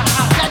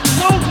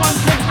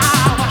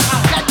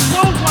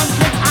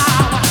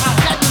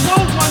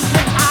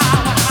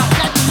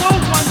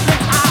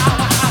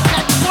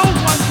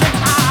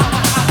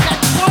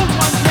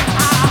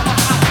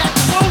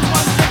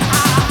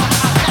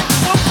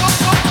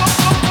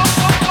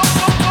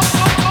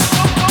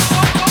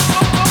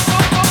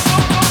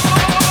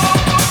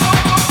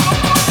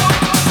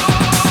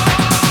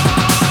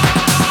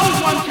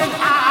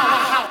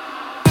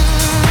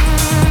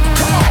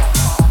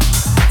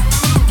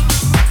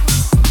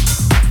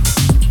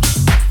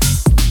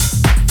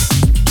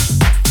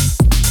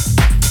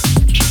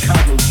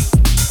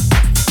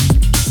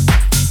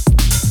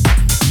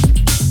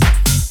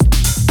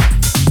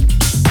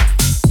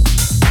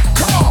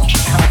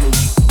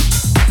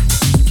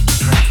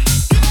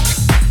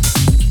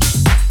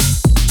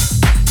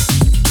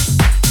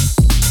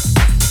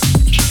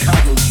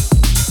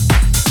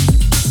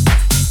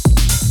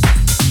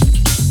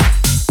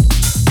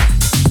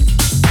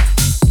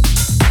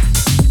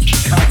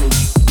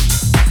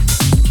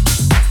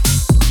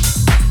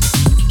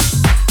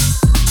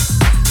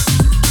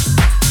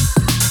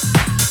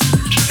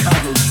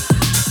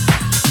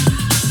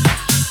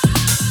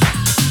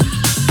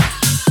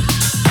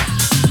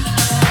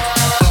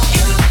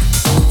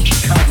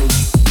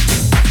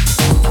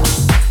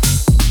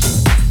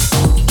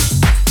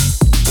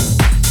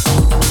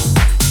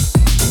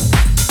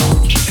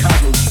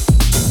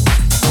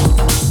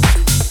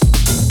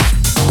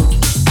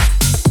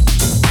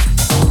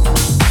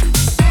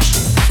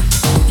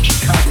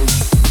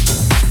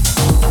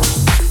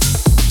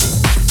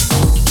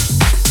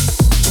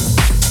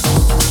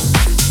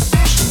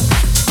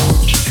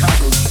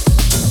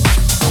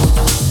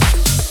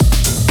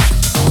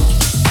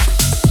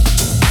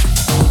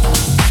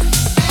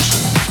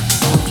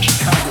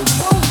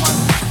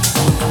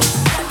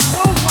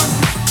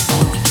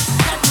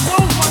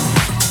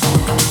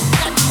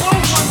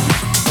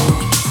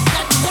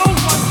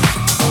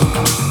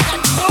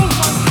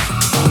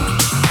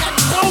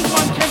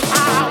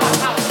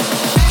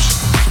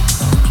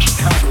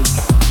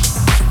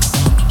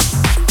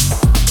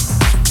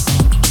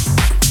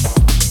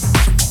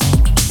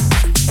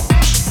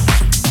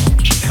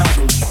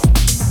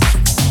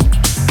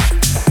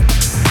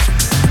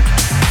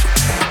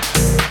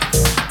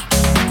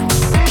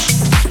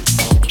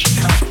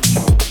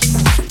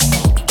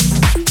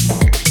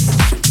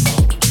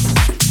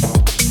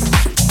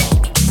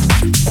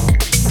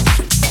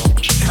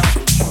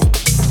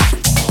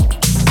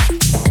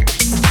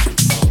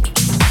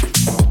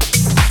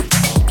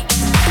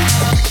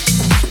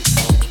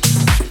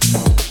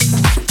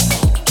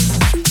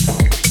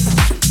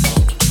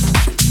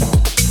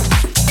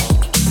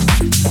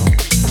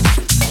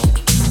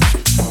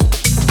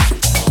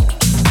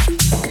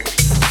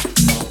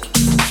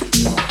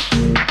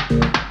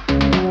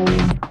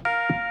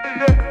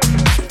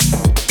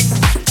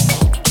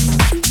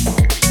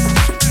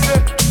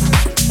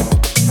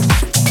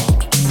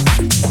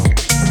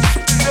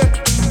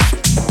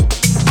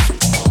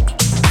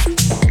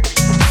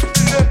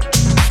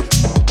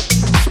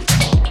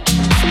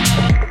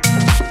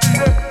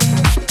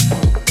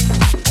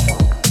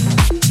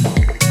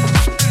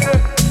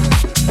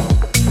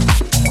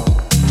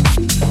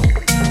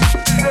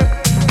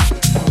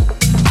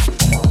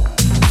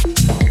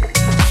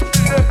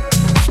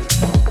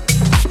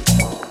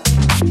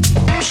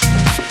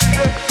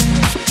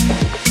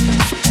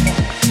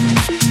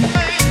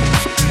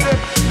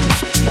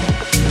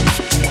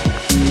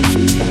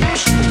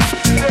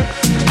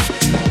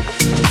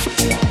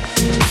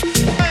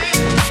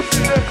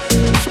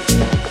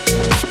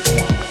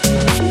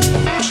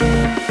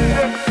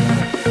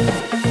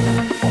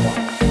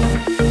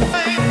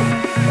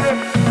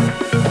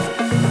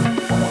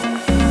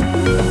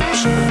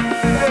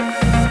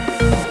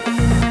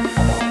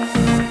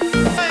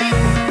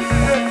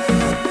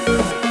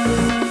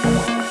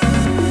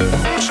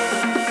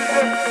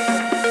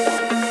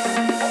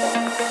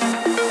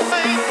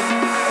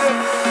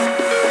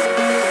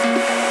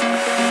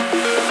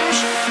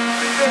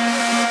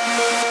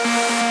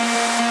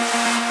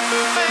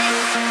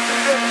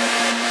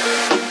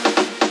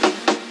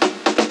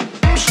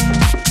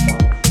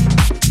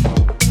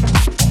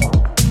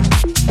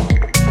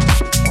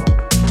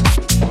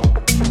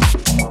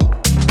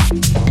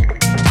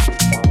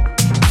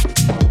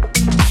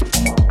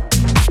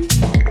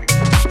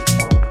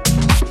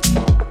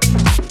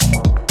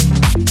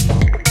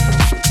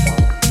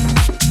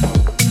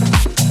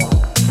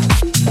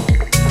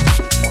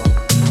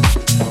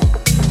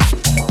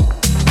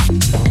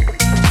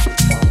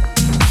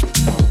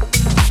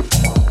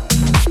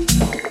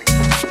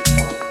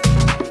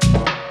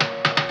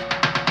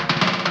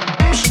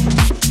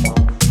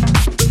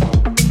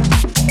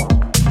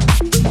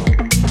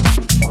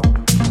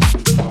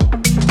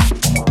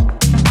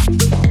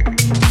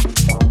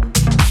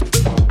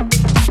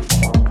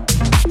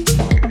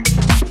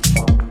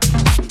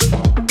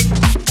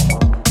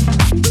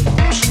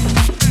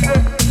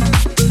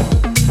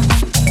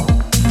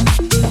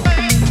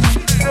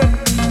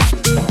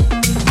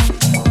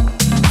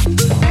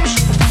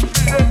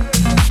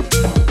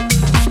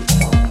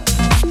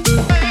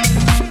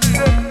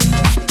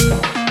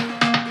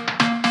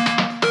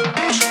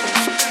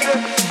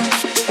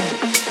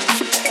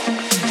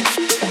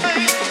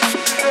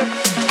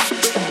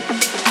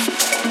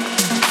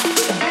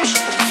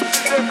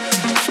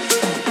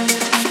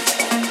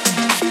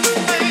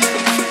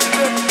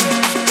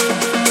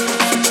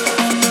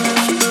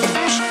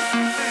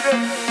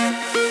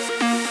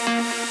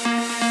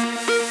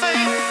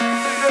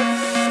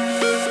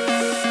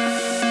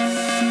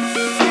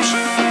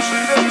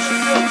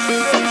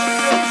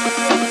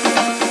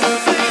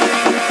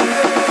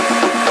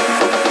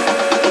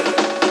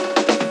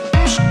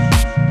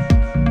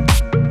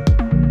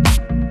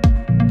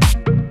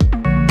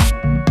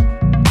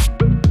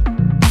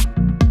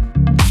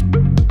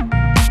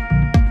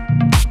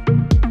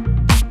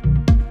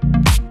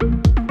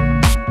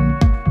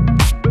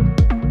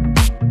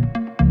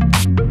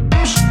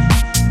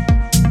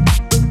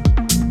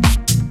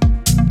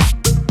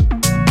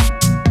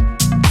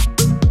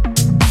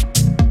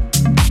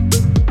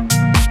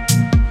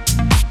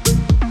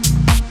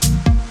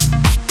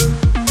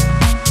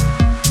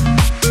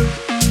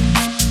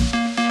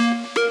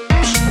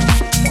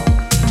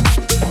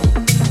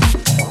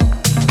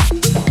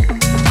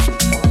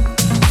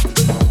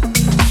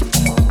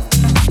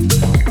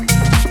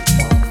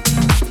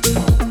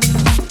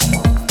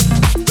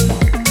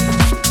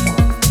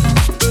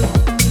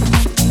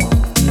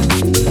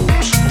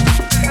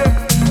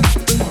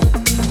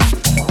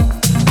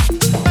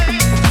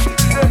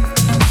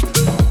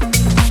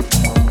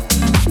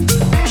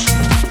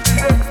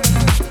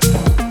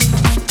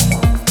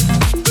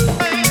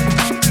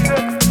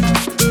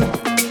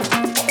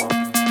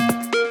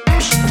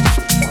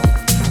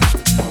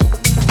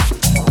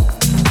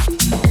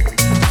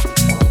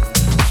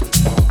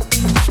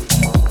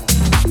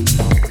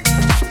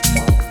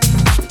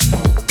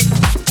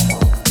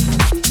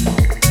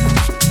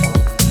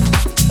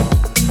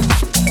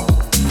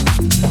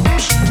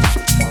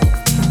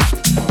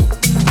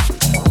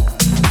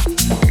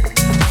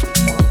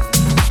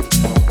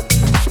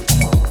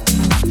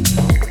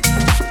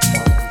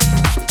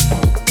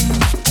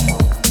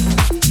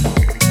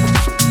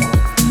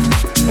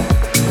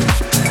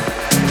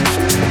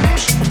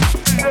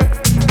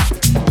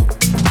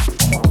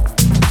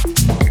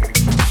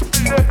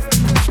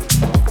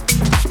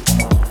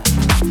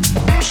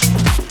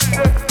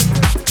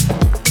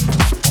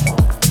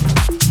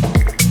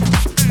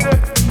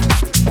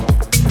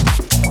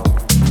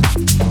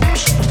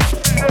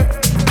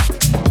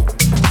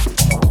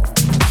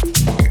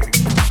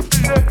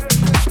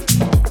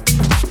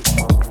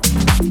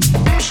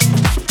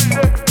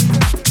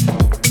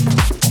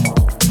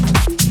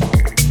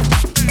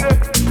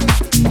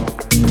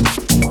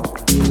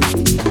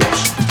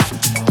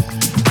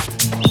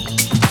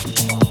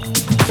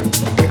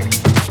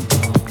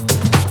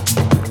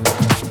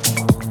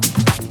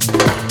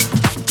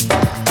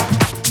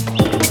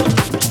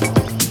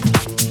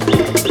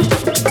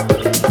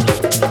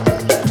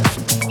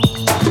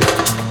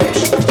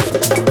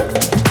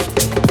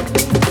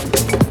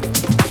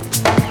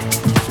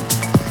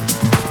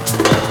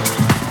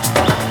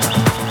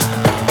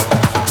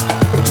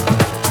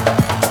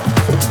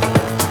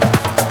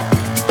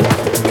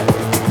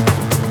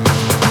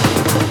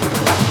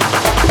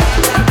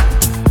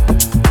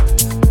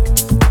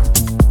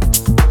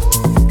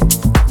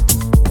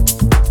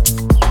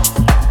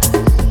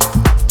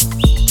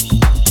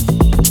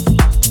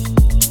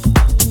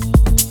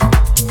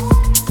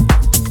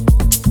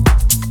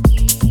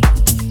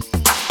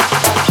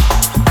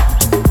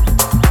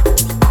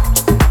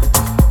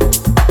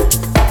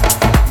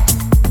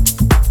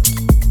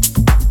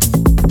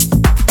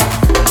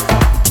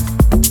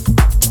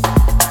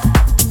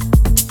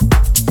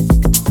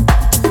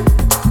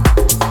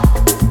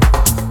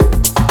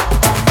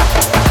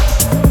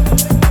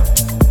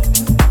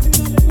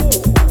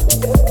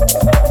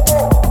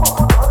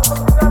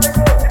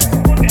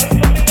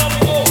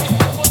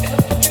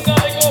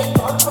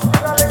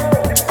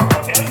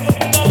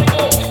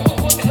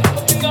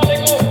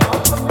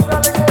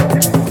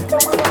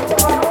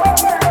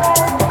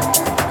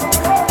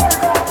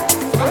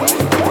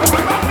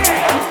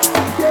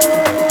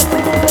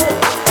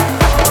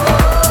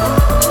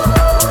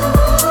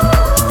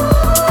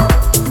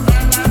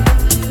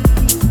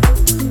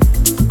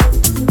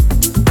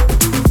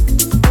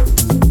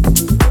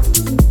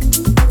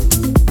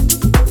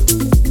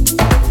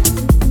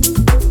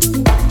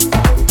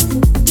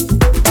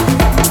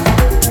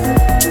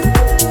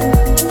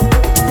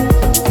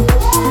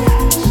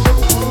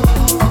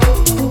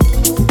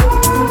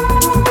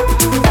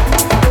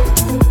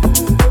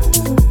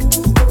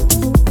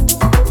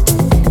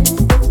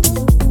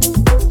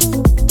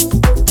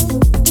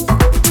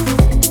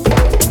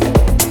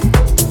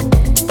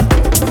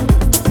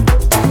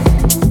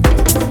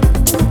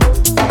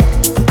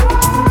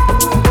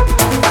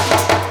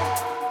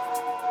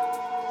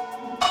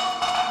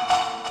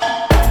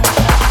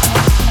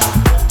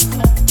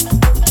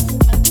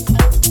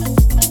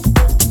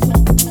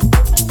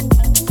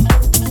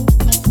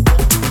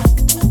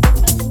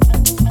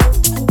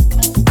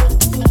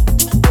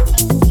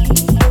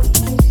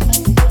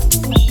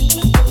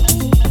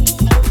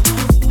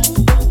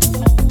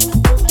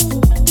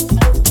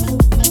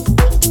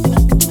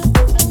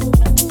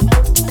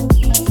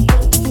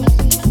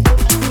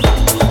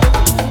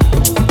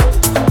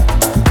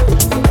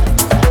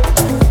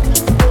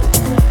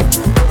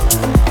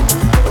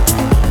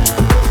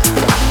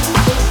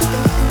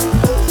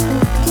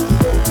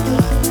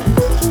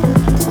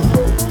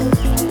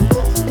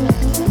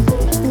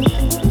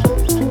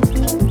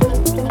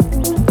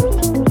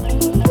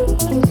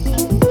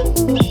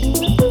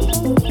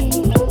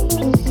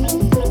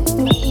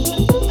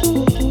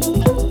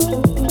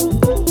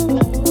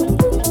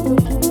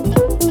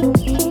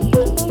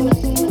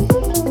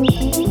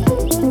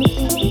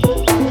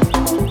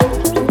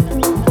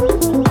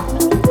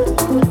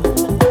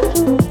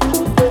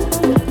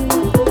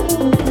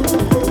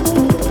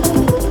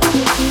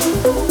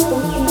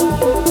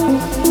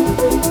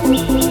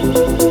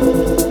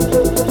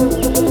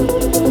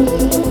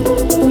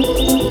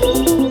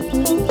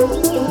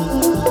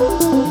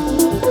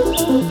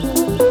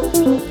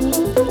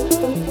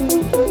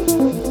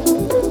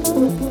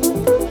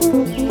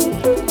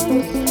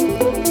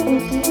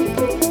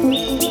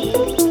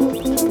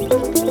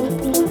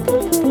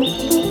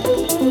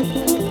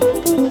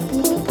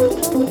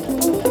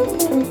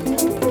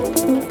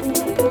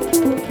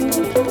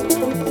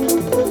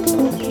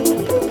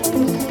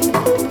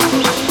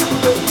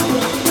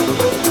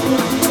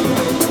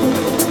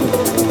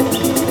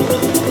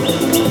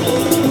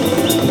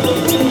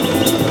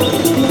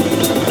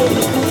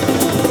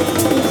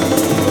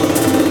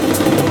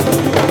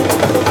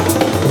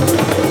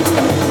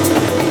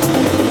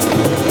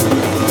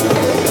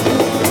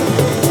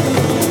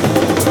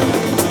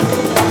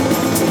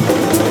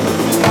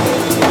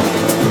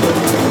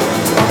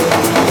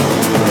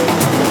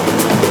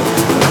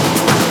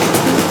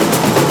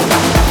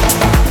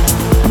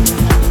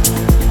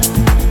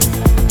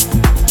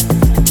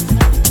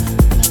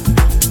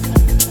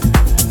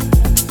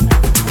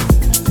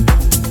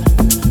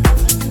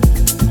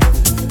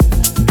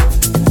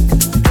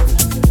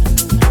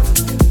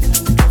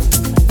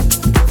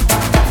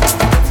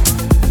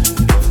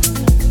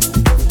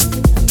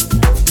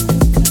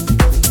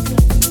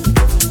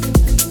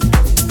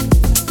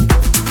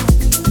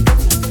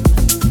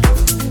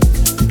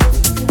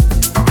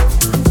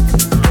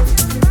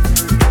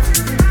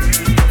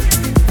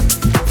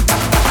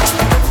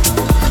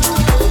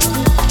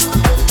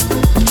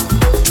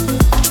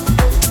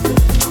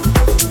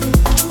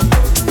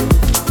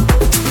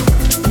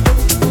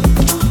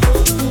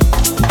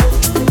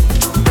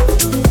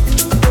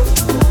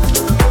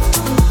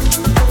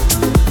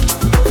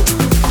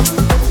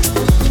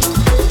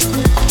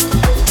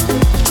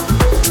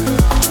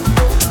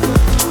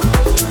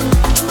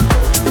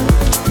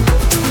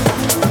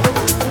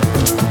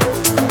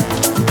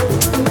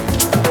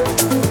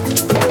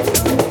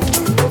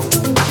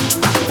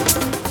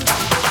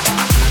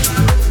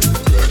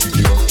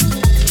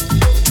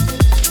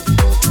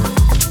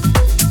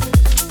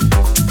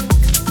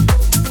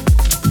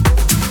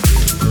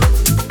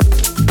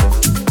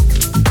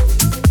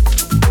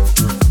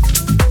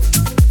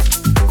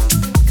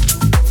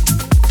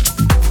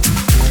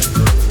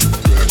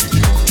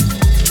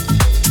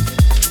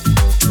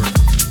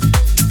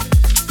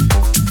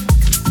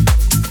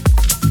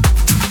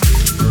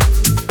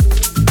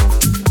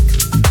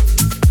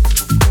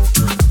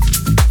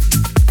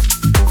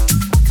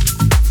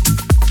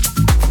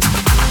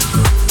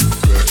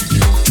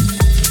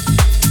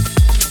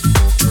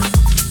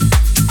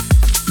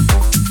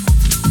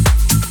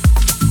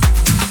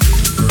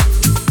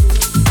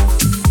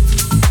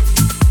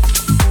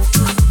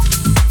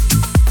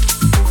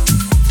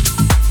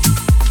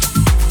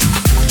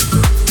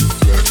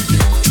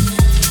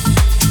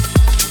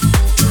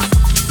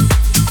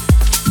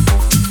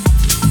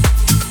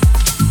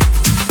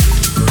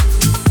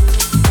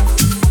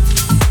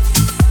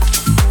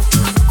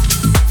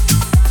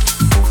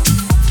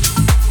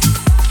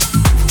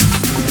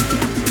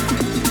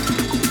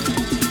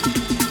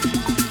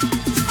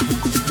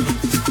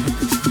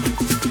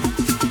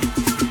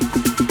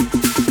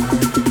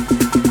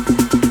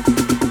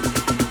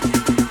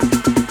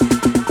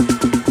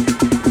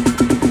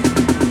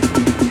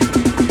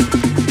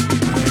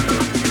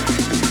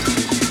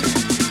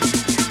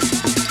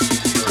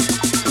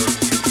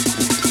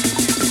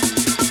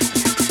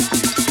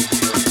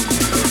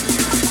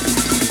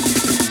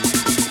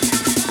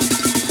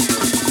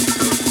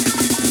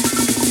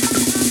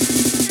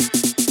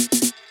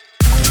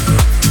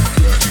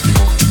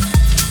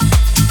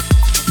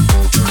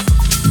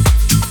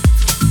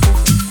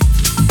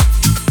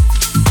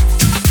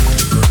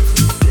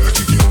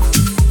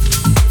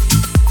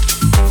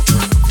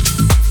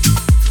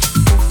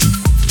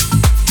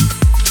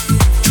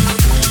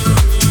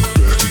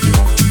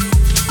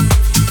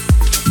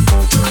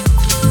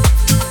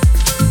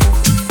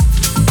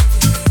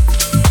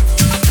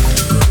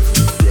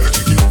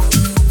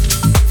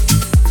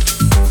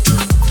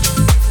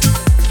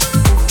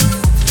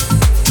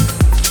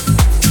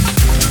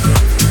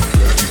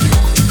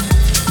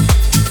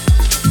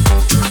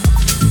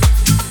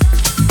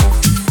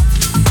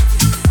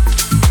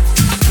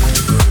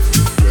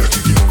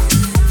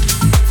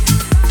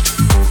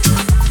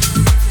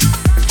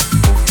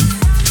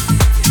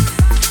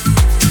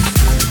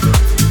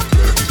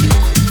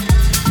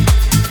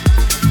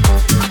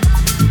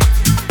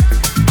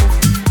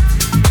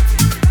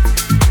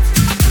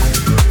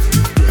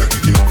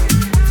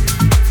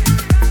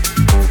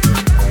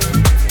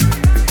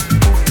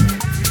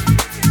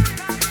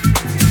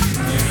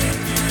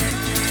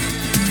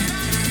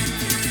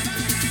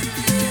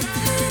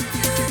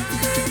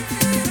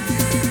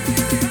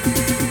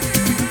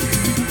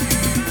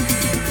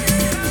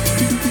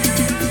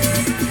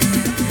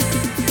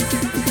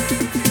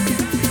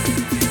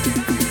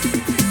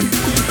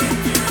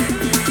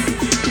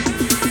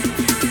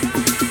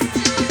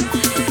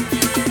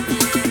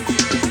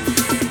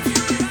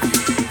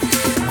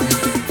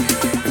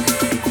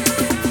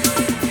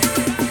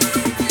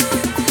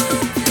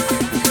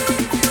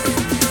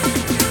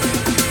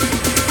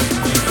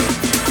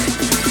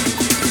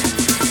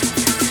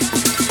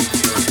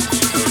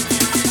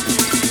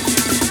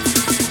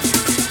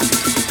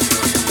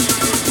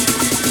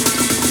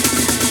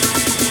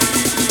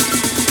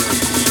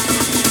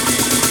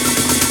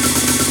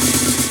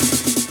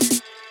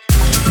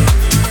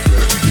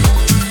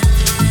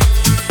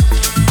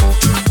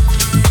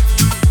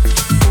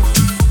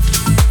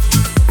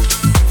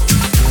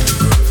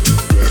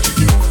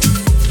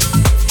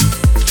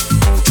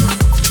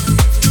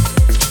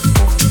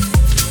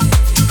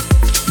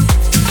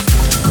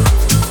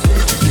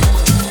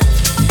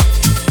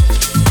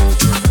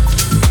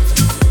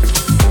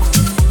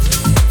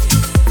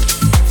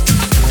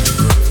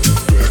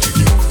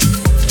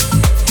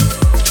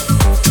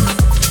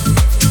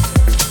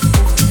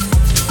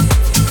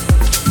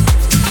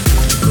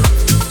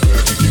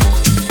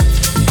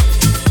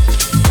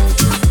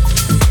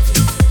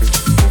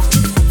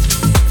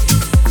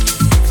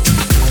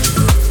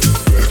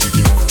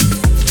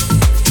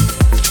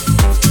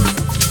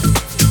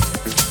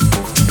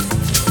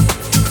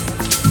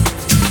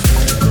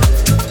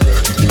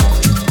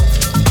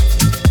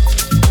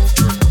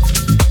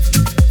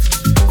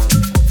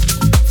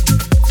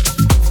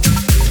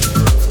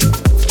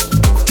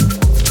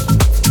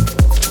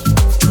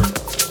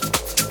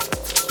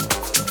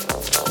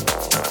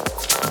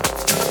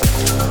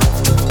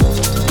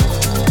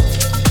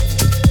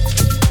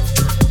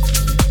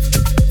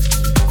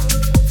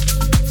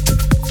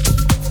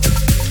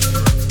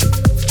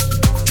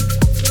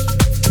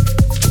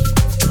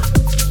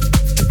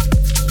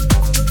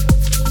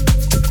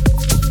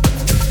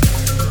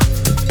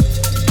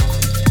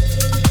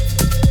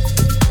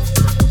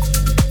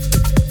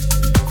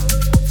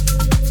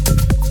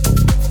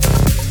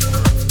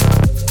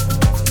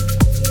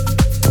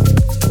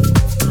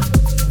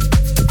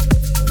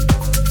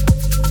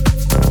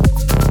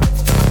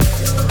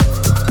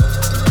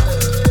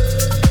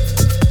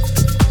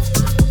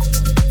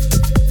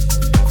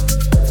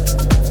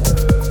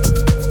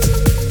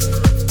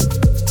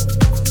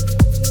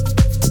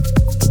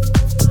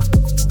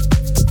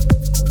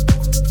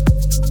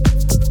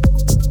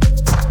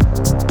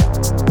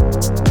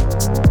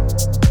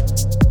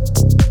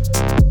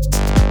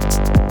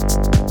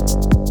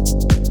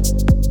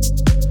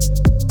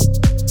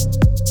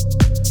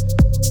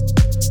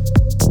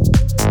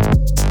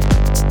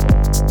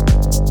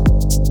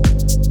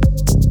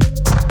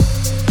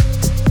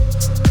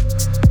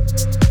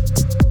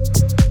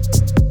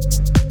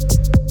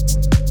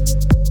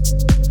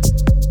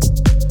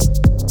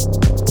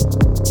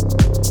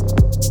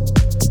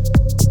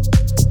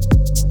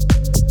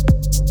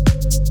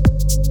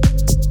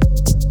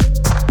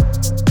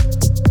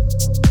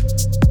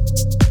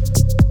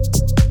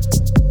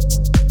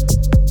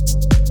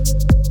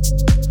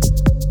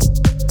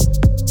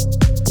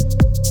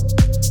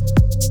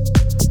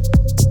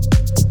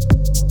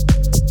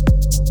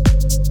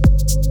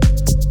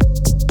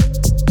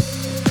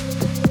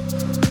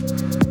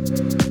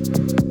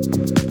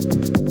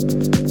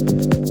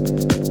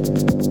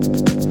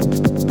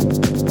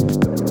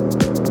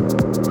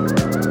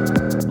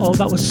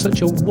that was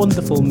such a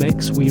wonderful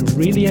mix. We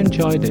really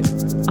enjoyed it.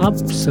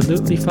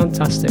 Absolutely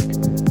fantastic.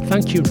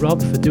 Thank you,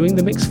 Rob, for doing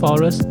the mix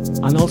for us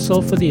and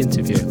also for the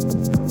interview.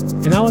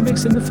 In our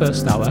mix in the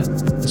first hour,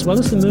 as well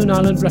as the Moon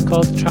Island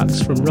Records tracks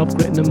from Rob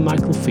Gritton and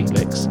Michael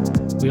Felix,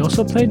 we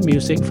also played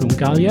music from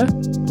Galia,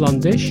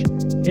 Blondish,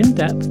 In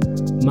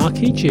Depth,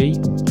 Marquis G,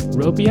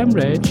 Roby M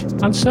Rage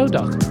and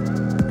Sodoc.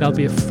 There'll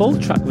be a full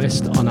track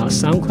list on our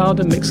SoundCloud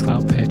and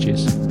Mixcloud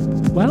pages.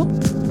 Well,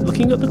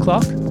 looking at the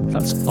clock,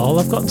 that's all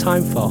I've got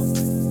time for.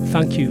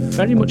 Thank you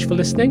very much for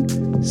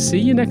listening. See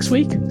you next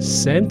week,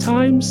 same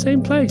time,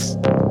 same place.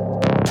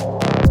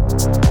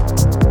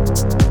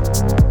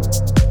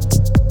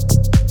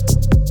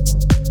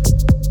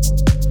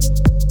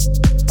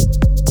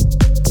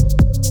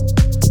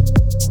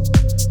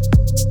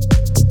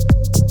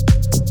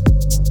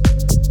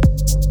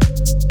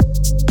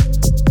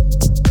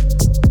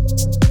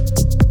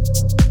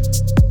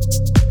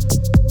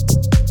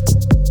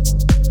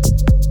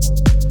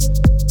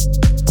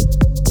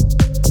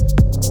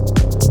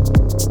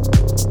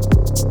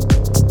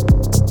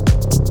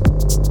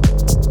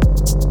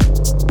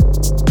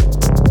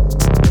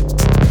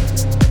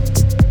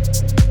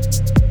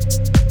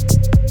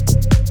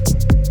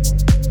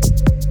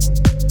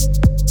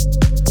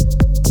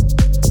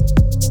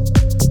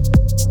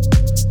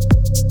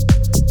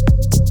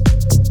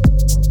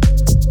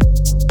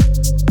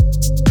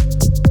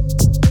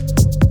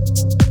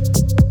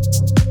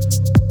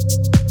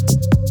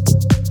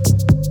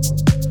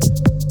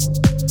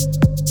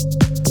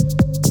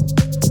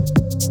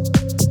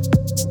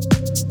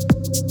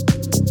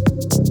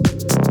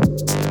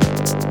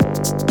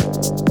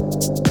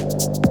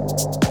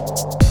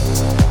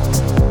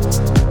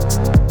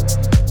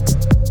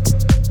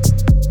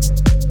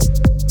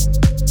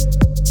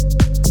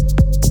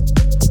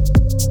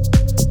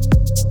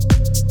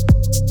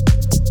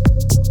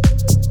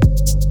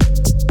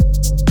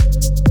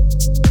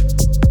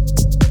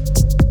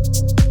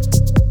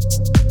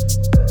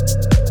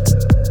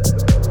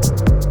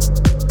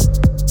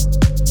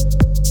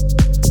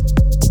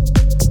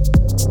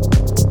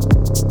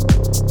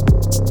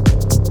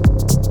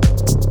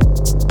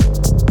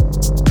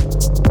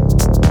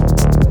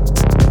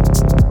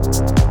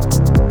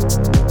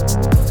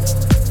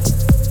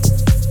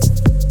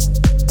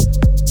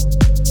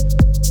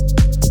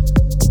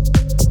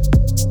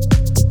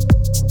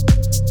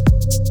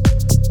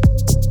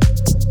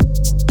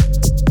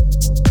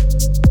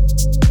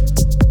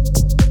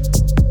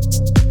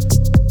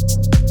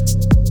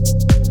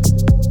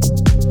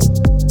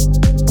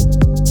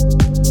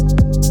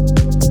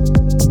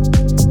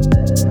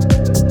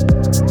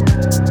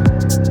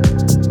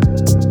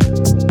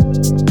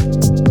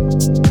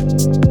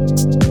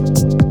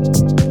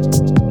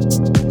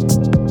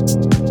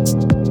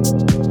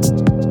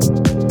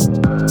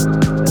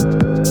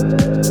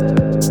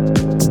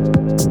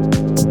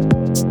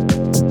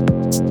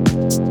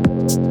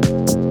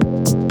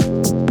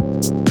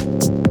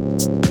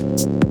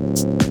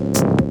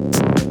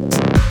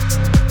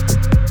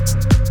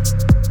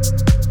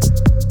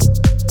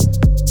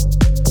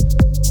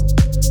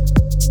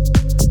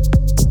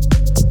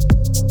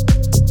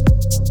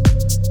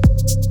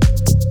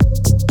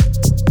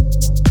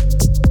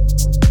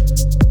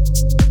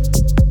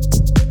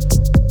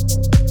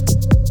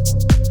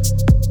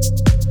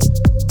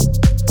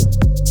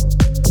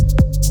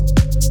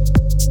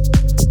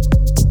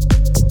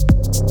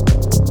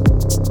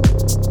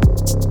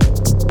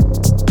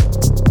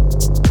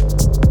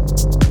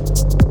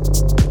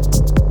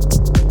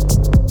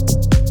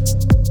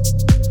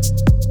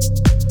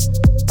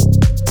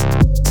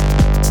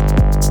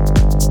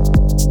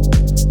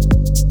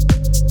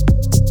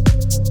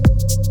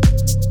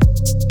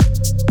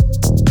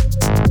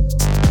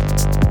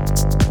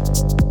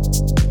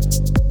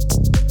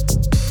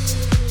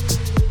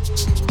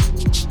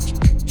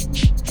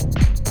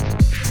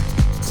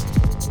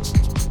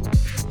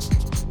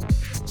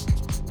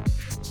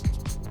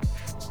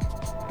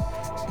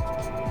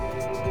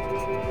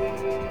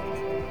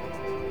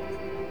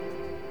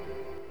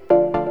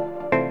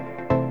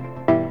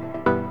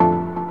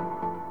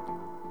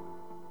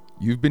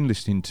 You've been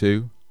listening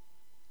to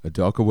A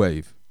Darker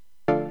Wave.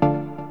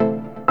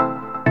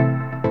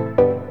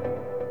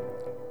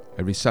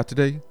 Every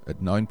Saturday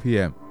at 9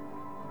 p.m.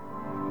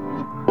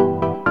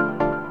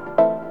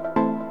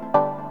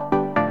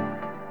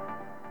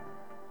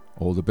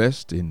 All the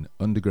best in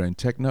underground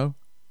techno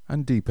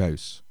and deep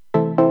house.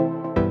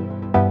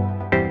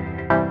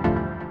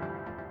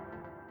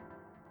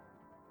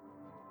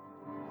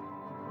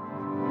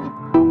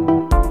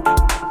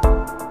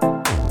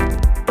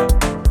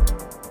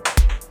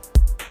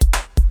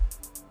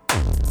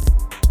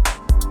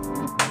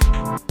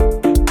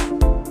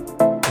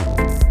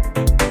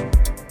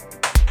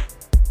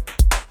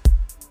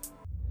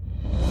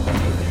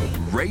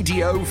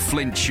 Radio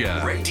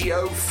Flintshire.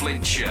 Radio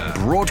Flintshire.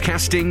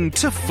 Broadcasting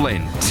to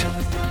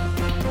Flint.